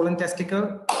have a swollen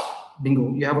testicle,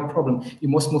 bingo, you have a problem.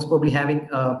 You're most probably having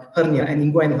a hernia, an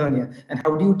inguinal hernia. And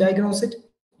how do you diagnose it?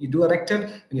 You do a rectal.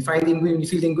 When you find the when you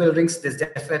feel the inguinal rings, there's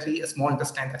definitely a small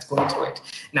intestine that's going through it.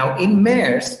 Now, in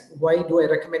mares, why do I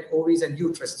recommend ovaries and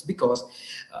uterus? Because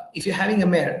if you're having a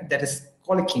mare that is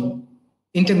colicking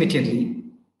intermittently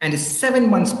and is 7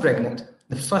 months pregnant,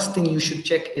 the first thing you should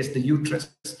check is the uterus,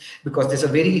 because there's a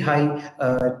very high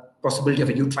possibility of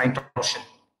a uterine torsion.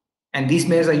 And these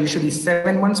mares are usually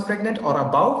 7 months pregnant or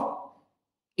above,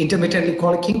 intermittently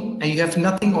colicking, and you have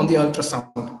nothing on the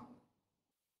ultrasound.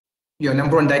 Your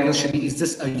number one diagnosis should be, is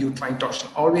this a uterine torsion?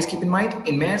 Always keep in mind,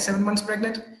 in mare 7 months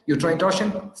pregnant, uterine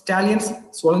torsion. Stallions,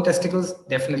 swollen testicles,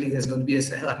 definitely there's going to be a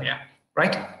hernia,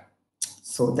 right?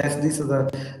 So these are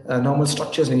the normal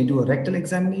structures when you do a rectal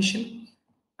examination.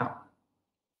 Now,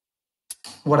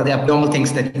 what are the abnormal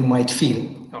things that you might feel?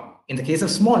 In the case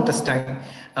of small intestine,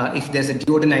 if there's a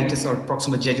duodenitis or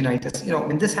proximal jejunitis,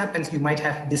 when this happens, you might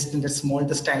have distended small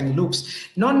intestinal loops.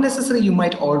 Not necessarily you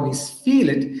might always feel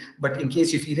it, but in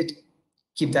case you feel it,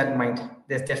 keep that in mind.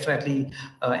 There's definitely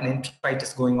an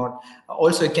enteritis going on.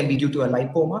 Also, it can be due to a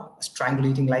lipoma, a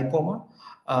strangulating lipoma.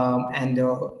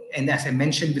 And as I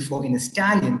mentioned before, in a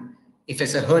stallion, if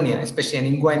it's a hernia, especially an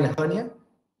inguinal hernia,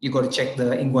 you got to check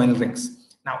the inguinal rings.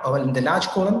 Now, in the large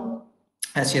colon,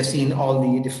 as you have seen all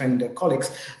the different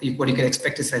colics, what you can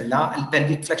expect is a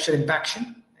pelvic flexure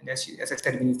impaction. And as I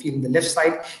said, when you feel in the left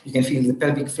side, you can feel the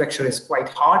pelvic flexure is quite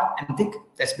hard and thick.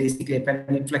 That's basically a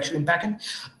pelvic flexure impaction.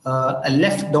 A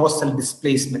left dorsal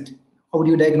displacement. How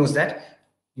do you diagnose that?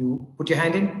 You put your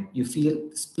hand in, you feel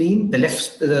the spleen, the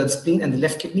left spleen and the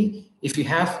left kidney. If you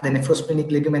have the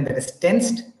nephrosplenic ligament that is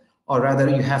tensed, or rather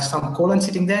you have some colon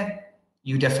sitting there,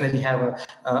 you definitely have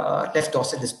a left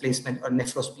dorsal displacement or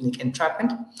nephrosplenic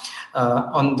entrapment.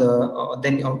 When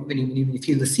you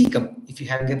feel the cecum, if you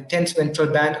have a tense ventral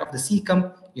band of the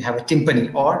cecum, you have a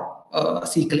tympany or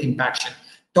cecal impaction.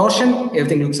 Torsion,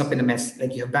 everything looks up in a mess.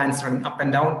 Like you have bands running up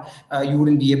and down. You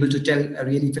wouldn't be able to tell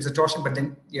really if it's a torsion, but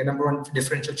then your number one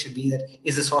differential should be that,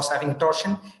 is this horse having a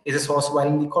torsion? Is this horse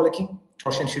violently colicking?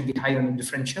 Torsion should be high on the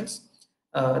differentials.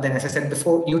 Then, as I said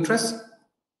before, uterus.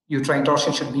 Uterine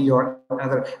torsion should be your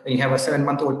another, when you have a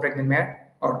 7-month-old pregnant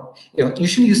mare, or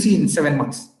usually you see in 7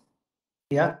 months.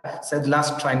 Yeah, so the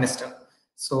last trimester.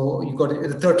 So you got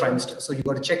the third trimester. So you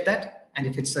got to check that. And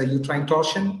if it's a uterine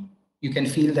torsion, you can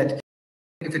feel that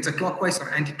if it's a clockwise or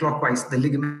anti-clockwise, the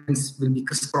ligaments will be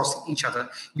crisscrossing each other.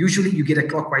 Usually you get a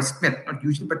clockwise, well, not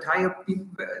usually, but the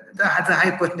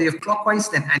higher percentage of clockwise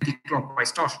than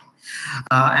anti-clockwise torsion.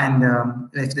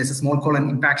 If there's a small colon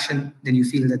impaction, then you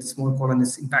feel that the small colon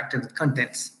is impacted with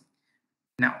contents.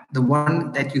 Now, the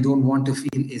one that you don't want to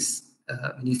feel is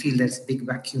when you feel there's a big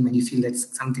vacuum and you feel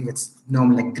that's something that's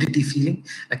normal, like gritty feeling,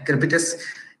 like crepitus,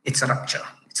 it's a rupture.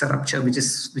 It's a rupture, which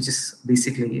is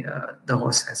basically the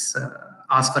horse has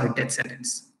asked for a death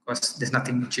sentence, because there's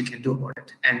nothing much you can do about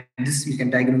it. And this you can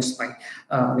diagnose by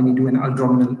when you do an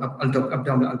abdominal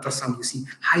ultrasound, you see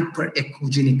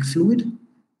hyperechogenic fluid.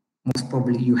 Most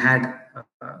probably you had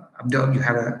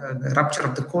a rupture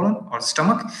of the colon or the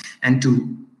stomach, and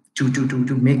to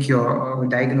make your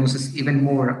diagnosis even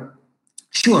more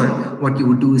sure, what you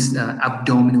would do is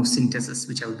abdominocentesis,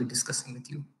 which I will be discussing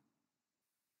with you.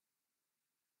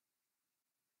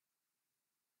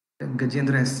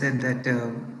 Gajendra has said that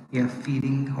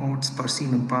feeding horse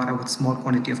Parsim and para with small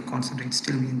quantity of concentrate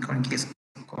still in current case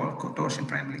of torsion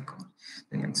primarily caused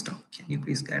the young stock. Can you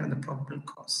please guide on the probable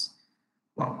cause?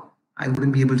 Wow, I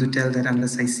wouldn't be able to tell that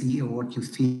unless I see what you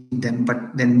feed them,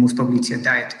 but then most probably it's your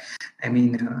diet. I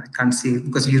mean, I can't say,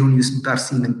 because you don't use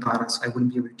Parsim and para, so I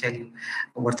wouldn't be able to tell you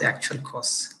what the actual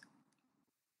cause.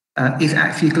 If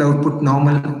fecal output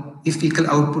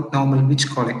normal, which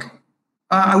colic?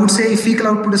 I would say if fecal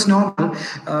output is normal,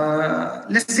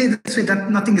 let's say this way, that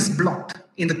nothing is blocked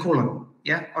in the colon,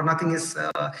 yeah, or nothing is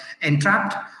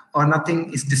entrapped, or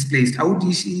nothing is displaced. I would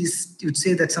usually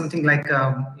say that something like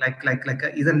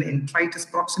either an enteritis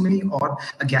proximally or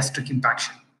a gastric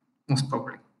impaction, most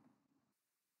probably.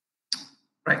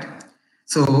 Right.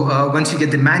 So once you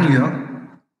get the manure,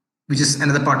 which is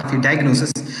another part of your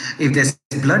diagnosis, if there's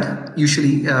blood,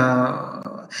 usually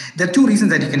there are two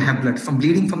reasons that you can have blood: from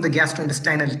bleeding from the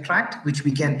gastrointestinal tract, which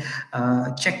we can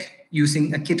check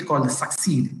using a kit called the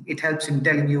Succeed. It helps in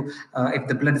telling you if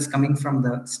the blood is coming from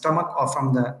the stomach or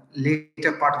from the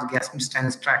later part of the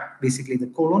gastrointestinal tract, basically the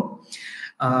colon.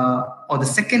 Or the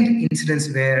second incidence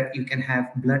where you can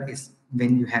have blood is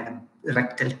when you had a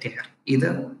rectal tear,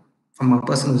 either from a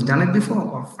person who's done it before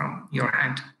or from your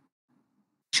hand.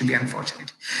 Should be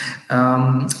unfortunate.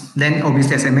 Then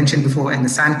obviously, as I mentioned before, in the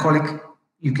sand colic,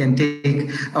 you can take,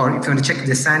 or if you want to check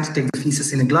the sand, take the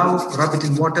feces in a glove, rub it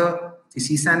in water. If you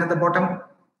see sand at the bottom,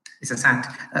 it's a sand.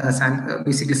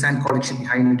 Basically, sand colic should be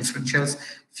high in differentials.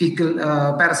 Fecal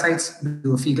parasites,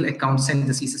 do a fecal account, send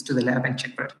the feces to the lab and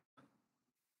check for it.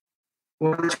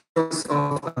 What shows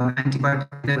of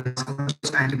antibiotics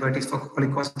for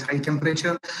colic cause high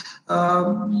temperature?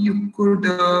 You could,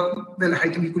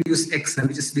 you could use X,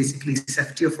 which is basically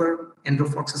ceftiofur,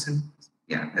 enrofloxacin.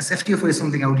 Yeah, a ceftiofur is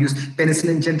something I would use.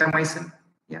 Penicillin, gentamicin.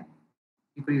 Yeah,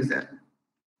 you could use that.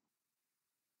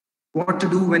 What to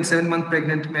do when 7-month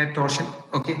pregnant mare torsion?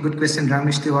 Okay, good question.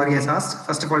 Ramesh Tiwari has asked.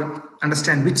 First of all,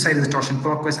 understand which side is the torsion,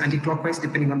 clockwise, anti-clockwise,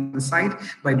 depending on the side.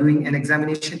 By doing an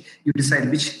examination, you decide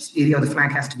which area of the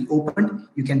flank has to be opened.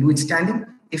 You can do it standing.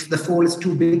 If the fold is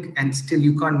too big and still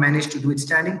you can't manage to do it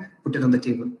standing, put it on the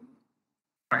table.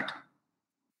 Right.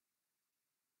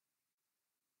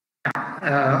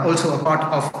 Also a part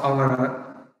of our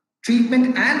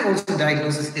treatment and also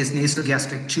diagnosis is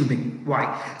nasogastric tubing. Why?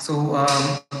 So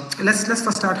let's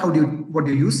first start. What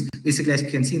do you use? Basically, as you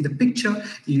can see in the picture,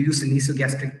 you use a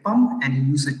nasogastric pump and you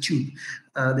use a tube.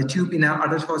 The tube in our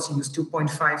adult horse you use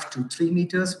 2.5 to 3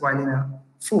 meters, while in a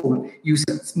foal you use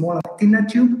a smaller, thinner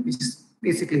tube, which is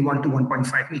basically 1 to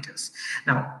 1.5 meters.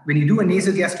 Now, when you do a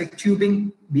nasogastric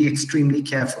tubing, be extremely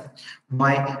careful.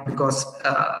 Why? Because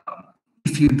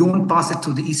if you don't pass it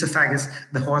through the esophagus,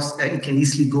 the horse, it can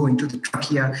easily go into the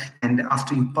trachea, and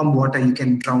after you pump water, you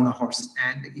can drown a horse.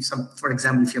 And if for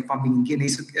example, if you're pumping in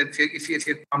if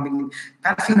you're pumping in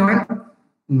paraffin oil,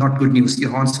 not good news.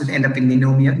 Your horse will end up in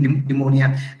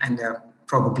pneumonia and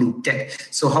probably dead.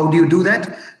 So how do you do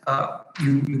that?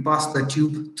 You pass the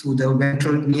tube through the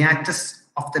ventral meatus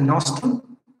of the nostril,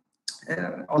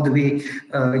 all the way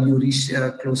you reach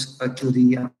close to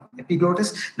the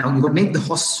epiglottis. Now you make the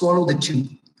horse swallow the tube.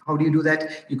 How do you do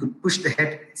that? You could push the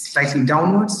head slightly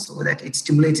downwards so that it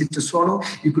stimulates it to swallow.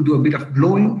 You could do a bit of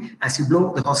blowing. As you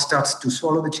blow, the horse starts to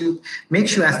swallow the tube. Make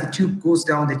sure as the tube goes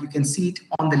down that you can see it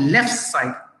on the left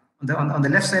side. On the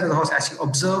left side of the horse, as you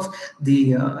observe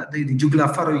the jugular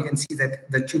furrow, you can see that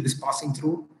the tube is passing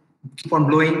through. Keep on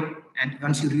blowing, and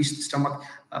once you reach the stomach,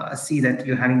 see that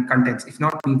you're having contents. If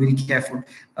not, be very careful.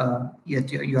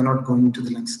 Yet you are not going into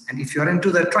the lungs. And if you are into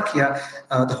the trachea,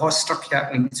 the horse trachea,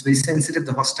 I mean, it's very sensitive.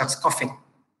 The horse starts coughing.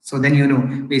 So then you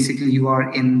know basically you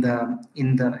are in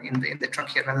the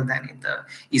trachea rather than in the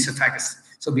esophagus.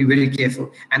 So be very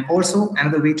careful. And also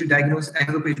another way to diagnose,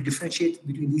 another way to differentiate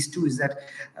between these two is that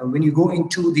when you go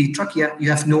into the trachea,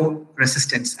 you have no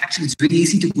resistance. Actually, it's very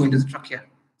easy to go into the trachea.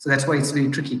 So that's why it's very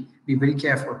tricky. Be very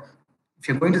careful. If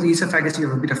you're going to the esophagus, you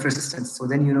have a bit of resistance. So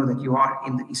then you know that you are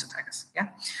in the esophagus. Yeah.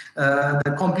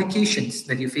 The complications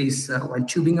that you face while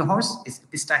tubing a horse is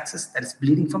epistaxis, that is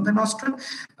bleeding from the nostril,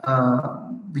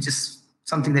 which is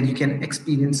something that you can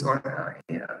experience or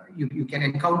you can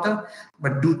encounter.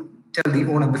 But do tell the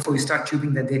owner before you start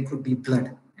tubing that there could be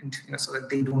blood, and so that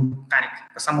they don't panic.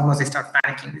 Some owners, they start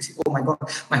panicking. They say, "Oh my God,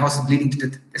 my horse is bleeding to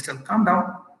death." They say, "Calm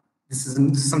down. This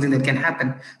is something that can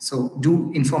happen." So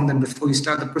do inform them before you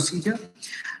start the procedure.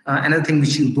 Another thing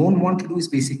which you don't want to do is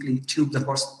basically tube the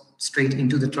horse straight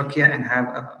into the trachea and have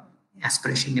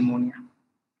aspiration pneumonia.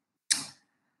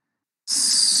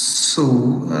 So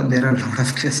there are a lot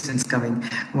of questions coming.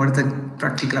 What is the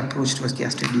practical approach towards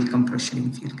gastric decompression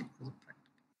in field?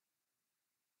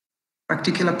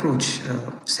 Practical approach: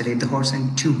 sedate the horse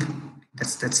and tube.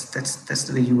 That's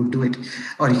the way you would do it,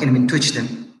 or you can even twitch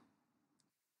them.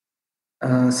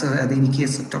 So in the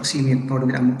case of toxemia,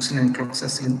 amoxicillin,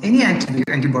 cloxacillin, any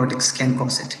antibiotics can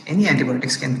cause it. Any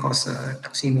antibiotics can cause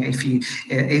toxemia.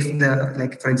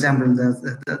 For example,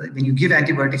 when you give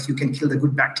antibiotics, you can kill the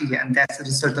good bacteria, and that's the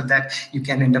result of that. You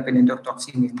can end up in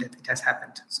endotoxemia, and that it has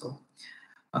happened. So,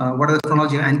 what are the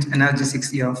chronology of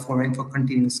analgesics you are for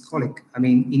continuous colic? I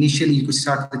mean, initially you could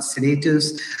start with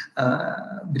sedatives,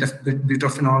 bit of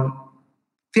butorphanol,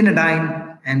 phenidine,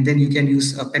 and then you can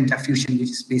use a pentafusion,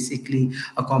 which is basically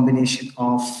a combination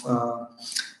of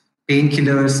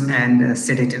painkillers and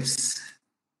sedatives.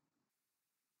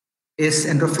 Is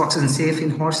enrofloxacin safe in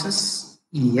horses?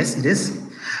 Yes, it is.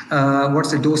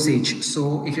 What's the dosage?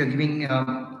 So if you're giving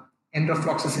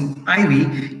enrofloxacin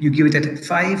IV, you give it at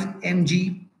 5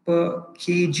 mg per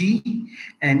kg,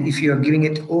 and if you're giving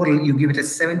it oral, you give it at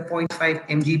 7.5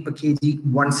 mg per kg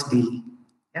once daily.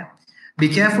 Yeah. Be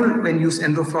careful when you use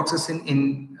enrofloxacin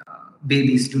in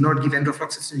babies. Do not give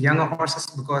enrofloxacin to younger horses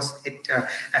because it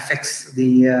affects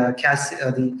the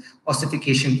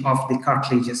ossification of the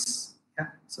cartilages. Yeah?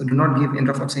 So do not give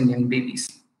enrofloxacin in young babies.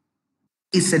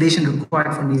 Is sedation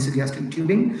required for nasogastric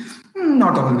tubing?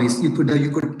 Not always. You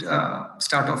could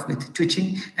start off with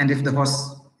twitching, and if the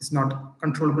horse is not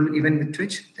controllable even with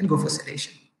twitch, then go for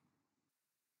sedation.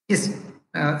 Yes.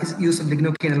 Is use of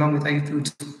lignocaine along with IV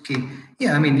fluids okay?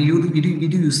 Yeah, I mean, we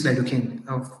do use lidocaine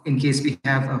in case we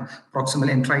have proximal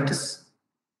enteritis.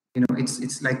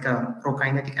 It's like a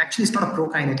prokinetic. Actually, it's not a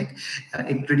prokinetic.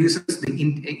 It reduces the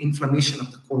inflammation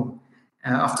of the colon,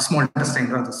 of the small intestine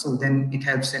rather. So then it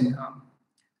helps in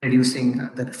reducing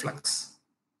the reflux.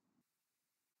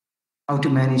 How to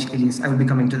manage ileus? I will be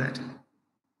coming to that.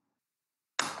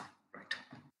 Right.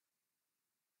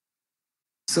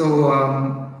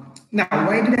 So. Now,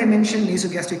 why did I mention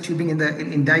nasogastric tubing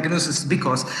in diagnosis?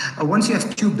 Because once you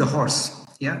have tubed the horse,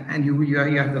 yeah, and you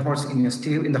have the horse in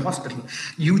the hospital,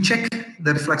 you check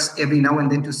the reflux every now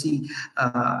and then to see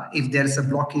if there is a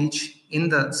blockage in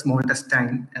the small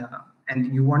intestine,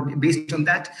 and you want, based on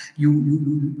that,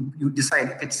 you decide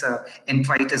if it's a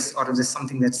enteritis or if it's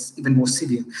something that's even more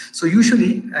severe. So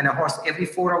usually in a horse, every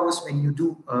 4 hours when you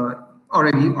do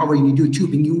or when you do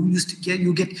tubing,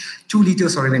 you get 2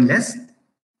 liters or even less.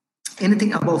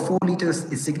 Anything above 4 liters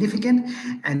is significant,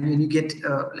 and when you get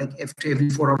like after every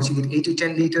 4 hours you get 8 to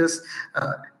 10 liters,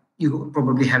 you're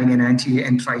probably having an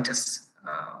enteritis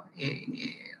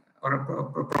or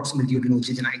proximal duodenal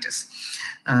vaginitis.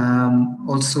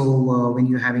 Also, when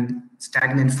you're having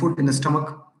stagnant food in the stomach,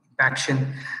 impaction,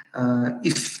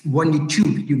 if when you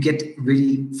tube, you get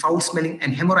really foul-smelling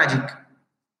and hemorrhagic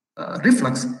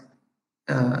reflux,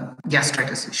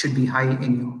 gastritis should be high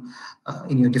in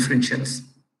your differentials.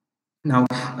 Now,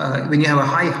 when you have a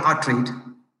high heart rate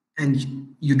and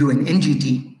you do an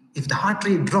NGT, if the heart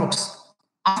rate drops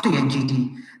after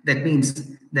NGT, that means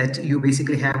that you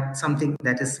basically have something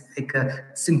that is like a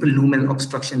simple luminal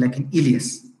obstruction, like an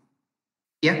ileus.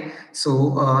 Yeah, so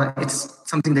it's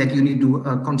something that you need to do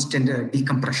a constant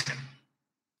decompression,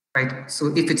 right?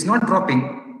 So if it's not dropping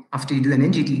after you do an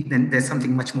NGT, then there's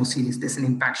something much more serious. There's an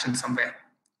impaction somewhere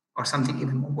or something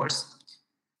even more worse.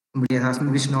 Somebody has asked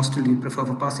me which nostril do you prefer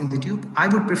for passing the tube. I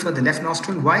would prefer the left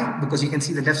nostril. Why? Because you can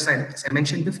see the left side, as I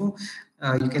mentioned before,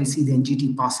 you can see the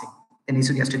NGT passing, the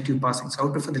nasogastric tube passing. So I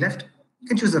would prefer the left. You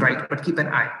can choose the right, but keep an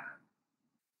eye.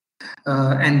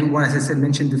 And as I said,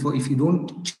 mentioned before, if you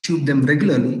don't tube them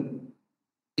regularly,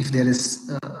 if there is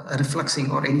a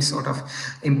refluxing or any sort of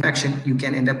impaction, you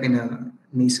can end up in a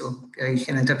you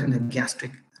can end up in a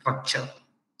gastric rupture,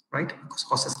 right? Because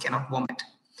horses cannot vomit.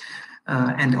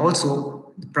 And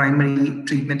also, the primary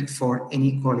treatment for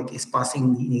any colic is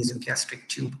passing the nasogastric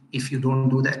tube. If you don't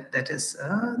do that,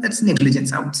 that's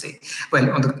negligence, I would say. Well,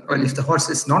 if the horse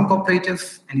is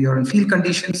non-cooperative and you're in field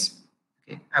conditions,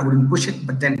 okay, I wouldn't push it,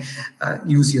 but then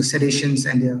use your sedations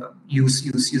and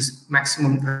use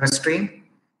maximum restraint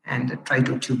and try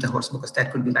to tube the horse, because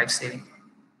that could be life-saving,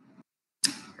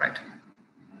 right?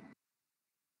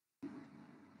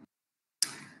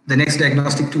 The next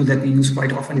diagnostic tool that we use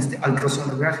quite often is the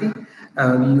ultrasonography.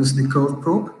 We use the curve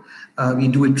probe. We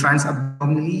do it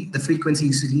transabdominally. The frequency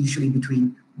is usually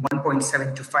between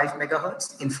 1.7 to 5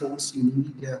 megahertz. In foals, you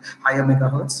need higher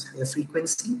megahertz, higher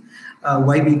frequency.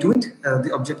 Why we do it?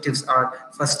 The objectives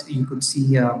are, first, you could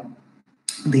see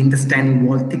the intestinal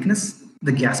wall thickness,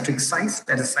 the gastric size,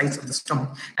 that is size of the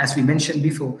stomach. As we mentioned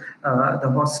before, the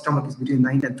horse stomach is between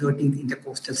 9th and 13th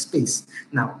intercostal space.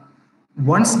 Now,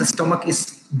 once the stomach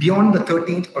is beyond the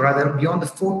 13th, or rather beyond the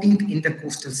 14th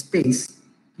intercostal space,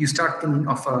 you start thinking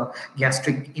of a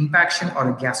gastric impaction or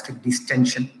a gastric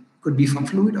distension. Could be from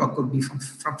fluid or could be from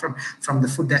the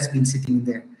food that's been sitting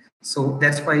there. So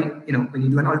that's why, when you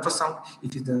do an ultrasound,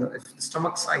 if the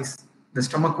stomach size, the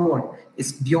stomach wall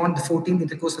is beyond the 14th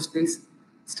intercostal space,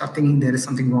 start thinking there is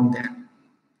something wrong there.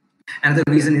 Another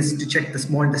reason is to check the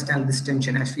small intestinal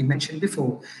distension, as we mentioned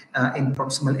before, in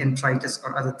proximal enteritis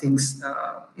or other things.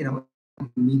 You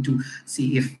need to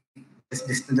see if it's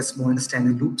distant the small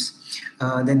intestinal loops.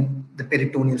 Then the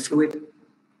peritoneal fluid.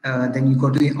 Then you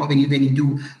got to when you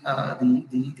do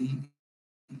the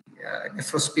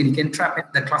nephrosphenic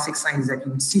entrapment. The classic signs that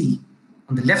you would see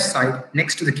on the left side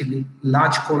next to the kidney,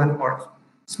 large colon or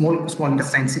small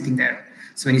intestine sitting there.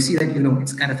 So when you see that,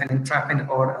 it's kind of an entrapment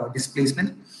or a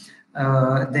displacement.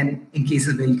 Then in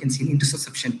cases where you can see an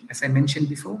intussusception, as I mentioned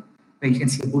before, where you can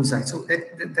see a bullseye. So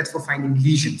that's for finding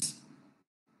lesions.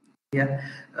 Yeah.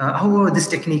 However, this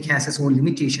technique has its own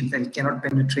limitations, that it cannot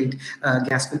penetrate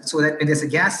gas. So that when there's a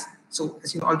gas, so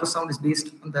as you know, ultrasound is based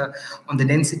on the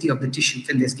density of the tissue.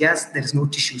 When there's gas, there is no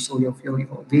tissue, so your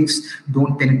waves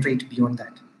don't penetrate beyond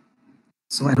that.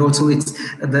 So, and also it's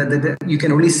you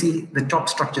can only see the top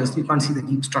structures. You can't see the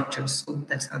deep structures. So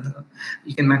that's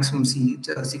you can maximum see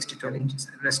 6 to 12 inches.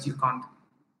 The rest you can't.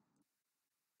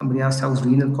 Somebody asked, how is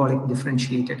renal colic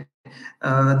differentiated?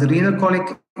 The renal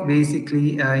colic,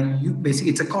 basically,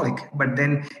 it's a colic. But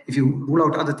then if you rule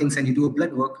out other things and you do a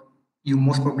blood work, you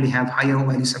most probably have higher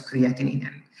values of creatinine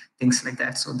and things like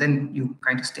that. So then you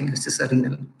kind of think this is a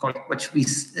renal colic, which we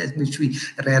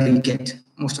rarely get.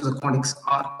 Most of the colics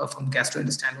are from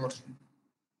gastrointestinal origin.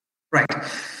 Right.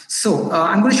 So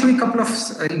I'm going to show you a couple of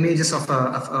images of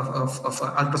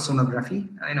ultrasonography.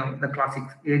 The classic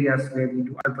areas where we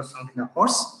do ultrasound in a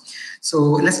horse. So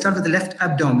let's start with the left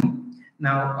abdomen.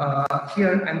 Now,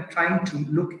 here I'm trying to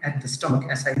look at the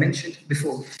stomach. As I mentioned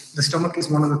before, the stomach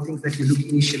is one of the things that you look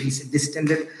initially. Is it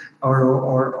distended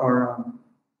or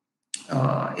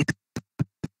it's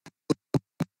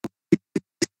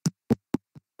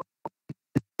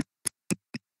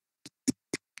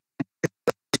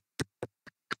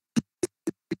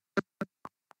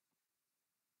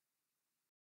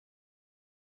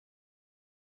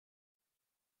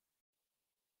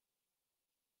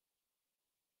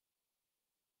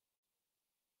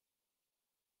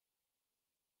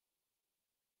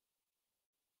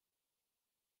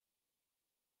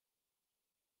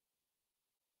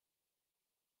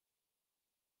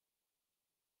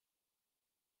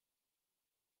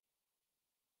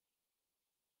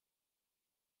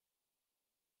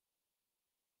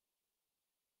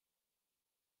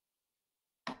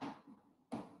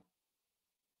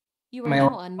You are Am I now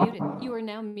on? unmuted. You are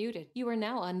now muted. You are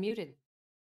now unmuted.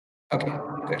 Okay,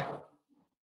 good.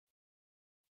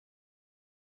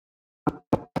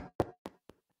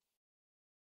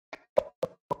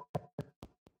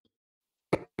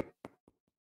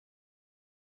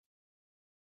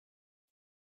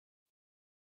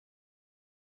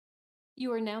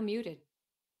 You are now muted.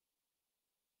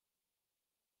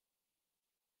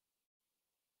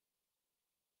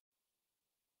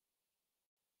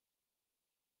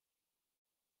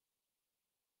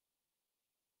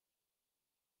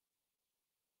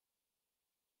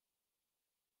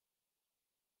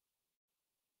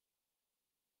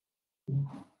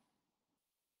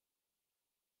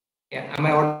 Yeah, am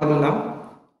I audible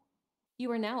now?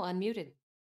 You are now unmuted.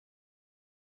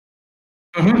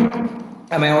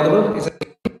 Am I audible? Is it?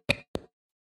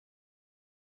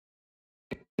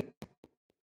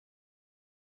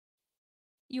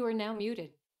 You are now muted.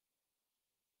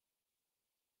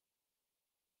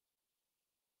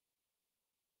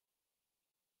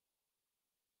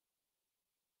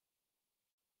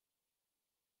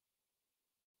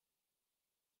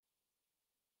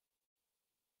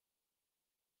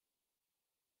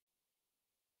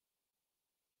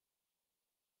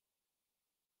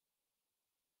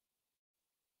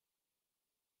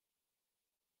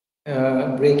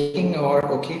 Breaking or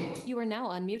okay? You are now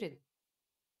unmuted.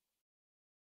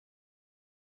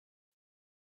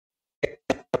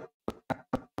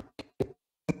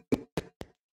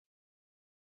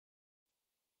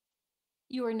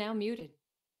 You are now muted.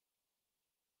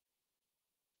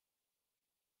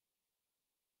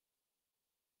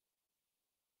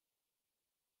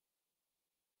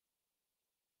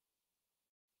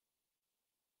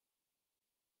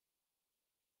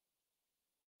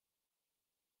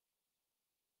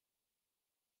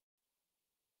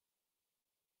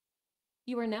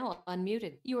 You are now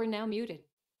unmuted. You are now muted.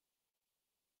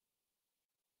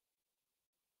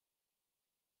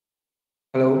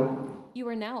 Hello? You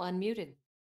are now unmuted.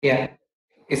 Yeah.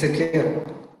 Is it clear?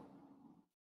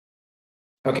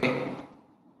 Okay.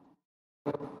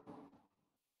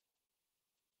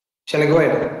 Shall I go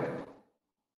ahead?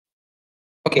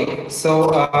 Okay, so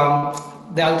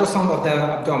the ultrasound of the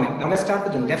abdomen. Now let's start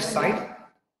with the left side.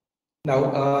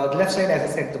 Now, the left side, as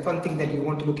I said, the one thing that you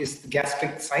want to look is the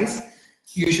gastric size.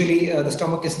 Usually, the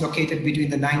stomach is located between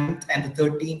the 9th and the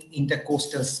 13th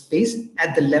intercostal space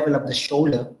at the level of the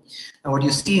shoulder. Now, what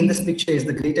you see in this picture is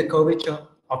the greater curvature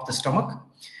of the stomach.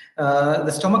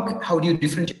 The stomach, how do you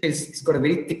differentiate? It's got a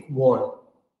very thick wall.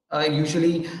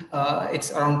 Usually,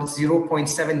 it's around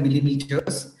 0.7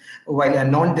 millimeters, while a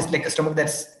like a stomach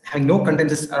that's having no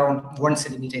content is around 1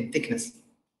 centimeter in thickness.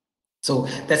 So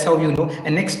that's how you know.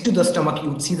 And next to the stomach, you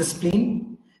would see the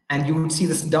spleen, and you would see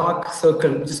this dark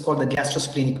circle, which is called the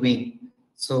gastrosplenic vein.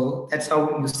 So that's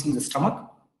how you see the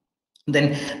stomach.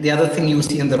 Then the other thing you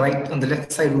see on the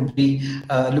left side would be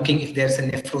looking if there's a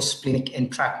nephrosplenic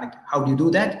entrapment. How do you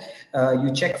do that?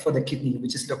 You check for the kidney,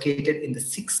 which is located in the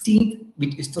 16th,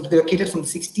 which is located from the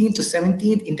 16th to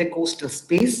 17th intercostal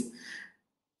space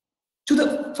to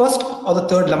the first or the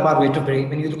third lumbar vertebrae.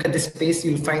 When you look at this space,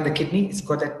 you'll find the kidney. It's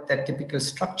got that typical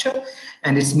structure,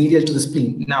 and it's medial to the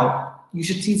spleen. Now, you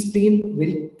should see spleen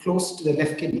very close to the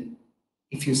left kidney.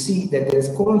 If you see that there is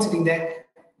colon sitting there,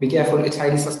 be careful. It's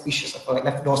highly suspicious of a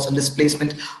left dorsal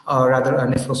displacement, or rather a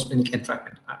nephrosplenic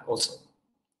entrapment also.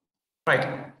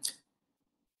 Right.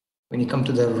 When you come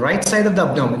to the right side of the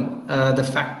abdomen,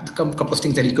 the couple of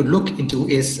things that you could look into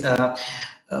is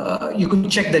you could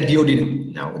check the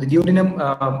duodenum. Now, the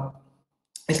duodenum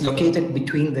is located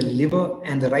between the liver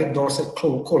and the right dorsal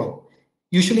colon.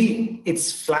 Usually,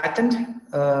 it's flattened,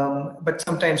 but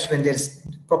sometimes when there's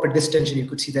proper distension, you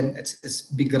could see them it's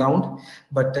big round.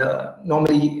 But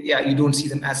normally, yeah, you don't see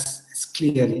them as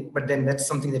clearly. But then that's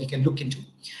something that you can look into.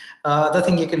 The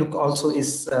thing you can look also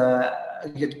is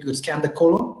you could scan the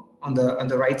colon on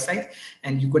the right side,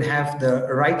 and you could have the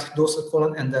right dorsal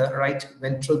colon and the right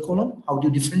ventral colon. How do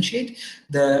you differentiate?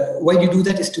 The way you do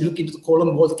that is to look into the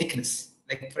colon wall thickness.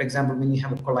 Like, for example, when you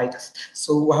have a colitis.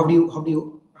 So how do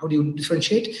you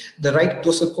differentiate? The right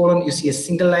dorsal colon, you see a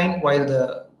single line, while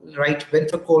the right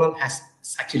ventral colon has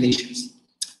saculations.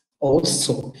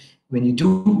 Also, when you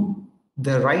do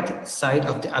the right side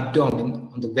of the abdomen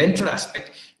on the ventral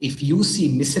aspect, if you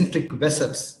see mesenteric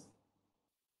vessels,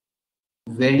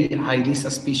 very highly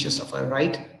suspicious of a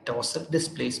right dorsal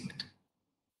displacement.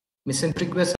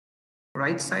 Mesenteric vessel,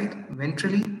 right side,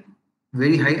 ventrally,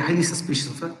 very highly suspicious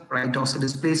of a right dorsal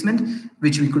displacement,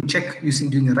 which we could check using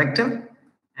doing a rectal,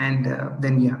 and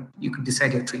then yeah, you could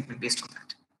decide your treatment based on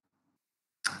that.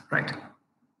 Right.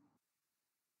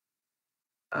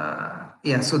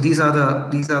 Yeah. So these are the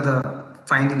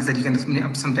findings that you can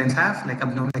sometimes have, like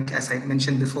abnormal, like as I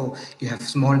mentioned before, you have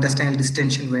small intestinal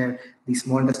distension where the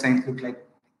small intestines look like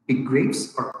big grapes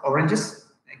or oranges,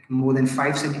 like more than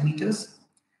 5 centimeters.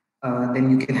 Then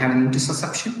you can have an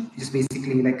intussusception, which is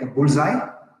basically like a bullseye.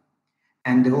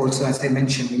 And also, as I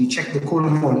mentioned, when you check the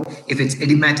colon wall, if it's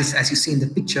edematous, as you see in the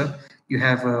picture, you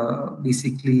have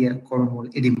basically a colon wall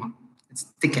edema. It's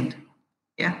thickened.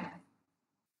 Yeah.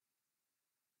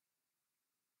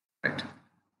 Right.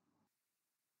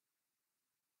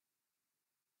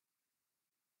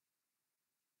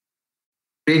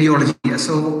 Radiology. Yeah.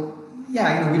 So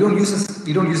yeah, we don't use this,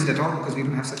 we don't use it at all because we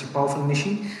don't have such a powerful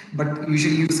machine. But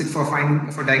usually use it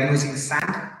for diagnosing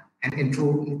sand and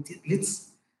introliths.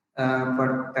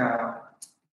 But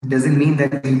it doesn't mean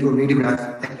that when you do a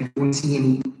radiograph that you don't see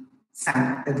any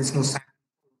sand, that there's no sand.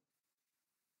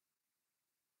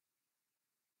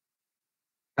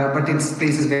 But in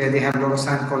places where they have a lot of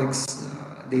sand colics,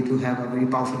 they do have a very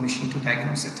powerful machine to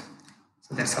diagnose it.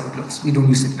 So that's how it looks. We don't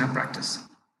use it in our practice.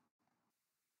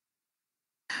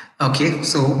 Okay,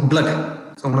 so blood.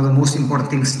 So one of the most important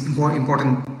things, more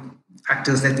important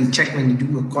factors that we check when you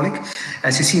do a colic.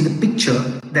 As you see in the picture,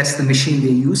 that's the machine we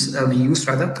use.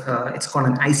 It's called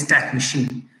an iStat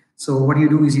machine. So what you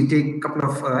do is you take a couple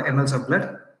of mLs of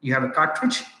blood. You have a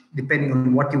cartridge, depending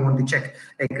on what you want to check.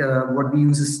 Like what we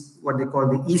use is what they call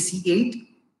the AC8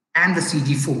 and the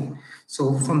CG4.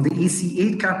 So from the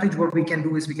AC8 cartridge, what we can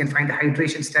do is we can find the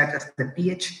hydration status, the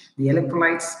pH, the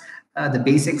electrolytes, the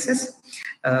base excess.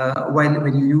 While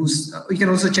when you use, you can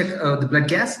also check the blood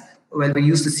gas. Well, when you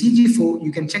use the CG4,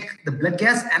 you can check the blood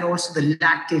gas and also the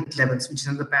lactate levels, which is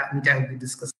another parameter I'll be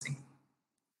discussing.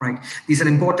 Right. These are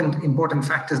important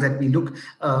factors that we look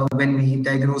when we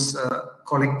diagnose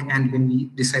colic and when we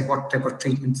decide what type of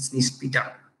treatments needs to be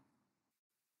done.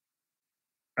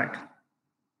 Right.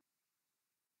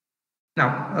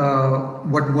 Now,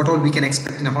 what all we can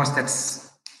expect in a horse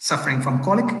that's suffering from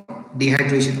colic?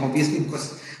 Dehydration, obviously,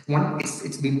 because one,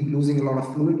 it's been losing a lot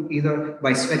of fluid either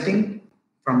by sweating,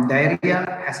 from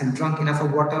diarrhea, hasn't drunk enough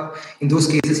of water. In those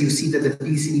cases, you see that the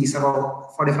PCD is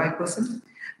about 45%.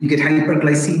 You get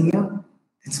hyperglycemia.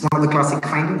 It's one of the classic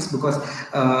findings because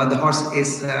the horse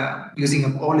is using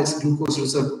up all its glucose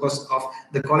reserve because of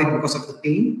the colic, because of the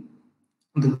pain,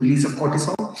 the release of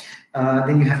cortisol.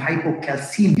 Then you have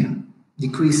hypocalcemia,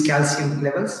 decreased calcium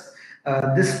levels.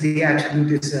 This they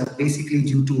attribute is basically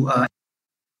due to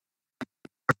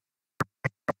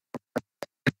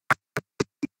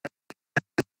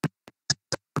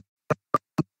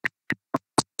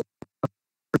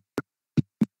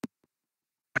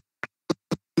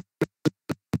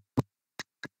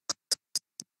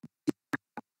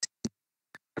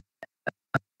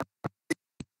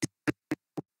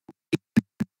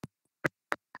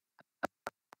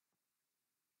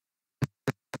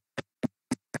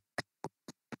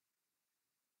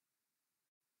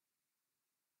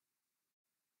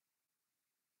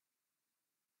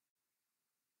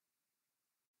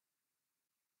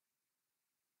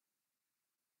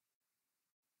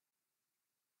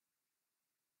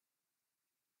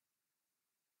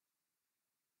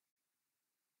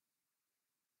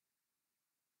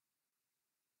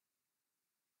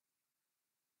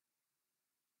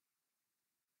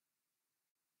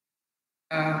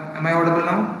am I audible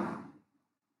now?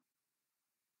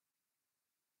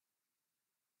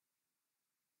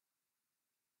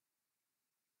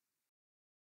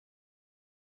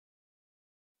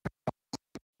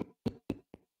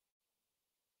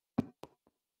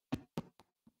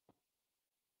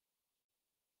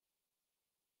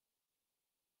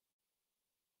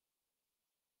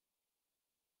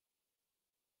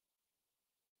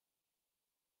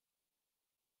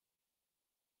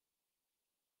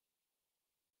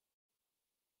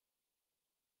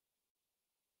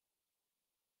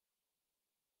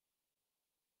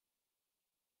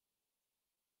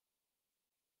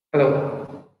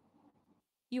 Hello.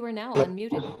 You are now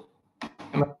unmuted.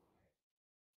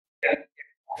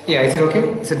 Yeah, is it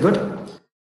okay? Is it good?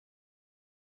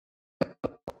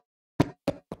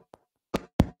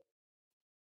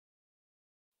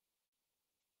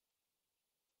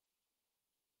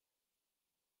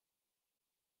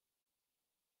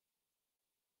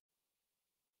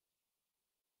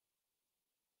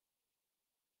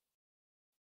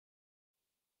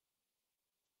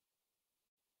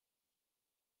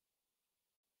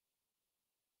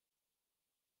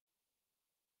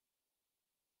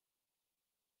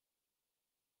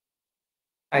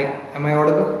 Am I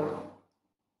audible?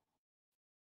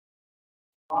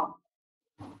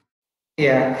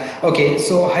 Yeah. Okay.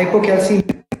 So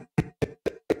hypocalcemia.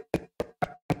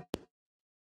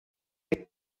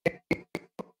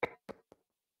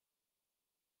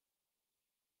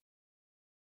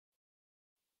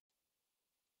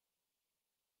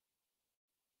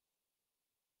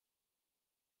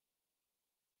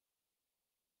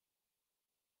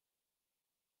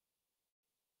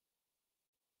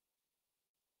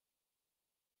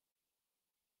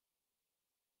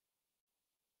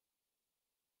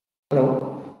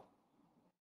 Hello?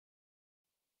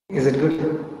 Is it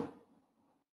good?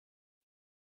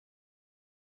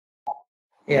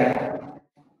 Yeah,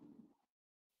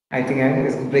 I think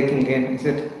it's breaking again. Is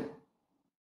it?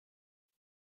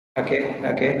 Okay.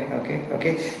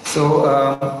 So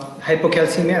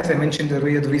hypocalcemia, as I mentioned, the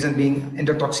reason being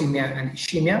endotoxemia and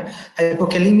ischemia.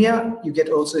 Hypokalemia you get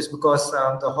also is because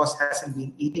the horse hasn't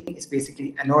been eating. It's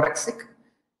basically anorexic.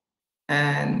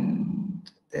 And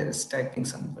there is typing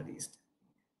somebody's.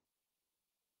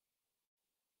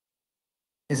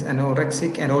 Is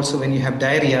anorexic, and also when you have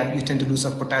diarrhea, you tend to lose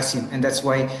some potassium, and that's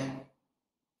why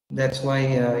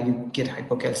you get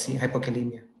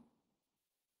hypokalemia.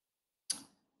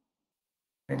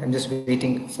 Right, I'm just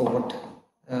waiting for what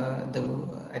the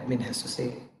admin has to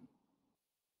say.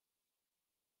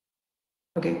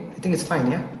 Okay, I think it's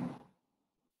fine, yeah.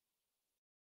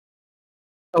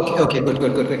 Okay, good.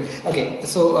 Okay,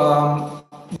 so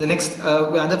the next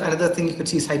another thing you could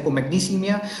see is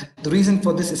hypomagnesemia. The reason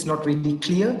for this is not really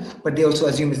clear, but they also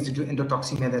assume it's due to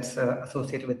endotoxemia that's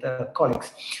associated with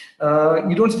colics.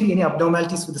 You don't see any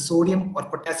abnormalities with the sodium or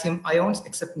potassium ions,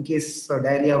 except in case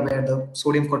diarrhea where the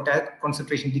sodium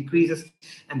concentration decreases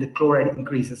and the chloride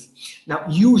increases. Now,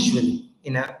 usually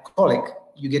in a colic,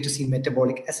 you get to see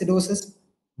metabolic acidosis,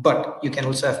 but you can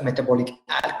also have metabolic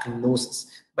alkalosis.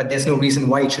 But there's no reason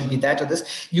why it should be that or this.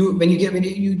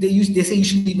 They say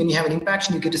usually when you have an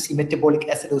impaction, you get to see metabolic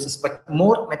acidosis, but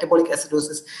more metabolic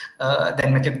acidosis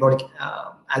than metabolic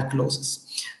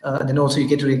alkalosis. Then also you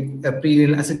get to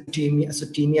pre-renal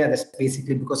azotemia. That's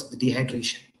basically because of the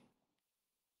dehydration.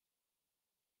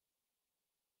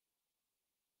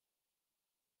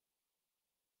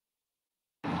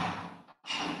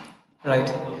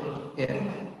 Right. Yeah.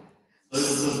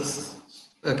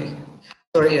 Okay.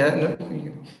 Sorry. No,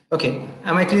 okay.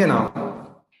 Am I clear now?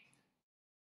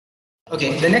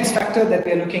 Okay. The next factor that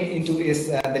we are looking into is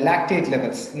the lactate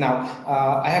levels. Now,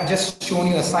 I have just shown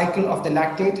you a cycle of the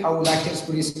lactate, how lactate is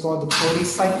produced called the protease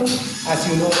cycle. As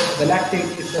you know, the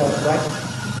lactate is right.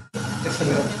 Just a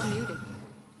minute.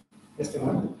 Just a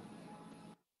minute.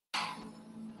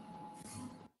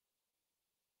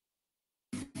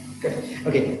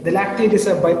 Okay, the lactate is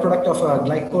a byproduct of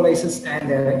glycolysis,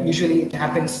 and usually it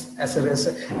happens as in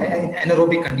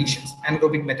anaerobic conditions,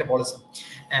 anaerobic metabolism,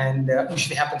 and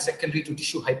usually happens secondary to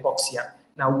tissue hypoxia.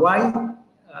 Now, why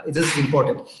this is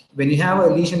important? When you have a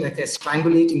lesion like a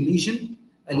strangulating lesion,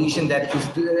 a lesion that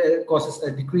causes a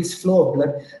decreased flow of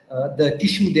blood, the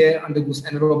tissue there undergoes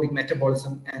anaerobic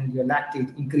metabolism and your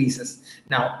lactate increases.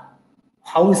 Now,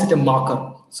 how is it a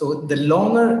marker? So the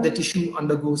longer the tissue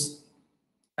undergoes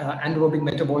anaerobic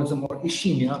metabolism or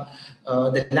ischemia,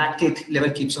 the lactate level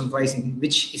keeps on rising,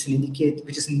 which is an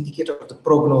indicator of the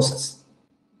prognosis.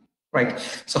 Right.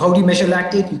 So how do you measure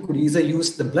lactate? You could either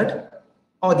use the blood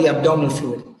or the abdominal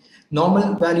fluid.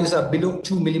 Normal values are below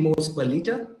 2 millimoles per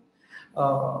liter.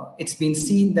 It's been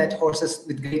seen that horses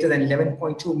with greater than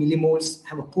 11.2 millimoles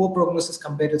have a poor prognosis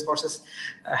compared with horses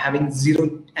having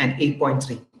 0 and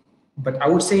 8.3. But I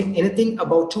would say anything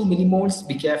about 2 millimoles,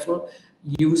 be careful.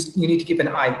 You need to keep an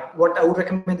eye. What I would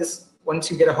recommend is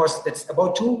once you get a horse that's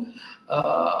about 2,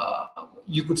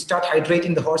 you could start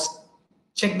hydrating the horse.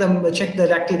 Check the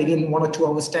lactate again in 1 or 2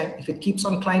 hours time. If it keeps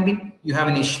on climbing, you have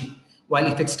an issue. While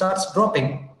if it starts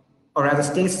dropping, or rather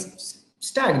stays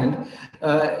stagnant,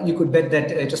 you could bet that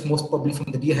it is most probably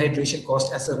from the dehydration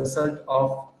caused as a result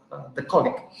of the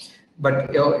colic.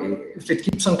 But if it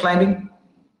keeps on climbing,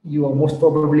 you are most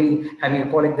probably having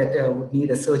a colic that would need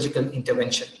a surgical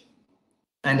intervention.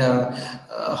 And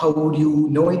how would you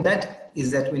know that? Is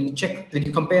that when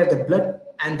you compare the blood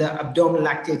and the abdominal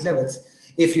lactate levels,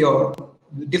 if your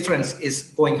difference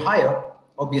is going higher,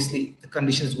 obviously the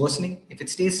condition is worsening. If it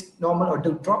stays normal or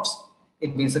drops,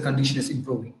 it means the condition is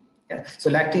improving. Yeah?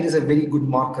 So lactate is a very good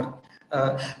marker.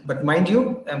 But mind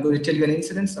you, I'm going to tell you an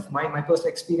incident of my personal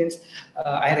experience.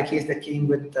 I had a case that came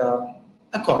with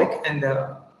a colic, and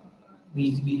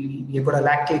we got a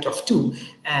lactate of 2,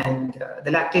 and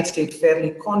the lactate stayed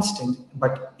fairly constant,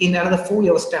 but in another 4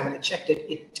 years time when I checked it,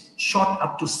 it shot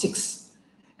up to 6.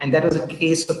 And that was a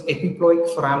case of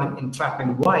epiploic foramen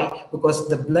entrapment. Why? Because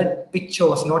the blood picture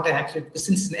was not accurate.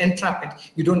 Since it's an entrapment,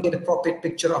 you don't get a proper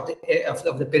picture of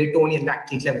the peritoneal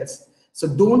lactate levels. So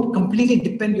don't completely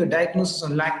depend your diagnosis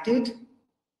on lactate.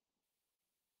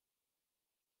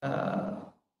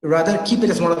 Rather, keep it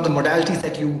as one of the modalities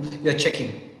that you're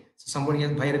checking. So somebody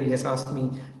else, Bhairavi, has asked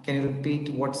me, can you repeat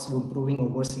what's improving or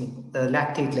worsening? The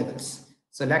lactate levels.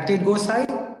 So lactate goes high,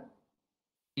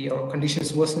 your condition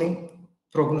is worsening,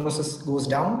 prognosis goes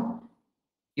down,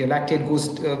 your lactate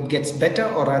gets better,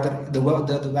 or rather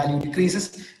the value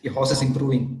decreases, your horse is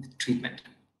improving with treatment.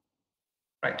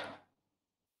 Right.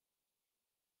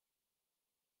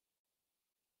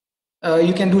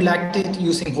 You can do lactate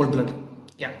using whole blood.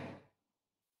 Yeah.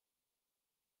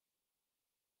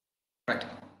 Right.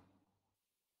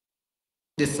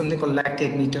 There's something called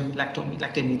lactate meter,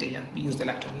 lactate meter. Yeah, we use the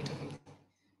lactometer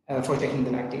for checking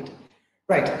the lactate.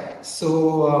 Right.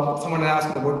 So someone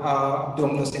asked about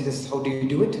abdominosynthesis. How do you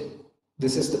do it?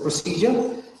 This is the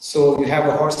procedure. So you have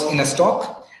a horse in a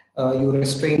stock. You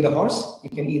restrain the horse.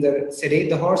 You can either sedate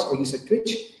the horse or use a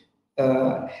twitch.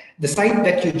 The site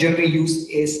that you generally use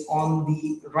is on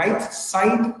the right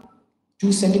side,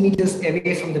 2 centimeters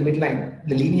away from the midline,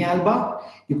 the linea alba.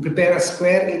 You prepare a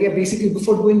square area. Basically,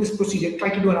 before doing this procedure, try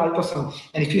to do an ultrasound.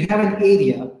 And if you have an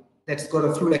area that's got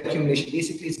a fluid accumulation,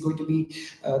 basically it's going to be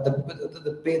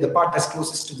the part that's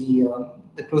closest to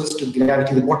the closest to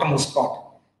gravity, the bottommost part.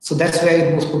 So that's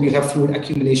where most probably you have fluid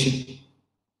accumulation.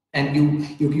 And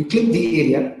you clip the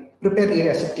area, prepare the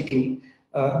area aseptically,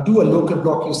 do a local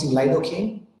block using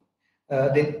lidocaine,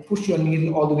 then push your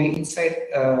needle all the way inside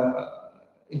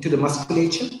into the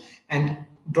musculature and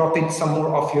drop in some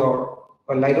more of your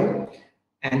lido,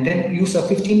 and then use a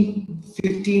 15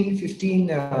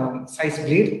 size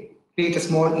blade, create a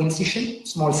small incision,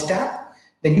 small stab.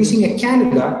 Then using a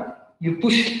cannula, you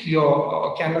push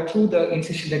your cannula through the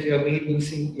incision that you have made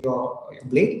using your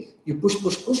blade. You push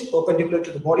perpendicular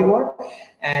to the body wall,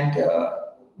 and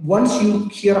once you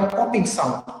hear a popping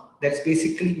sound, that's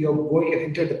basically you're going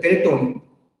into the peritoneum.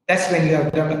 That's when you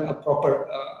have done a proper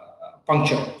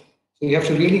puncture. So you have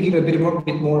to really give a bit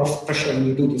more of pressure when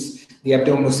you do this, the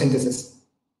abdominosynthesis.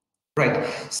 Right.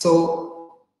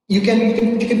 So you can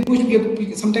push.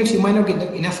 Sometimes you might not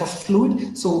get enough of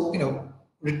fluid. So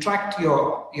retract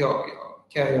your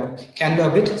cannula a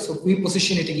bit. So we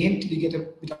position it again till you get a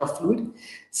bit of fluid.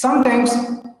 Sometimes,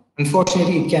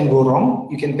 unfortunately, it can go wrong.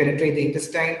 You can penetrate the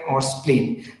intestine or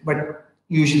spleen, but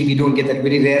usually we don't get that.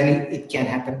 Very rarely it can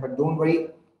happen, but don't worry.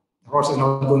 The horse is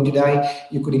not going to die.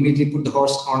 You could immediately put the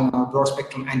horse on broad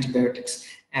spectrum antibiotics,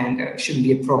 and shouldn't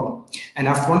be a problem. And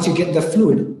once you get the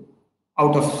fluid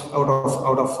out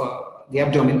of the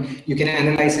abdomen, you can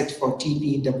analyze it for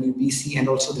TB, WBC, and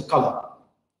also the color.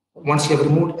 Once you have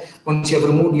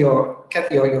removed your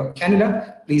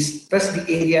cannula, please press the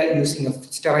area using a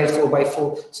sterile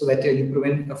 4x4 so that you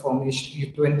prevent the formation,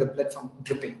 you prevent the blood from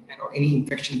dripping or any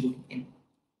infection going in.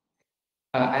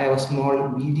 I have a small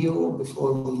video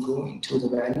before we go into the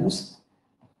values.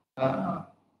 Yeah.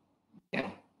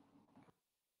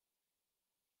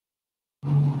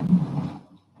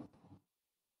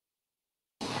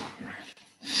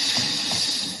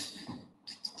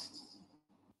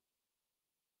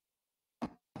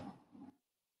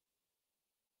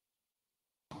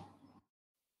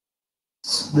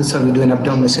 So this is how we do an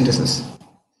abdominosynthesis.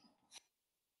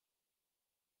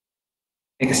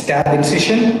 Make a stab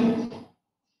incision,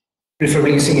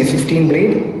 preferably using a 15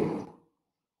 blade.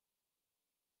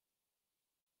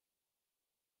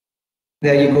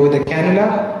 There you go with the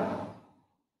cannula.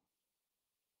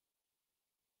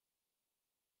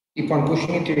 Keep on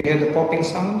pushing it till you hear the popping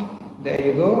sound. There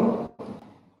you go.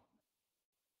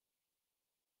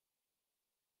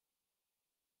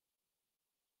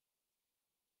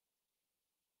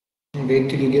 And wait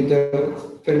till you get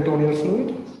the peritoneal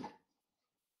fluid.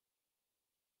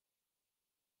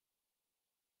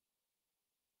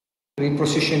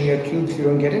 Reposition your tube if you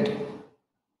don't get it.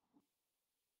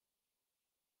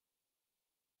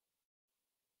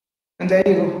 And there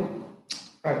you go.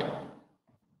 Right.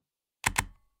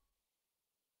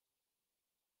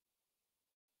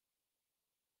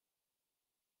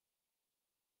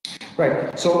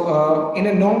 Right. So in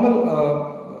a normal,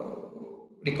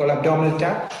 we call abdominal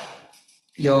tap,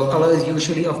 your color is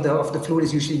usually of the fluid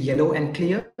is usually yellow and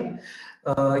clear.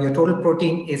 Your total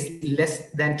protein is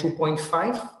less than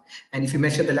 2.5, and if you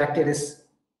measure the lactate is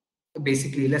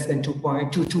basically less than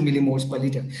 2.22 millimoles per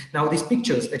liter. Now these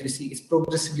pictures that you see is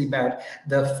progressively bad.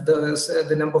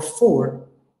 The number 4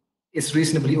 is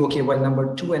reasonably okay, while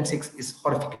number 2 and 6 is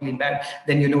horrifically bad.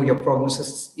 Then your prognosis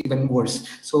is even worse.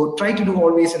 So try to do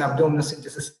always an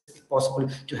abdominosynthesis if possible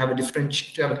to have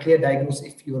a clear diagnosis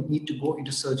if you need to go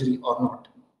into surgery or not.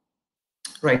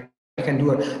 Right. You can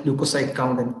do a leukocyte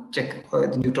count and check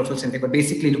the neutrophils and things, but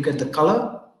basically look at the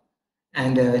color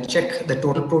and check the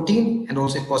total protein and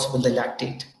also if possible the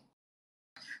lactate.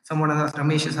 Someone has asked,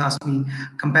 Ramesh has asked me,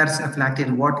 comparison of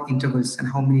lactate, what intervals and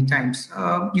how many times?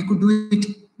 You could do it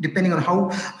depending on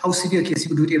how severe case.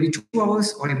 You could do it every 2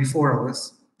 hours or every 4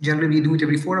 hours. Generally, we do it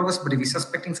every 4 hours, but if we're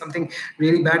suspecting something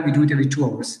really bad, we do it every 2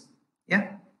 hours.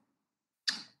 Yeah?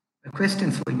 A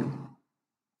question for you.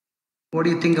 What do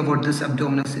you think about this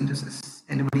abdominosynthesis?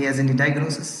 Anybody has any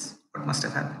diagnosis? What must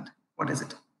have happened? What is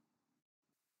it?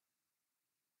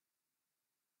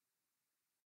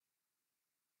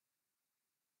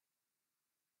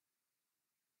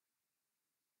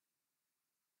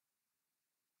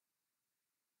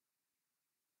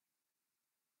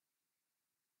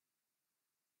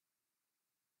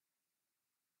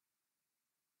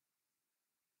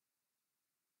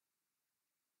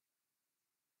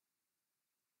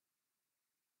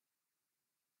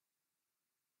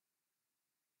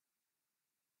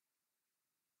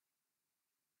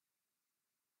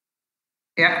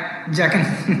 Yeah,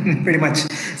 jacking, pretty much.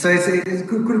 So it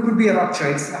could be a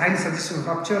rupture. It's highly suggestive of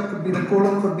rupture. Could be the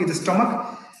colon, could be the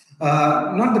stomach,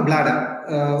 not the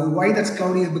bladder. Why that's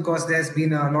cloudy is because there's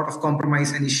been a lot of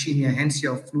compromise and ischemia, hence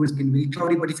your fluid's been very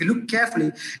cloudy. But if you look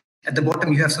carefully, at the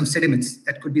bottom you have some sediments.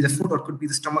 That could be the food, or could be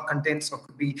the stomach contents, or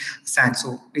could be sand.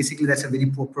 So basically that's a very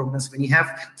poor prognosis. When you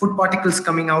have food particles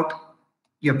coming out,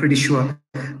 you're pretty sure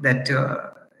that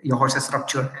your horse has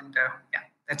ruptured, and yeah,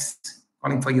 that's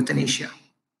calling for euthanasia.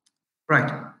 Right.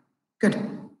 Good.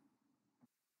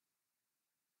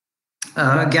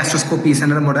 Gastroscopy is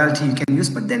another modality you can use,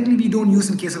 but then we don't use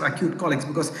in case of acute colics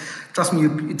because, trust me,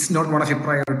 it's not one of your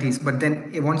priorities. But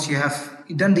then once you have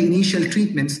done the initial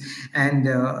treatments and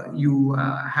you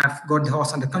have got the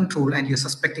horse under control and you're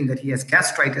suspecting that he has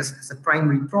gastritis as a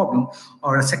primary problem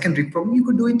or a secondary problem, you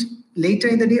could do it later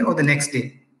in the day or the next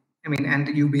day. I mean, and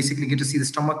you basically get to see the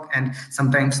stomach and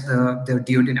sometimes the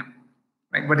duodenum,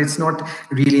 right? But it's not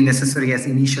really necessary as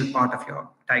the initial part of your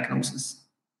diagnosis.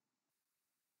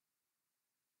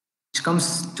 Which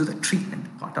comes to the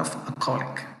treatment part of a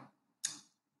colic.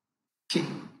 Okay.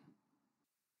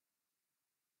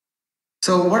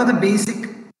 So what are the basic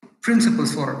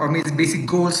principles for, or maybe basic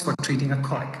goals for treating a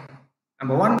colic?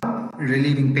 Number one,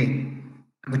 relieving pain.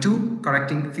 Number two,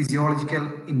 correcting physiological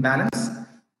imbalance.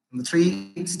 Number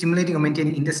three, stimulating or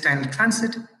maintaining intestinal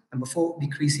transit. Number four,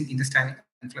 decreasing intestinal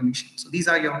inflammation. So these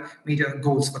are your major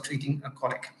goals for treating a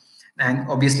colic. And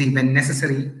obviously, when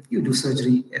necessary, you do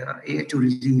surgery to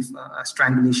relieve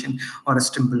strangulation or a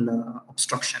stimple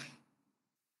obstruction.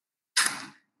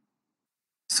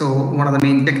 So one of the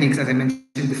main techniques, as I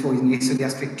mentioned before, is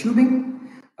nasogastric tubing.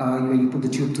 You put the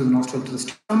tube to the nostril to the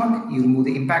stomach, you remove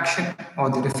the impaction or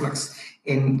the reflux.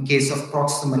 In case of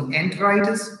proximal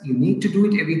enteritis, you need to do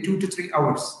it every 2 to 3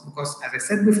 hours because, as I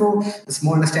said before, the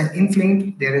small intestine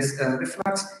inflamed, there is a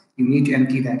reflux, you need to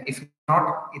empty that. If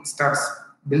not, it starts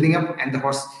building up and the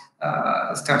horse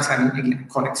starts having again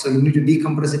colic. So you need to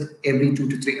decompress it every 2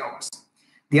 to 3 hours.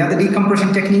 The other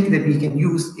decompression technique that we can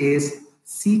use is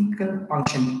cecal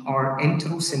punction or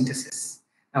enterocentesis.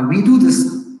 Now we do this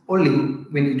only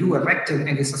when you do a rectal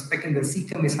and you're suspecting the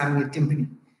cecum is having a tympany.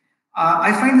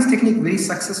 I find this technique very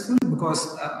successful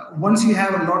because once you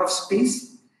have a lot of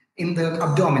space in the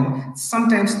abdomen,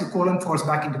 sometimes the colon falls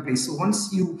back into place. So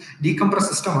once you decompress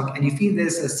the stomach and you feel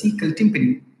there's a cecal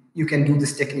tympany, you can do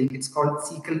this technique. It's called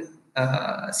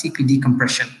cecal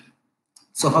decompression.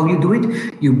 So how you do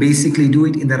it? You basically do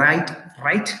it in the right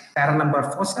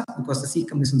paralumbar fossa because the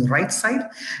cecum is on the right side.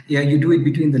 Yeah, you do it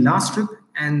between the last rib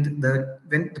and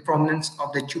the prominence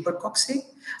of the tubercocci.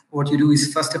 What you do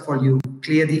is, first of all, you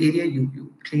clear the area,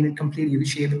 you clean it completely, you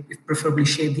shave it, preferably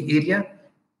shave the area,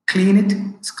 clean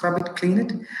it, scrub it, clean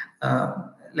it,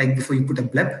 like before you put a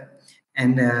bleb.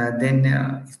 And then,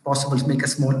 if possible, to make a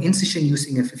small incision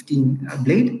using a 15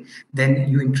 blade. Then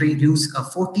you introduce a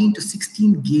 14 to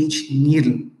 16 gauge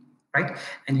needle, right?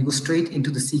 And you go straight into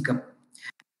the cecum.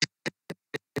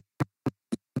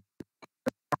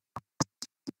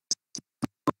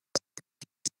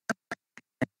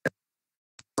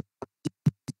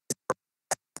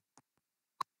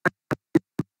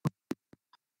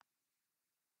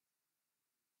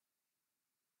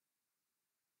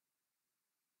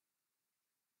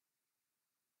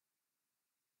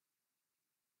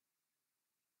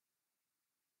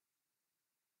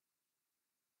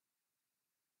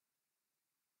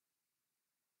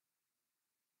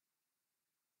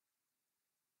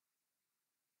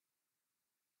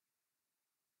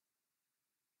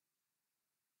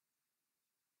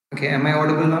 Okay, am I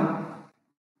audible now?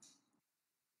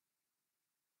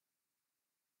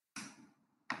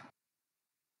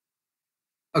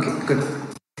 Okay, good.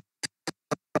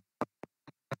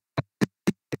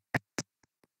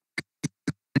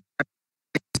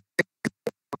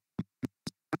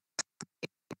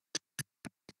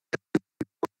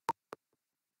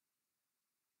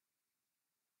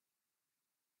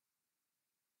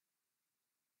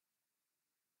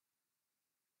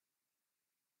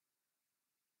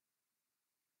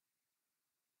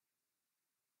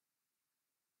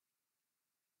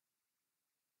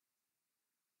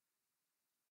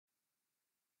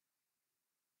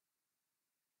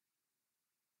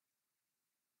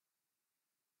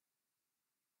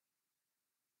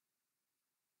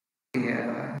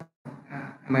 Yeah.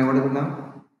 Am I audible now?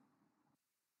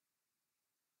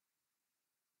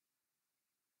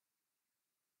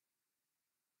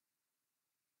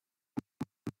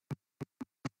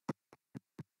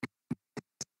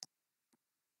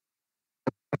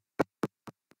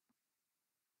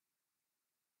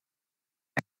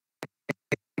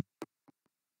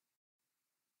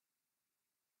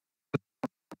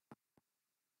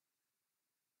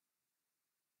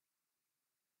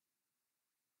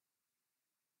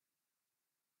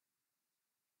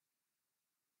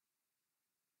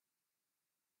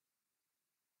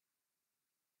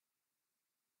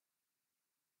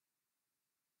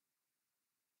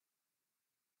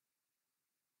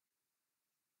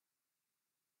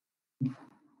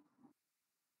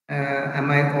 Am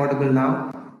I audible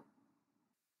now?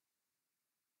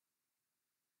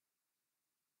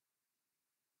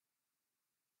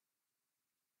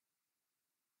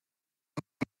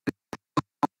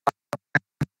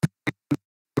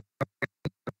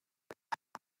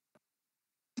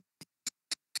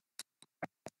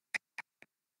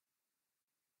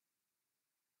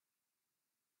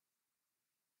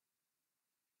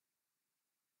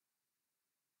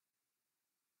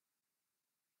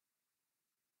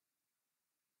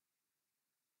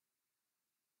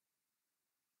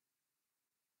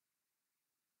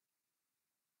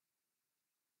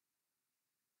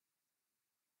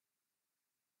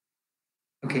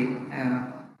 Okay.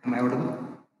 Am I audible?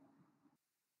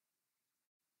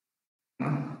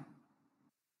 No?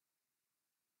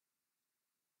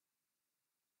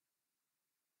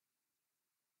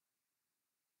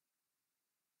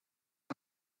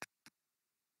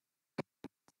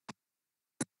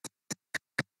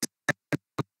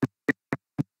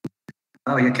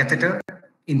 Your catheter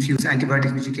infused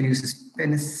antibiotic which you can use is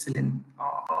penicillin.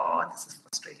 Oh, this is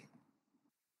frustrating.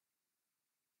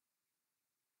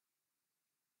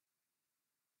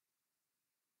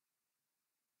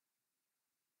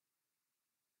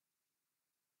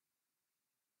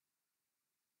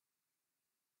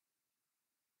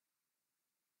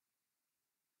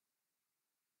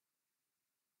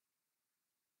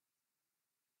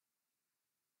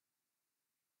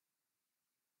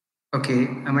 Okay,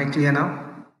 am I clear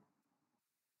now?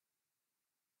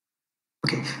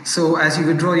 Okay, so as you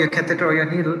withdraw your catheter or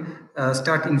your needle,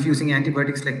 start infusing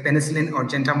antibiotics like penicillin or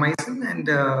gentamicin, and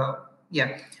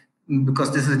yeah,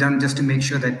 because this is done just to make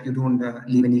sure that you don't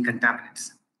leave any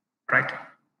contaminants, right?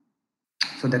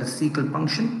 So that is cecal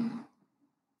punction.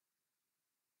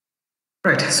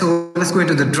 Right, so let's go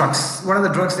into the drugs. What are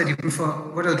the drugs that you prefer?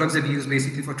 What are the drugs that you use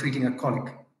basically for treating a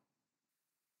colic?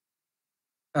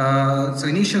 So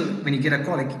initial, when you get a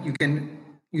colic,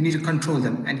 you need to control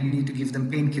them and you need to give them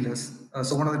painkillers.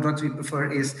 So one of the drugs we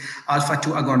prefer is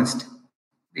alpha-2 agonist,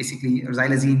 basically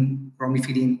xylazine,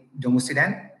 bromifene,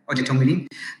 domosiden, or detomidine.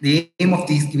 The aim of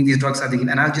giving these drugs are they give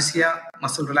analgesia,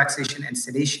 muscle relaxation, and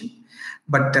sedation.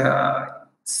 But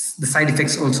the side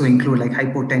effects also include like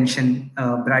hypotension,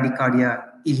 bradycardia,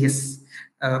 ileus,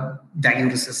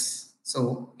 diuresis.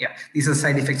 So yeah, these are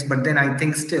side effects. But then I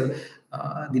think still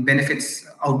the benefits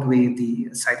outweigh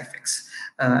the side effects.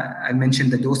 I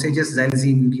mentioned the dosages.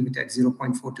 Xylazine, you give it at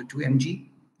 0.4 to 2 mg.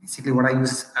 Basically, what I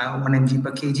use 1 mg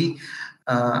per kg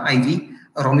IV.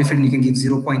 Romifene, you can give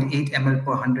 0.8 ml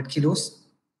per 100 kilos.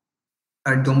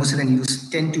 Domosiden, you use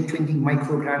 10 to 20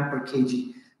 microgram per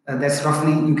kg. That's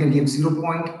roughly, you can give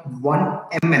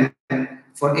 0.1 ml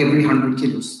for every 100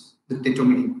 kilos, the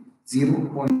detomidine.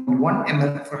 0.1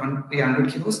 ml for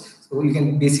 100 kilos. So you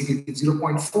can basically give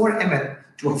 0.4 ml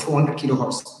to a 400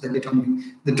 kilohertz, the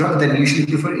detomidine. The drug that we usually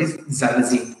prefer is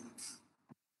xylazine.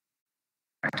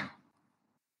 Right.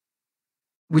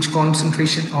 Which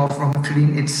concentration of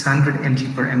romifene? It's 100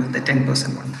 mg per ml, the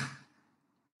 10% one.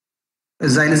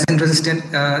 Xylazine resistant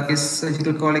is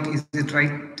surgical colic, is it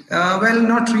right? Well,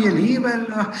 not really.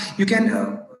 Well, you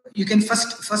can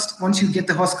first once you get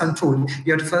the horse controlled,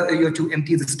 you have to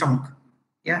empty the stomach,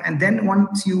 yeah, and then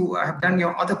once you have done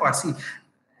your other parts, see,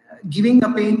 giving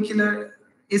a painkiller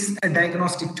is a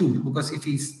diagnostic tool, because if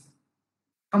he's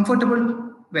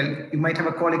comfortable, well, you might have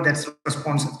a colic that's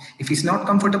responsive. If he's not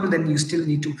comfortable, then you still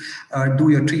need to do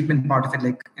your treatment part of it,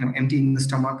 like emptying the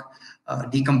stomach,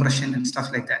 decompression and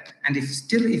stuff like that. And if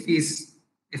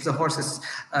the horse is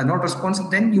not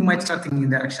responsive, then you might start thinking in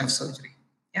the direction of surgery.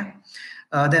 Yeah.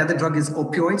 The other drug is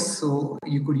opioids. So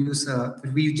you could use,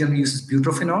 we generally use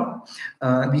butorphanol.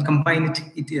 We combine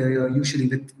it usually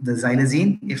with the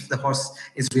xylazine if the horse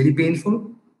is really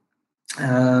painful.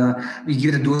 We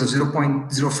give it a dose of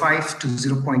 0.05 to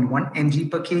 0.1 mg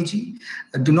per kg.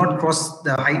 Do not cross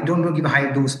the high, don't give a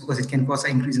high dose because it can cause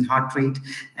an increase in heart rate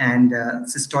and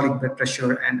systolic blood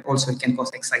pressure, and also it can cause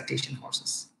excitation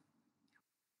horses.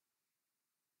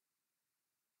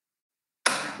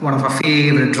 One of our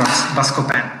favorite drugs,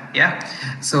 Buscopan. Yeah,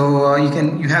 so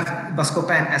you have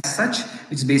Buscopan as such,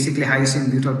 which is basically hyosin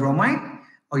butyl bromide,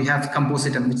 or you have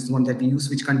compositum, which is one that we use,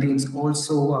 which contains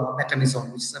also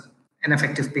metamizole, which is an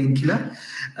effective painkiller.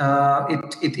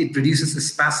 It reduces the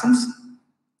spasms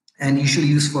and usually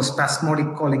used for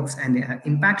spasmodic colics and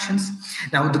impactions.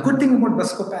 Now, the good thing about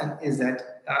Buscopan is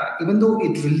that even though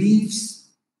it relieves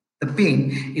the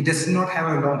pain, it does not have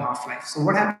a long half-life. So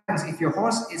what happens if your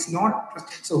horse is not,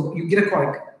 so you get a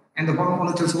colic and the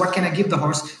hormone tells, what can I give the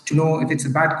horse to know if it's a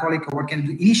bad colic or what can I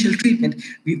do? Initial treatment,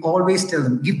 we always tell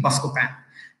them, give Buscopan.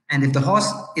 And if the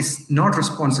horse is not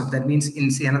responsive, that means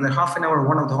in say another half an hour,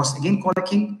 one of the horse again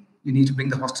colicking, you need to bring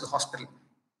the horse to the hospital.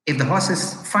 If the horse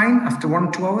is fine after 1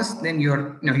 or 2 hours, then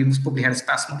you most probably had a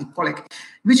spasmodic colic,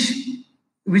 which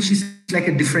is like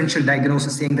a differential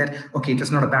diagnosis saying that, okay, it was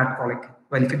not a bad colic.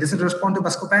 Well, if it doesn't respond to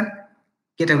Buscopan,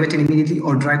 get a vet immediately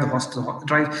or drive the horse to the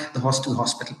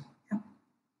hospital. Yeah.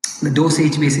 The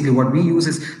dosage, basically what we use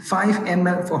is 5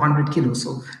 ml for 100 kilos.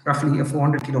 So roughly a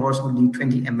 400 kilo horse would need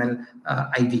 20 ml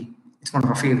IV. It's one of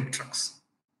our favorite drugs.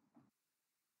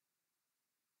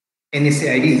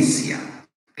 NSAIDs, yeah,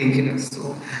 painkillers.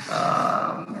 So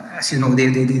as you know,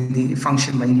 they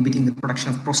function by inhibiting the production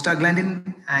of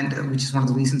prostaglandin, and which is one of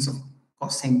the reasons of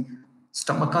causing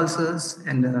stomach ulcers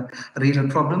and renal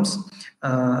problems.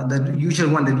 The usual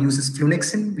one that we use is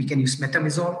flunixin. We can use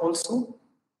metamizole also.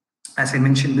 As I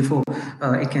mentioned before,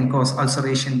 it can cause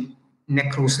ulceration,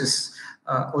 necrosis.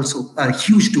 Also, a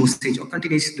huge dosage or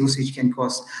continuous dosage can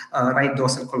cause right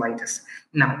dorsal colitis.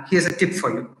 Now, here's a tip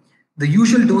for you. The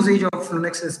usual dosage of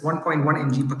flunixin is 1.1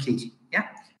 mg per kg. Yeah.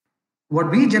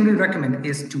 What we generally recommend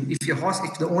is to, if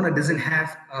the owner doesn't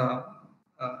have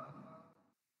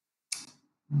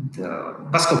the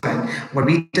Buscopan, what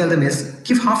we tell them is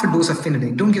give half a dose of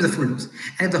Finidine, don't give the full dose.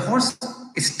 And if the horse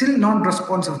is still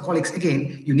non-responsive of colics,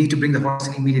 again, you need to bring the horse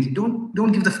in immediately.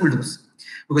 Don't give the full dose,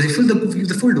 because if you give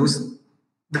the full dose,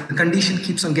 the condition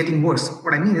keeps on getting worse.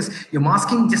 What I mean is you're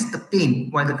masking just the pain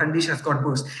while the condition has got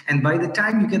worse. And by the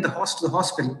time you get the horse to the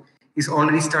hospital, he's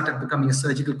already started becoming a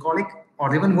surgical colic,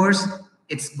 or even worse,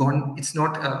 it's gone. It's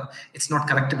not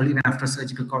correctable even after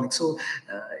surgical colic. So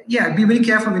yeah, be very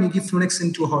careful when you give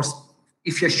flunixin to a horse.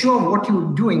 If you're sure what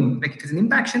you're doing, like if it's an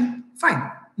impaction,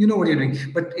 fine, you know what you're doing.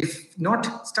 But if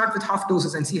not, start with half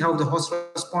doses and see how the horse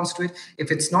responds to it. If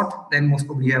it's not, then most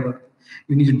probably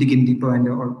you need to dig in deeper, and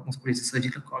or most probably it's a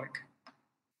surgical colic.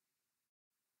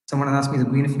 Someone asked me the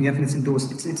green guiafenicin dose.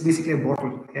 It's basically a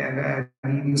bottle.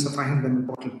 We use a 500 ml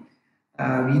bottle.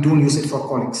 We don't use it for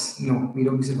colics. No, we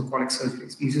don't use it for colic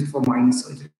surgeries. We use it for minor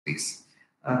surgeries,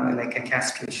 like a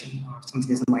castration or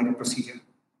something as a minor procedure.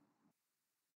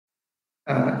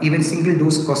 Even single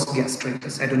dose causes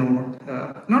gastritis. I don't know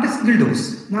what. Not a single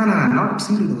dose. No, not a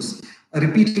single dose. A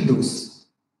repeated dose.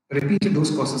 A repeated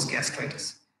dose causes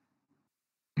gastritis.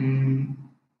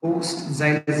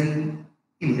 Post-xylazine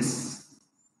ileus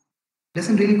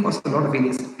doesn't really cause a lot of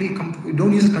ileus. We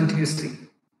don't use it continuously.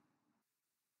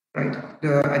 Right,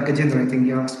 Gajendra, I think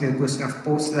you asked me a question of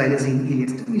post-xylazine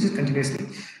ileus. Don't use it continuously.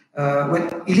 Well,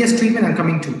 ileus treatment I'm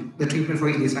coming to. The treatment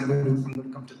for ileus, I'm going to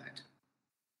come to that.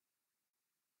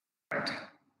 Right.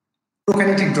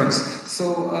 Prokinetic drugs.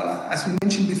 So, as we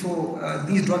mentioned before,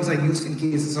 these drugs are used in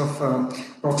cases of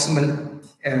proximal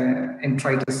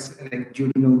enteritis, like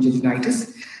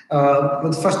duodenojejunitis.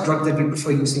 The first drug that we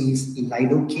prefer using is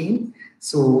lidocaine.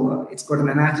 So, it's got an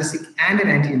analgesic and an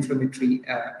anti-inflammatory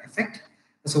effect.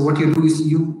 So what you do is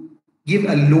you give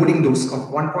a loading dose of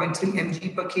 1.3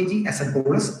 mg per kg as a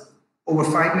bolus over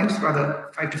 5 minutes, rather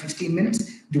 5 to 15 minutes,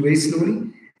 do very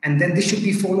slowly. And then this should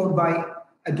be followed by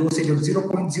a dosage of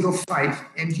 0.05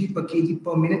 mg per kg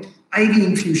per minute IV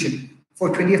infusion for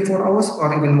 24 hours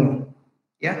or even more.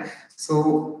 Yeah.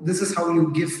 So this is how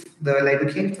you give the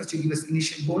lidocaine. First you give an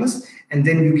initial bolus, and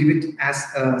then you give it as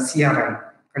a CRI,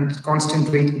 constant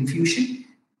rate infusion.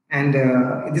 And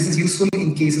this is useful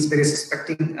in cases where you're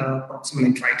suspecting proximal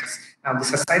enteritis. Now, this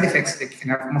has side effects that you can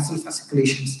have muscle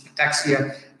fasciculations,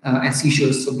 ataxia, and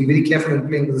seizures. So be very careful in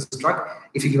playing with this drug.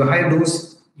 If you give a higher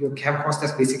dose, you have a horse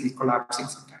that's basically collapsing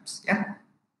sometimes. Yeah.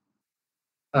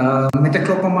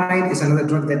 Metoclopramide is another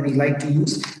drug that we like to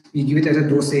use. We give it at a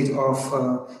dosage of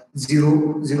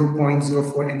 0.04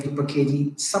 mg per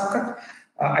kg subcut.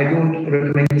 I don't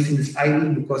recommend using this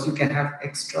IV because you can have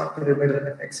extra perimeter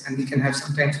effects, and we can have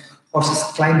sometimes horses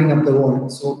climbing up the wall.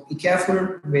 So be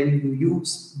careful when you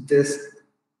use this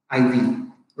IV.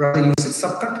 Rather use a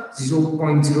subcut,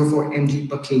 0.04 mg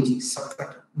per kg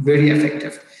subcut. Very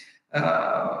effective.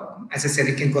 As I said,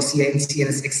 it can cause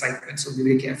CNS excitement, so be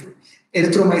very careful.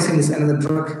 Erythromycin is another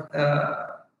drug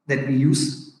that we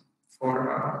use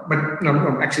for, but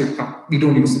no, actually, no, we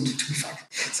don't use it, to be frank.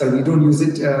 So we don't use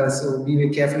it, so be very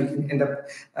careful. You can end up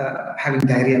having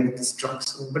diarrhea with this drug.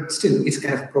 So, but still, it's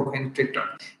kind of a pro-penetrate drug.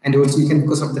 And also, you can,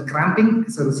 because of the cramping,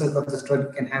 as a result of this drug,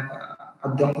 you can have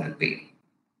abdominal pain.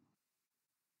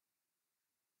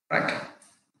 Right.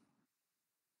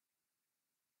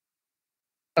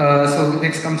 So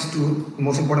next comes to the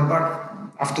most important part.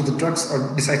 After the drugs, or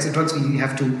besides the drugs, you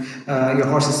have to, your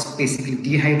horse is basically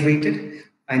dehydrated,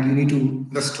 and you need to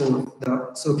restore the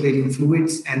circulating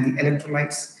fluids and the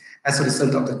electrolytes as a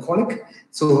result of the colic.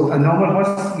 So a normal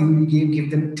horse, you give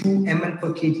them 2 ml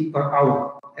per kg per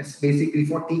hour. That's basically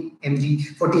 40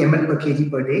 ml per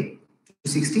kg per day,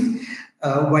 260.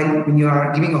 While when you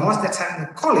are giving a horse that's having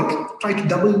a colic, try to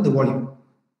double the volume.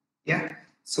 Yeah.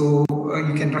 So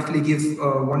you can roughly give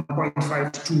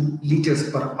 1.5 to 2 liters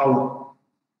per hour.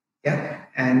 Yeah,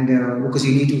 and because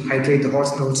you need to hydrate the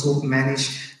horse and also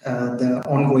manage the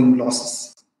ongoing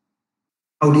losses.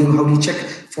 How do you check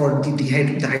for the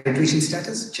hydration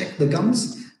status? Check the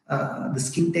gums, the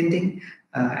skin tending,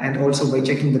 and also by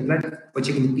checking the blood, by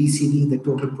checking the PCB, the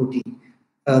total protein.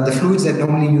 The fluids that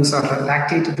normally use are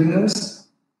lactate bringers,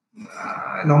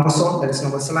 normal salt, that is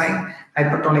normal saline,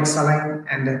 hypertonic saline,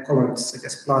 and colloids such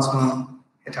as plasma,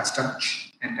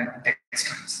 starch, and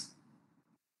dextrins.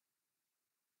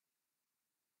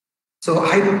 So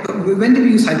when do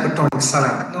we use hypertonic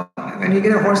saline? No, when you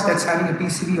get a horse that's having a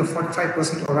PCV of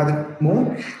 45% or rather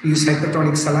more, we use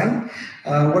hypertonic saline.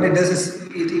 What it does is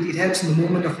it helps in the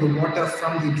movement of the water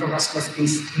from the intravascular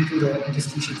space into the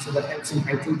interstitium, so that helps in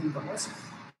hydrating the horse.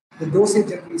 The dosage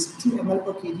generally is 2 ml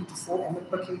per kg to 4 ml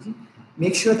per kg.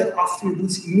 Make sure that after you do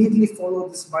this, immediately follow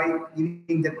this by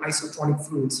giving them isotonic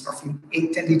fluids, roughly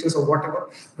 8-10 liters or whatever.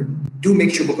 But do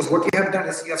make sure, because what you have done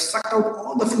is you have sucked out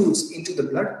all the fluids into the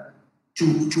blood to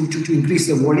increase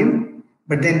the volume,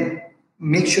 but then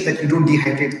make sure that you don't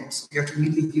dehydrate the horse. You have to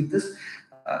immediately give this.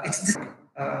 It's this.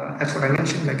 That's what I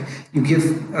mentioned. Like you give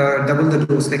double the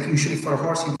dose. Like usually for a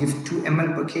horse, you give 2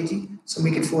 ml per kg. So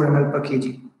make it 4 ml per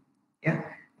kg. Yeah,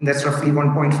 and that's roughly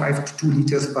 1.5 to 2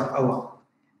 liters per hour,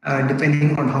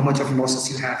 depending on how much of losses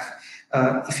you have.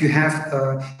 If your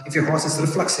horse is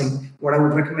refluxing, what I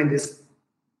would recommend is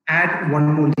add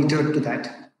 1 more liter to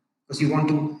that, because you want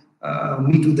to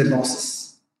meet with the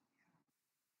losses.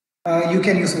 You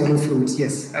can use oral fluids.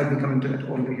 Yes, I'll be coming to that,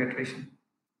 oral rehydration.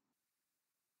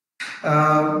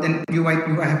 Then you might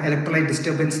have electrolyte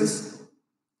disturbances.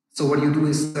 So what you do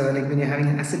is like when you're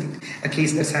having a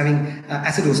case that's having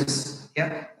acidosis,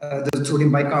 yeah, the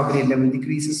sodium bicarbonate level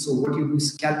decreases. So what you do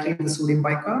is calculate the sodium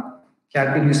bicarb,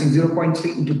 calculate using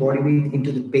 0.3 into body weight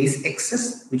into the base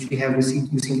excess, which we have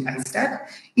received using ISTAT.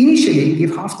 Initially,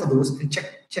 give half the dose and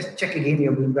check again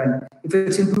your blood value. If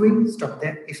it's improving, stop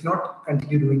there. If not,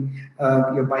 continue doing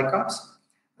your bicarbs.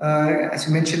 As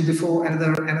you mentioned before,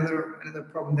 another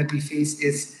problem that we face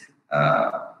is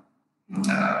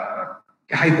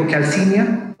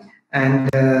hypocalcemia, and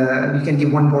we can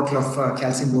give 1 bottle of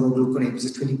calcium borogluconate, which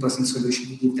is 20% solution.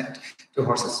 We give that to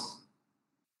horses.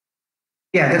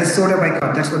 Yeah, that is soda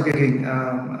bicarb. That's what we're doing.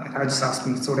 I just asked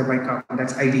me soda bicarb.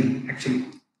 That's IV actually.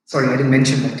 Sorry, I didn't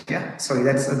mention that. Yeah, sorry,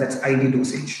 that's IV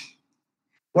dosage.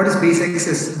 What is base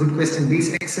excess? Good question.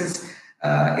 Base excess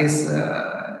is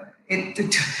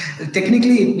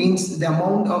technically it means the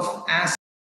amount of acid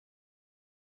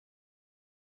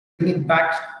it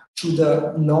back to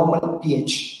the normal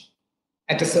pH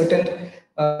at a certain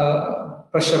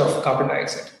pressure of carbon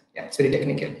dioxide. Yeah, it's very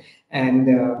technical, and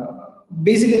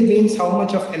basically it means how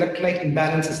much of electrolyte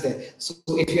imbalance is there. So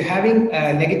if you're having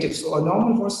negative, so a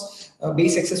normal horse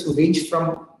base excess will range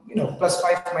from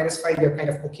 +5 -5, you're kind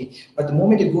of okay. But the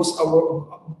moment it goes above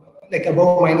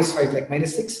 -5, like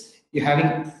 -6, you're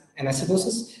having an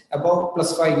acidosis. Above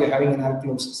 +5, you're having an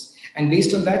alkalosis. And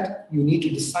based on that, you need to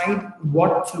decide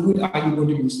what fluid are you going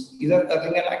to use, either a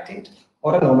ringer lactate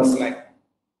or a normal saline.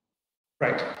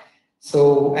 Right.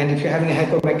 So, and if you're having a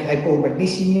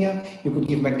hypomagnesemia, you could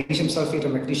give magnesium sulfate or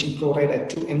magnesium chloride at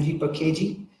 2 mg per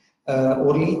kg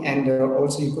orally, and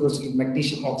also you could also give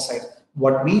magnesium oxide.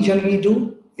 What we generally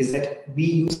do is that we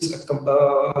use a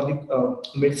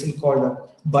medicine called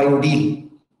Biodil,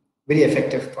 very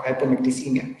effective for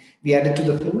hypomagnesemia. We add it to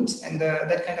the fluids, and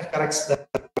that kind of corrects the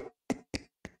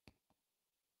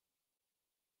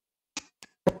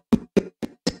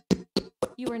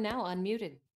You are now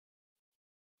unmuted.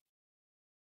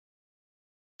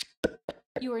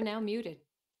 You are now muted.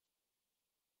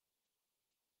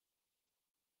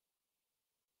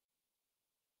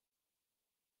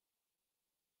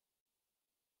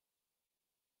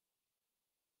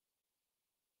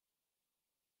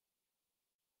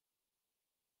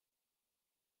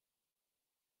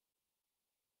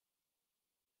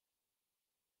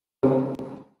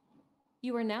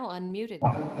 You are now unmuted.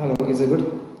 Hello, is it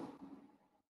good?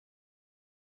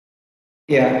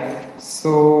 Yeah,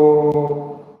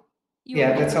 so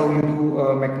yeah, that's how you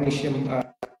do magnesium.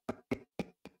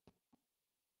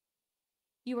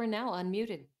 You are now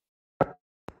unmuted.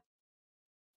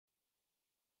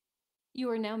 You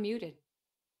are now muted.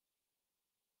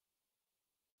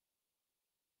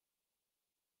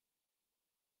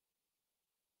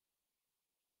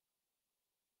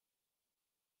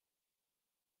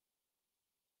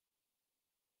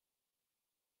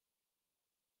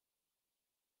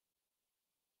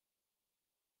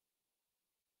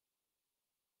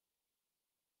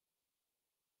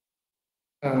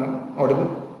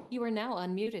 Audible? You are now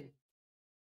unmuted.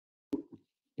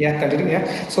 Yeah, continue.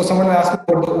 Yeah. So someone asked me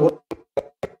about the oral.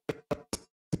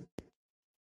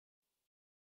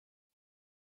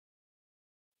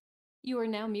 You are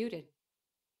now muted.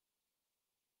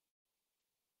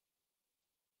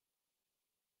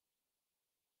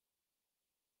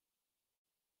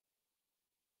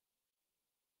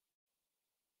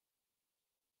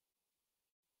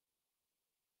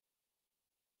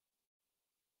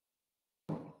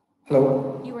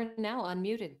 Hello. You are now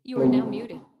unmuted. You are now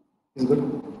muted. Is it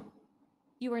good?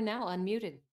 You are now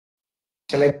unmuted.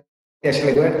 Shall I? Yeah, shall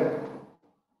I go ahead?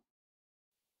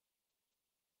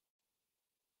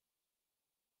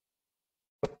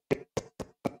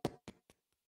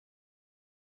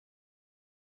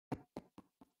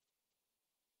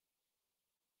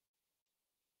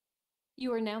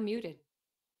 You are now muted.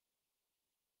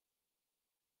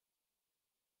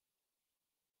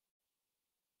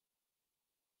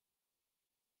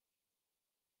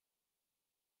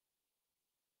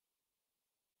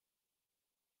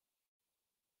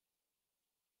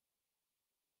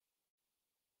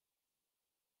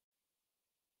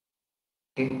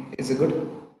 Okay. Is it good?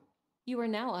 You are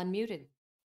now unmuted.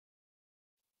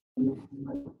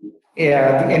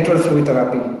 Yeah, the enteral fluid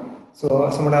therapy. So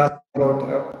someone asked about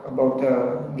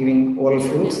giving oral You are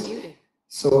now fluids. muted.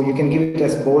 So you can give it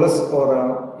as bolus,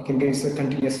 or you can give it in a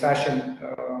continuous fashion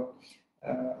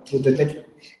through the.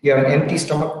 You have an empty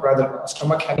stomach, rather a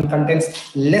stomach having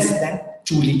contents less than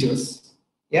 2 liters.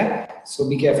 Yeah, so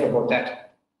be careful about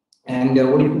that. And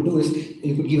what you could do is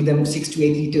you could give them 6 to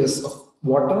 8 liters of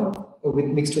water with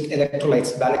mixed with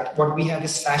electrolytes. What we have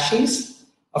is sachets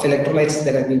of electrolytes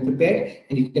that have been prepared,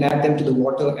 and you can add them to the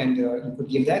water, and you could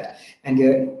give that. And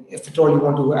if at all you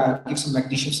want to give some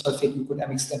magnesium sulfate, you could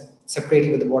mix them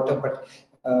separately with the water, but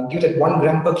give it 1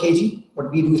 gram per kg. What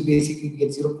we do is basically we get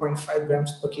 0.5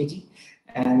 grams per kg,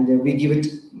 and we give it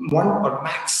 1 or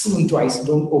maximum twice.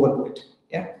 Don't overdo it.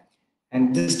 Yeah,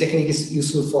 and this technique is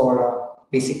useful for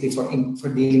basically for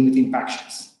dealing with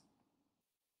impactions,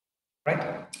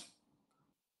 right?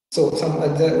 So some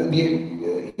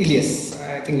ileus.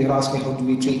 I think you asked me how do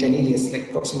we treat an ileus,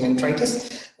 like proximal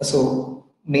enteritis. So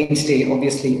mainstay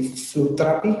obviously fluid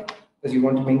therapy, because you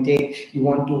want to maintain. You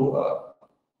want to.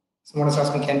 Someone has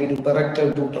asked me, can we do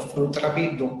parectal route of fluid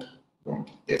therapy? Don't.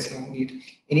 There's no need.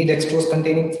 Any dextrose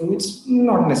containing fluids?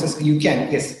 Not necessarily. You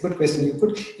can. Yes, good question. You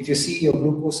could, if you see your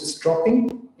glucose is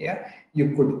dropping. Yeah,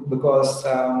 you could, because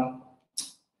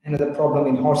another problem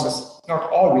in horses, not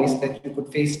always, that you could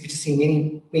face, which is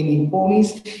seen mainly in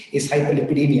ponies, is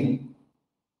hyperlipidemia.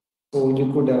 So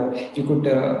you could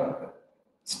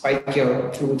spike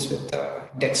your fluids with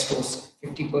dextrose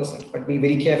 50%, but be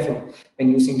very careful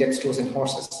when using dextrose in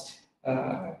horses.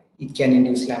 It can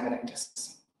induce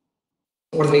laminitis.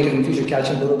 What is the rate of infusion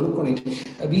calcium chlorogluconate?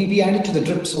 We add it to the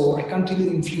drip, so I can't tell you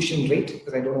the infusion rate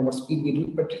because I don't know what speed we do,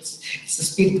 but it's the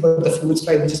speed of the fluid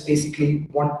supply, which is basically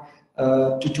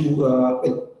 1.5 to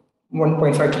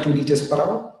 2 liters per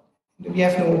hour. We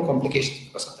have no complications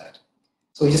because of that.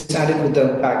 So we just add it with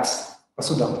the bags,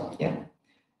 Vasudha, yeah.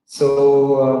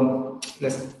 So the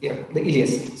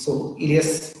ileus. So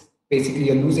ileus, basically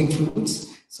you're losing fluids,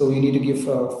 so you need to give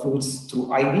fluids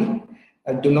through IV.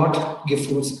 Do not give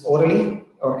fluids orally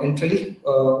or enterally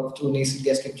through nasal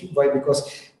gastric tube. Why? Because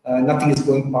nothing is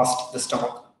going past the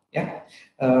stomach. Yeah,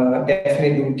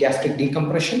 definitely do gastric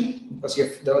decompression, because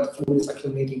the fluid is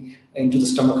accumulating into the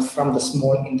stomach from the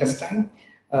small intestine.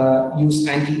 Use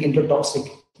anti-enterotoxic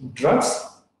drugs.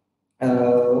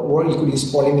 Or you could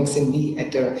use polymyxin B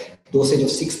at a dosage of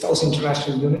 6,000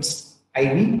 international units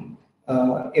IV.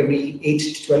 every 8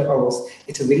 to 12 hours.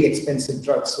 It's a very expensive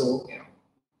drug. So,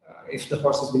 if the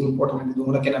horse is very important and the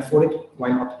owner can afford it, why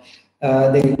not?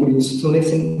 Then you could use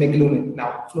flunixin meglumine.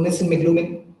 Now, flunixin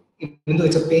meglumine, even though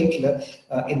it's a painkiller,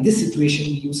 in this situation,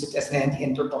 we use it as an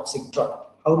anti-enterotoxic drug.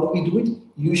 How do we do it?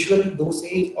 Usual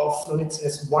dosage of flunixin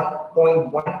is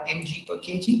 1.1 mg per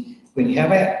kg. When you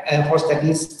have a horse that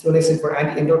needs flunixin for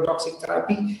anti-enterotoxic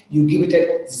therapy, you give it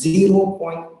at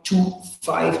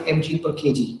 0.25 mg per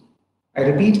kg. I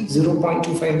repeat,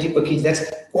 0.25 mg per kg.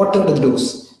 That's quarter the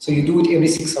dose. So you do it every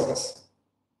 6 hours.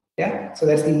 Yeah. So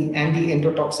that's the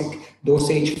anti-enterotoxic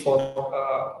dosage for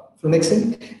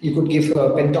flunixin. You could give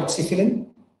pentoxifilin,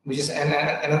 which is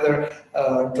another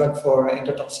drug for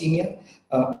enterotoxemia.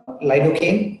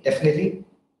 Lidocaine, definitely.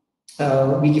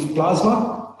 We give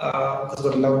plasma because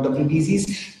of a lot of WBCs.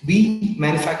 We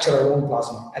manufacture our own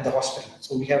plasma at the hospital.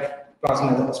 So we have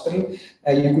plasma at the hospital.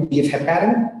 You could give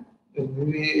heparin.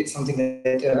 It's something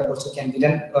that also can be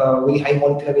done. Very high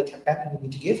molecular weight heparin we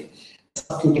need to give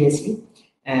subcutaneously.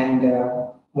 And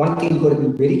one thing you've got to be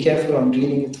very careful on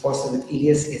dealing with horses with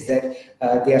ileus is that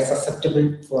they are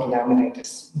susceptible for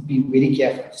laminitis. Be very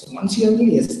careful. So once you have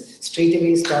ileus, straight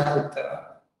away start with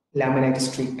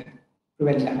laminitis treatment.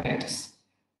 Prevent laminitis.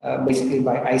 Basically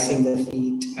by icing the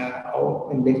feet,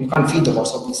 and you can't feed the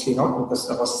horse obviously not because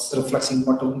the horse is refluxing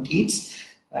what it eats,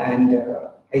 and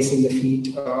icing the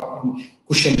feet,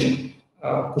 cushioned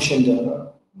what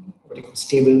do you call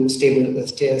stable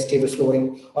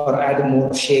flooring, or add more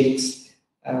of shakes.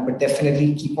 But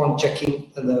definitely keep on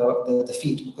checking the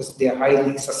feet because they are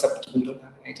highly susceptible to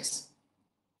laminitis.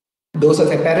 Dose of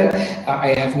heparin,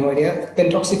 I have no idea.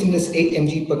 Pentoxifilin is 8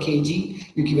 mg per kg.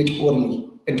 You give it orally.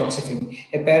 Pentoxifilin.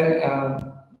 Heparin,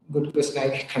 good question. I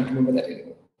can't remember that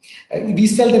anymore. We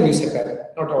seldom use heparin,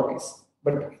 not always,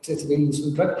 but it's a very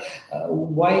useful drug.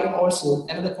 Why also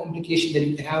another complication that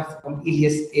you can have from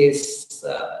ileus is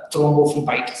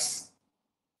thrombophlebitis,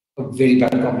 a very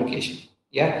bad complication.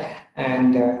 Yeah,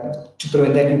 and to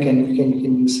prevent that, you can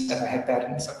use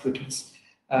heparin subcutaneous.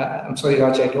 I'm sorry,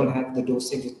 Raj, I don't have the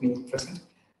dosage with me present.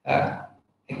 I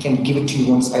can give it to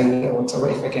you once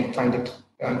if I can find it.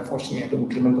 Unfortunately, I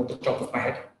don't remember the top of my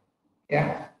head.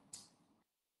 Yeah.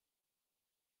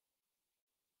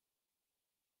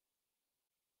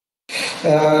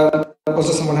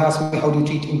 Also, someone asked me, how do you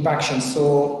treat impaction?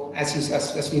 So, as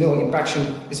we know,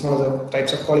 impaction is one of the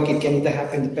types of colic. It can either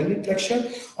happen in the pelvic flexure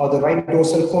or the right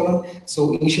dorsal column.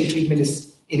 So, initial treatment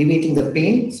is elevating the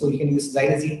pain. So, you can use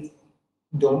xylazine,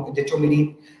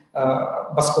 detomidine,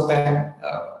 buscopan,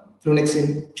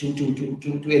 flunixin to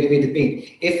elevate the pain.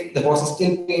 If the horse is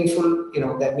still painful,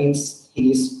 that means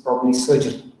he is probably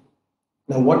surgery.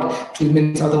 Now, what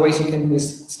treatments otherwise you can do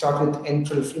is start with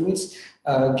enteral fluids,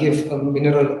 give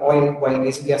mineral oil while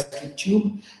nasogastric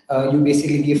tube. You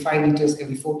basically give 5 liters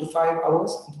every 4 to 5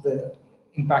 hours. The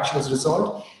impaction is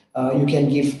resolved. You can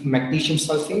give magnesium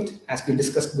sulfate, as we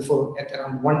discussed before, at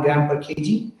around 1 gram per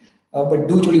kg. But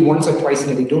do it only once or twice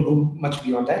in a day. Don't do much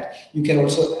beyond that. You can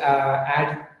also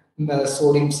add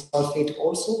sodium sulfate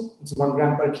also. It's 1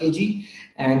 gram per kg,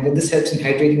 and this helps in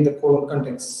hydrating the colon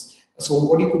contents. So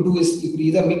what you could do is you could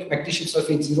either make magnesium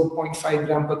sulfate 0.5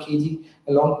 gram per kg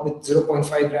along with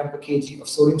 0.5 gram per kg of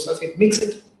sodium sulfate, mix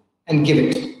it and give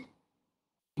it.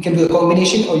 You can do a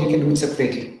combination or you can do it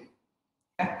separately.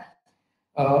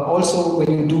 Also,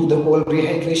 when you do the whole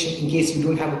rehydration, in case you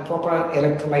don't have a proper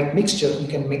electrolyte mixture, you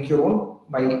can make your own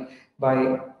by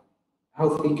how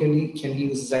frequently can you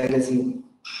use xylazine?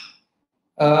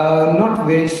 Not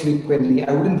very frequently.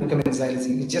 I wouldn't recommend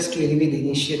xylazine. It's just to elevate the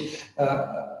initial.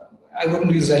 I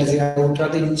wouldn't use xylazine. I would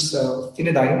rather use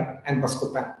phenidine and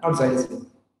buscopan, not xylazine.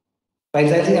 By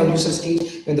xylazine, I would use a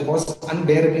stage when the horse is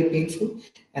unbearably painful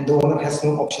and the owner has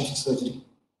no option for surgery.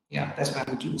 Yeah, that's why I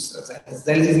would use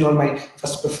xylazine. Is not my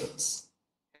first preference.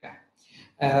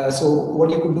 Yeah. So what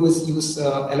you could do is use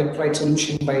electrolyte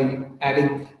solution by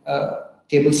adding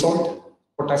table salt,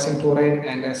 potassium chloride,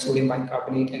 and sodium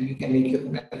bicarbonate, and you can make your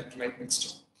electrolyte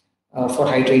mixture for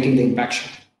hydrating the impaction.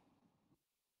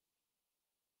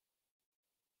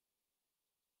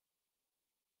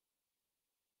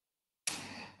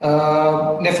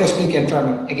 Nephrosplenic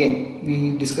entrapment. Again,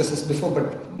 we discussed this before,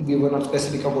 but we were not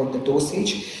specific about the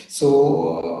dosage.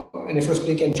 So,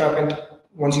 nephrosplenic entrapment,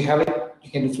 once you have it, you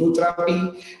can do fluid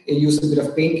therapy, use a bit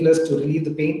of painkillers to relieve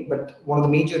the pain. But one of the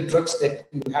major drugs that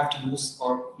you have to use,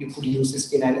 or you could use,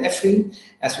 is phenylephrine.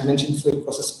 As we mentioned before, it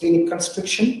causes splenic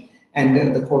constriction,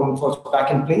 and the colon falls back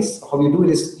in place. How you do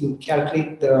it is you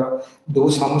calculate the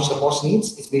dose, how much the horse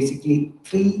needs. It's basically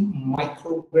 3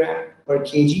 microgram per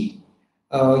kg.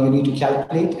 You need to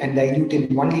calculate and dilute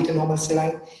in 1 liter normal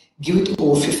saline. Give it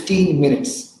over 15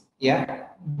 minutes. Yeah,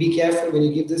 be careful when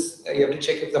you give this. You have to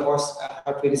check if the horse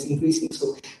heart rate is increasing.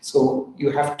 So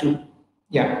you have to,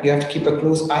 yeah, you have to keep a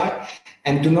close eye,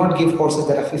 and do not give horses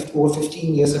that are over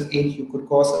 15 years of age. You could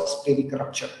cause a splenic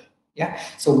rupture. Yeah.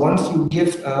 So once you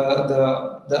give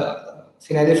the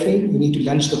phenylephrine, you need to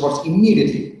lunge the horse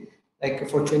immediately, like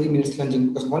for 20 minutes lunging,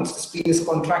 because once the spleen is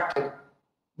contracted,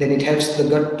 then it helps the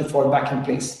gut to fall back in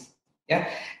place. Yeah.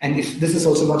 And if this is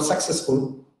also not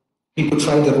successful, people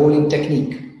try the rolling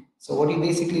technique. So what you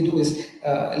basically do is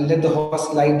let the horse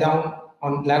lie down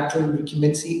on lateral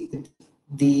recumbency with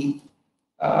the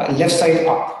left side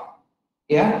up.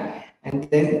 Yeah. And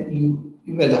then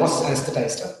well, the horse is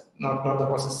anesthetized, not the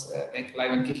horse is like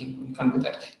live and kicking. You can't do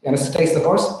that. You anesthetize the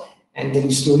horse, and then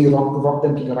you slowly rock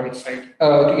them to the right side.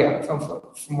 Yeah, from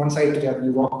one side to the other,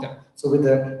 you rock them. So with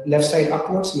the left side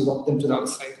upwards, you rock them to the other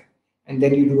side, and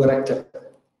then you do a rector.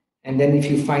 And then if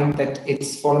you find that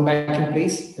it's fallen back in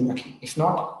place, then lucky. If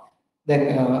not,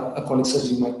 then a colic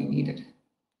surgery might be needed.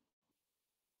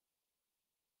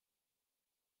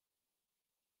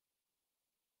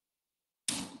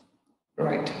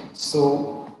 Right.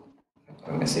 So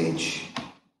a message.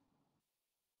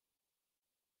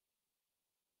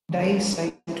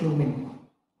 Dicyclomine.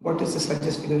 What is the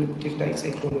suggested repetitive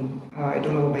dicyclomine? I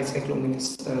don't know what dicyclomine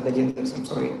is, the genders, I'm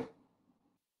sorry.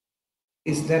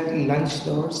 Is that lunge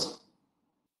the horse?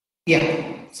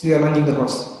 Yeah, so you are lunging the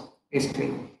horse,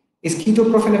 basically. Is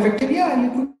ketoprofen effective? Yeah,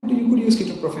 you could use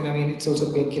ketoprofen. I mean, it's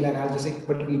also painkiller analgesic,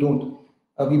 but we don't.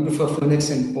 We prefer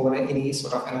flunitrin over any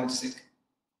sort of analgesic.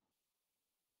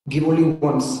 Give only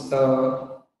once.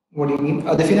 What do you mean?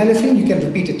 The phenylephrine, you can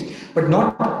repeat it, but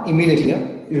not immediately. Yeah?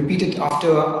 You repeat it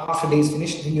after half a day is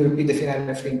finished, then you repeat the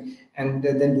phenylephrine and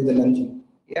then do the lunging.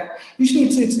 Yeah, usually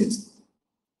it's.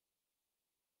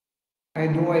 I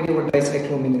have no idea what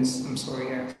dicyclomine is. I'm sorry,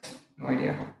 I have no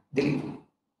idea. Delete. No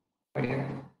idea.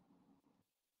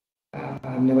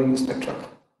 I've never used that drug.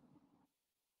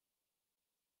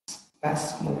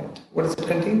 Spasmoid. What does it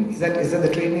contain? Is that the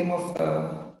trade name of?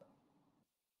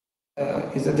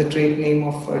 Is that the trade name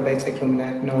of dicyclomine?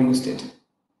 I've never used it.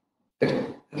 Okay.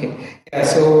 Yeah.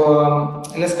 So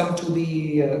let's come to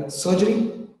the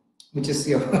surgery, which is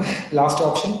your last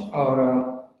option,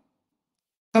 or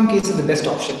some cases the best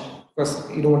option, because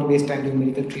you don't want to waste time doing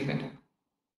medical treatment.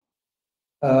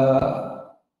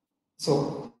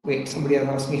 So wait, somebody has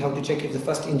asked me how to check if the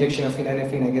first injection of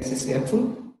phenylephrine, I guess, is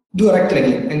helpful. Do a rectal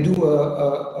again and do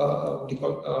what do you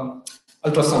call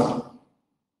ultrasound.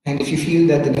 And if you feel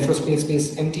that the nephrospleen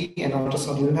space is empty and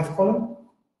ultrasound you don't have column,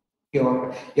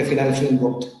 your phenylephrine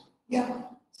worked. Yeah,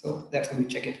 so that's how we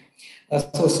check it.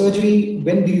 So surgery,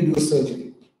 when do you do a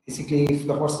surgery? Basically, if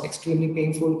the horse is extremely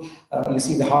painful, you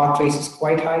see the heart rate is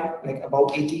quite high, like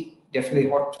about 80. Definitely,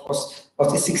 horse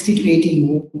is 60 to 80.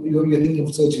 You're thinking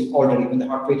of surgery already when the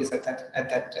heart rate is at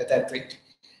that rate.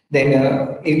 Then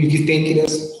if you give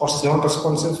painkillers, horse is not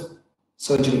responsive,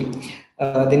 surgery.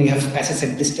 Then you have, as I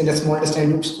said, distant and small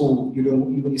intestine loops. Oh,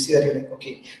 when you see that, you're like,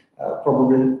 okay,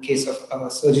 probable case of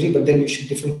surgery, but then you should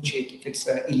differentiate if it's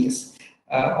ileus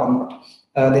or not.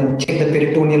 Then check the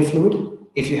peritoneal fluid.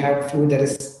 If you have fluid that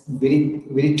is very,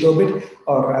 very turbid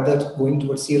or rather going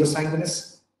towards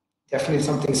serosanguinous, definitely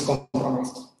something is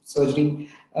compromised. Surgery.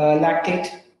 Lactate,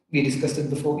 we discussed it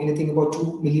before. Anything about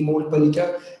 2 millimole per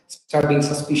liter, start being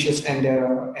suspicious, and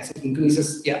as it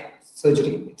increases, yeah,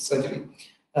 surgery.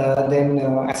 Then,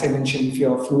 as I mentioned, if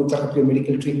your fluid therapy or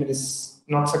medical treatment is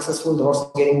not successful, the horse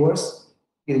is getting worse,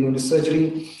 you're going to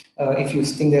surgery. If you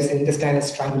think there's intestinal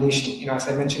strangulation, as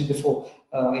I mentioned before,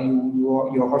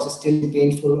 your horse is still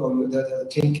painful or the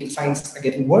clinical signs are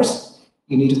getting worse,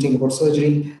 you need to think about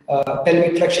surgery.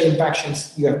 Pelvic flexure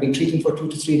impactions, you have been treating for 2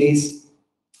 to 3 days,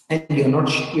 and you're not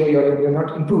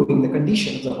improving the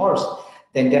condition of the horse,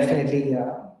 then definitely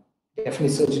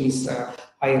surgery is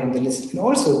higher on the list. And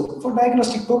also for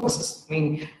diagnostic purposes, I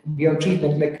mean, beyond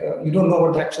treatment, like you don't know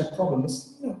what the actual problem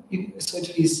is,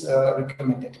 surgery is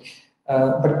recommended.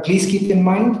 But please keep in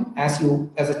mind, as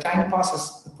the time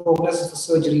passes, the prognosis for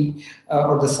surgery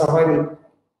or the survival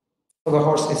for the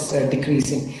horse is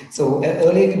decreasing. So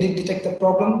earlier you detect the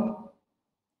problem,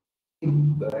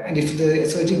 and if the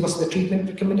surgery was the treatment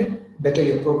recommended, better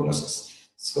your prognosis.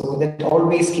 So that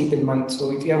always keep in mind.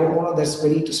 So if you have a owner that's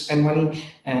ready to spend money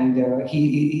and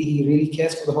he really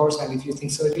cares for the horse, and if you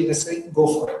think surgery is necessary, go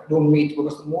for it. Don't wait,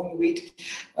 because the more you wait,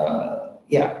 the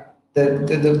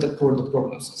poor the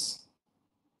prognosis.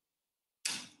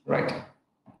 Right.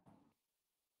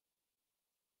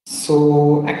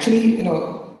 So actually,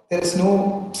 there is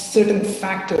no certain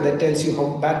factor that tells you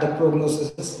how bad the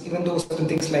prognosis is, even though certain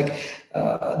things like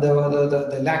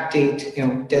the lactate,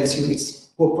 tells you it's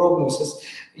poor prognosis,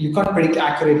 you can't predict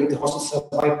accurately the horse will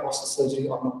survive post-surgery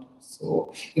or not.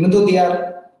 So even though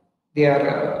they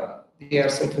are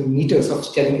certain meters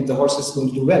of telling if the horse is going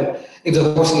to do well, if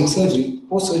the horse needs surgery,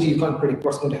 post-surgery you can't predict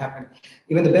what's going to happen.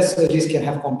 Even the best surgeries can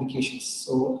have complications.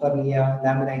 So hernia,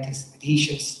 laminitis,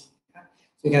 adhesions.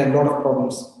 So you can have a lot of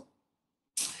problems.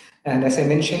 And as I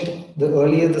mentioned, the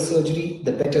earlier the surgery,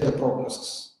 the better the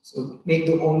prognosis. So make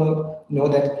the owner know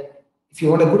that if you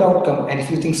want a good outcome and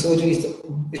if you think surgery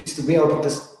is the way out of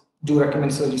this, do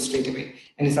recommend surgery straight away.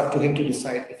 And it's up to him to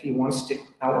decide if he wants it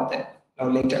now or then, or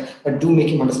later. But do make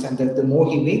him understand that the more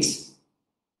he waits,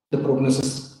 the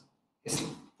prognosis is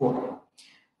poor.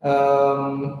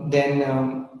 And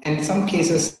in some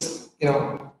cases,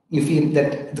 you feel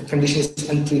that the condition is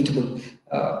untreatable.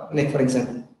 Like for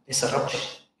example, there's a rupture.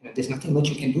 There's nothing much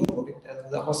you can do about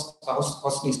it. The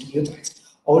horse needs to be euthanized.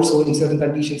 Also, in certain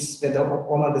conditions where the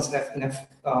owner doesn't have enough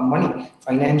money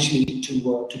financially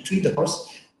to treat the horse,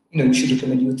 you should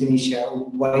recommend euthanasia.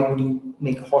 Why would you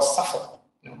make a horse suffer?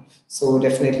 So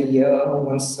definitely,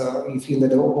 once you feel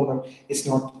that the owner is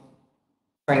not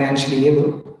financially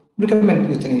able, recommend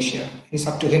euthanasia. It's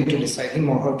up to him to decide, him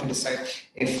or her to decide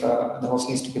if the horse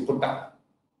needs to be put down.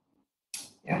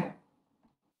 Yeah.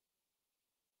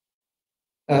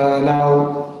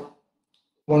 Now,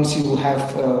 once you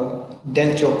have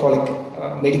dealt your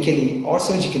colic medically or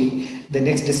surgically, the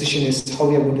next decision is how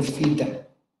you are going to feed them,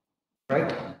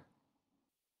 right?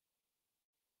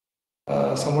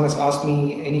 Someone has asked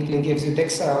me, any clinic gives you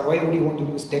DEXA, why would you want to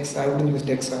use DEXA? I wouldn't use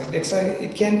DEXA. DEXA,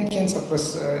 it can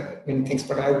suppress many things,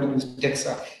 but I would use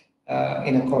DEXA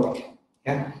in a colic.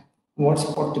 Yeah. What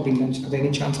support to be lunge? Are there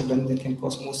any chance of lunge that can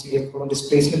cause more severe colon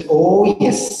displacement? Oh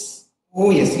yes. Oh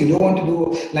yes. You don't want to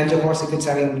do lunge of horse if it's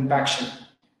having impaction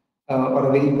or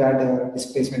a very bad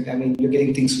displacement. I mean, you're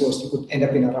getting things worse. You could end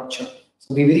up in a rupture.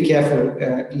 So be very careful.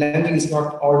 Lunging is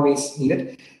not always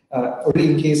needed.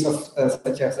 Only in case of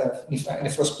such as a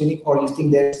nephrosplenic, or you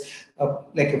think there's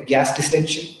like a gas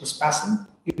distension or spasm,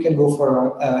 you can go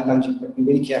for lunging, but be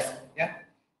very careful. Yeah,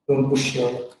 don't push your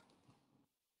leg.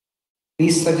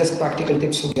 Please suggest practical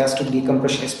tips for gastric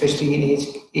decompression, especially in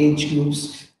age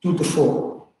groups 2 to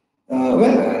 4.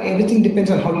 Everything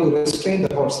depends on how you restrain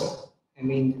the horse. I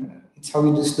mean, it's how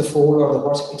you use the foal or the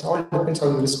horse. It all depends how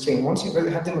you restrain. Once you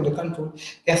have them under control,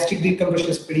 gastric decompression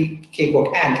is pretty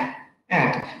cakewalk.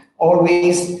 And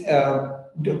always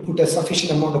put a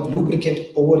sufficient amount of lubricant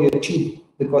over your tube,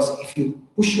 because if you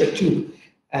push your tube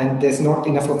and there's not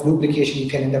enough of lubrication, you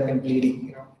can end up in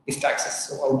bleeding, epistaxis.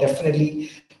 So I'll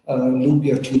definitely lube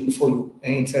your tube before you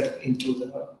insert into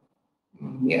the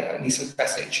nasal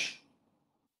passage.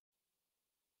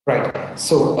 Right.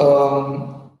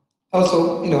 So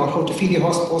also, how to feed your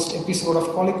horse post episode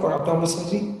of colic or abdominal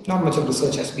surgery. Not much of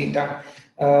research has been done.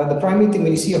 The primary thing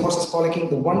when you see a horse is colicking,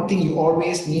 the one thing you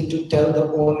always need to tell the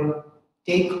owner,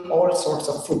 take all sorts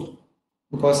of food,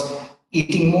 because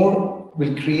eating more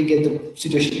will get the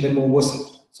situation even more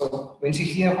worsened. So when you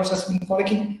see a horse has been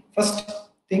colicking, first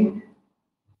thing,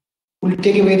 we'll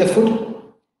take away the food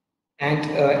and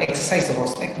exercise the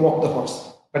horse, like walk the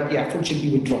horse. But yeah, food should be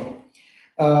withdrawn.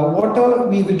 Water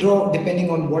we withdraw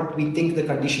depending on what we think the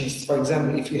condition is. For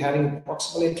example, if you're having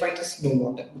proximal enteritis, no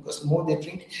water, because the more they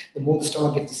drink, the more the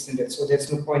stomach gets distended. So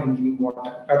there's no point in giving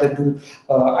water. Rather do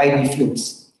IV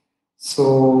fluids.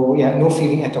 So yeah, no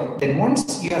feeding at all. Then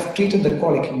once you have treated the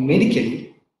colic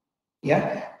medically,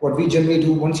 yeah, what we generally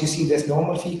do, once you see there's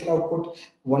normal fecal output,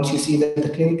 once you see that the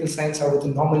clinical signs are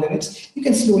within normal limits, you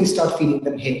can slowly start feeding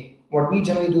them hay. What we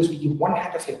generally do is we give 1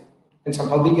 hand of hay. Depends on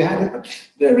how big your hand is,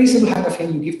 but a reasonable hand of hay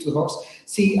you give to the horse.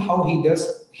 See how he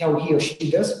or she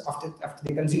does after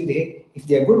they consume the hay. If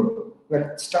they are good,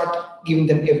 well, start giving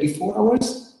them every 4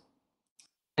 hours.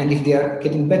 And if they are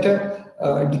getting better,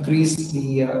 decrease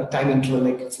the time interval,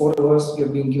 like 4 hours you're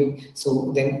being given.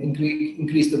 So then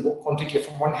increase the quantity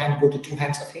from 1 hand, go to 2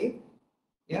 hands of hay.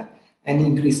 Yeah, and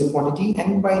increase the quantity.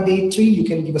 And by day 3, you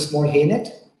can give a small hay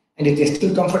net. And if they're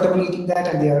still comfortable eating that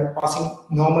and they are passing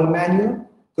normal manure,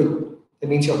 good. That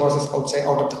means your horse is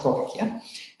out of the colic, yeah.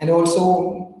 And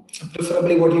also,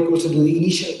 preferably, what you could also do the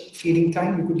initial feeding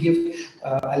time, you could give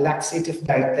a laxative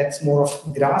diet that's more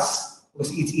of grass,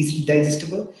 because it's easily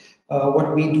digestible.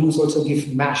 What we do is also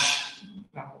give mash.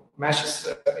 Now, mash is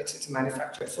it's a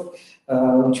manufactured food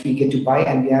which we get to buy,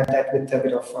 and we add that with a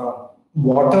bit of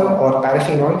water or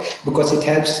paraffin oil, because it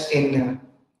helps in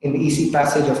the easy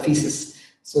passage of feces.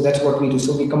 So that's what we do.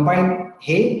 So we combine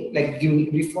hay, like giving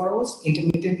every 4 hours,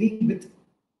 intermittently with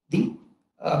the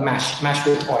mash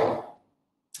with oil.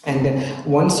 And then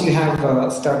once you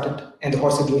have started and the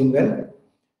horse is doing well,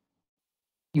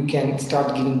 you can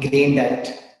start giving grain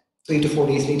diet. 3 to 4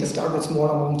 days later, start with small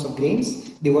amounts of grains,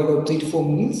 divide out 3 to 4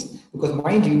 meals, because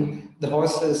mind you, the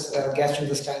horse's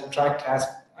gastrointestinal tract has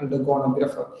undergone a bit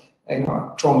of a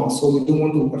trauma, so you don't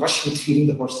want to rush with feeding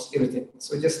the horse everything.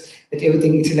 So just that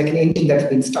everything is like an engine that's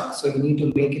been stuck, so you need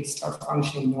to make it start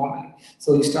functioning normally.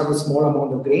 So you start with small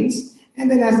amount of grains,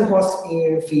 and then as the horse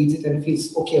feeds it and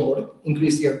feels okay about it,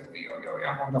 increase your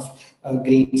amount of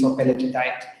grains or pelleted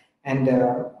diet. And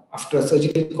after a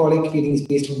surgical colic, feeding is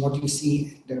based on what you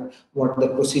see and what the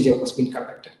procedure was being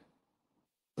conducted.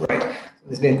 Right.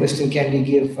 There's been a question: can we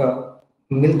give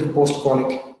milk post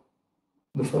colic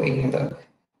before any other?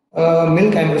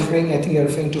 Milk, I think you're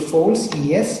referring to foals.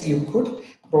 Yes, you could,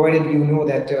 provided you know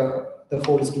that the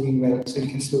foal is doing well, so you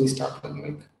can slowly start with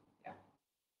milk. Yeah.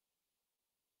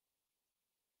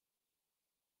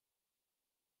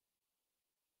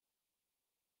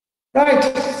 Right,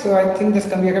 so I think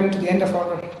we are coming to the end of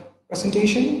our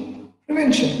presentation.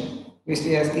 Prevention.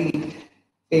 Basically, as the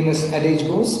famous adage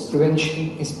goes,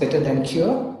 prevention is better than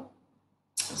cure.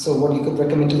 So what you could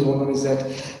recommend to the owner is that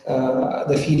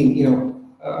the feeding,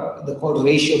 the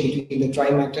ratio between the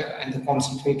dry matter and the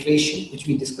concentrate ratio, which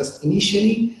we discussed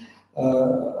initially.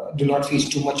 Do not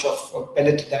feed too much of a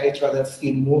pellet diet, rather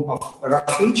feed more of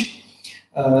roughage.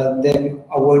 Then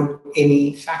avoid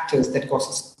any factors that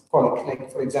causes colic,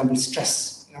 like for example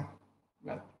stress.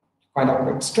 Find out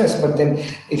about stress, but then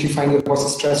if you find your horse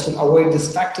is stressed, avoid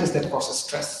these factors that causes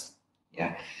stress.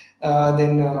 Yeah.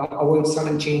 Then avoid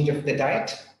sudden change of the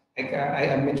diet. Like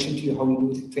I mentioned to you how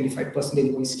you do it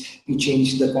 25% ways. You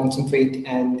change the concentrate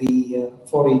and the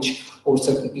forage over a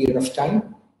certain period of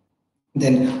time.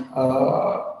 Then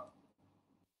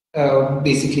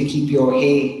basically keep your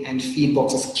hay and feed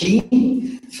boxes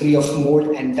clean, free of mold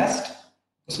and dust,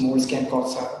 because molds can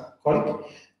cause colic.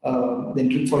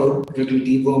 Then follow regular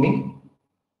deworming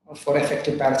for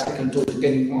effective parasite control,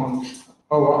 depending on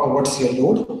what's your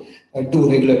load. Do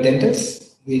regular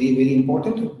dentals, very, very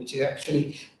important, which is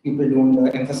actually people don't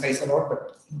emphasize a lot,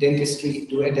 but dentistry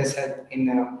does help in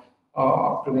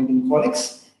preventing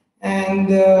colics. And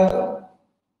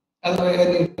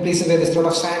in places where there's a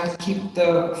lot of sand, keep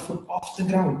the foot off the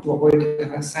ground to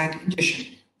avoid sand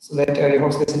ingestion, so that your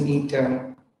horse doesn't eat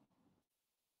sand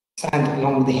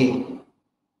along with the hay.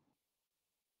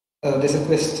 There's a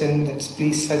question that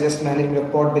please suggest management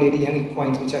of pot belly young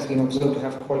equines which has been observed to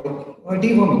have colic.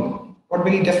 Deworming. Pot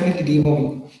belly definitely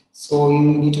deworming. So you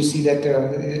need to see that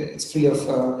it's free of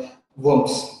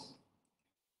worms.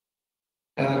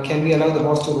 Can we allow the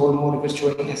horse to roll more if it's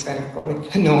showing a sign of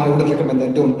colic? No, I wouldn't recommend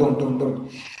that. Don't.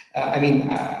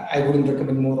 I wouldn't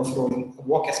recommend more of rolling.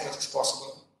 Walk as much as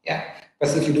possible. Yeah.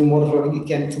 Because if you do more of rolling, it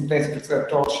can sometimes, if it's a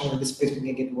torsion or displacement,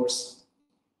 may get worse.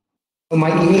 My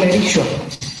email ID, sure.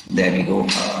 There we go.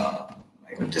 I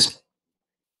will just.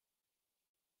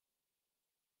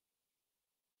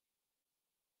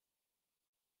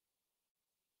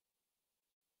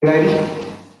 Right.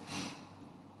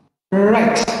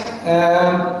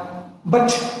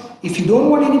 But if you don't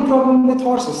want any problem with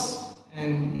horses,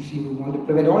 and if you want to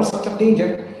prevent all sorts of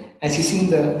danger, as you see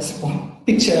in the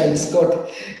picture I just got,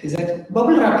 is that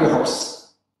bubble wrap your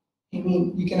horse. I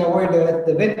mean, you can avoid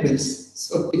the wet bills,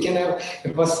 so you can have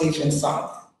your horse safe and sound.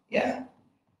 Yeah.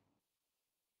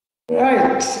 Right.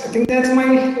 I think that's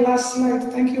my last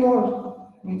slide. Thank you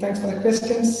all. I mean, thanks for the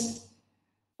questions.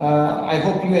 I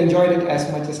hope you enjoyed it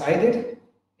as much as I did.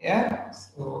 Yeah.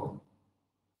 So,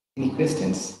 any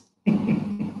questions?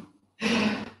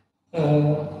 I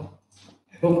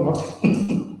hope not.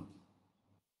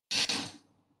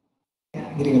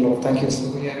 Yeah, getting a lot. Thank you.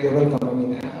 So, yeah, you're welcome. I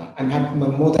mean, I'm happy,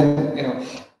 more than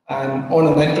I'm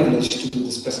honored and privileged to do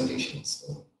this presentation.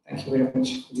 So, thank you very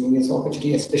much for giving me this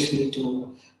opportunity, especially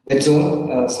to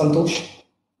Vetzone, Santosh,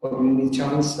 for giving me the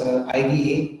chance,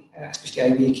 IBA, especially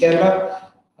IBA Kerala,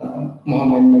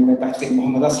 Mohammed, my batchmate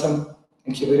Muhammad Aslam.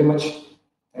 Thank you very much.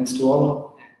 Thanks to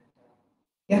all.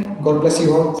 Yeah, God bless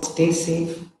you all. Stay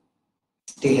safe,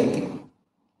 stay healthy.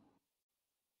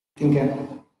 I think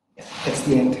that's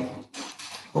the end.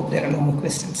 Hope there are no more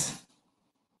questions.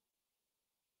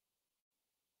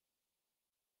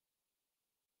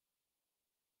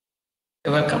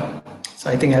 You're welcome. So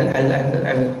I think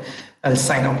I'll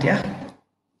sign out. Yeah.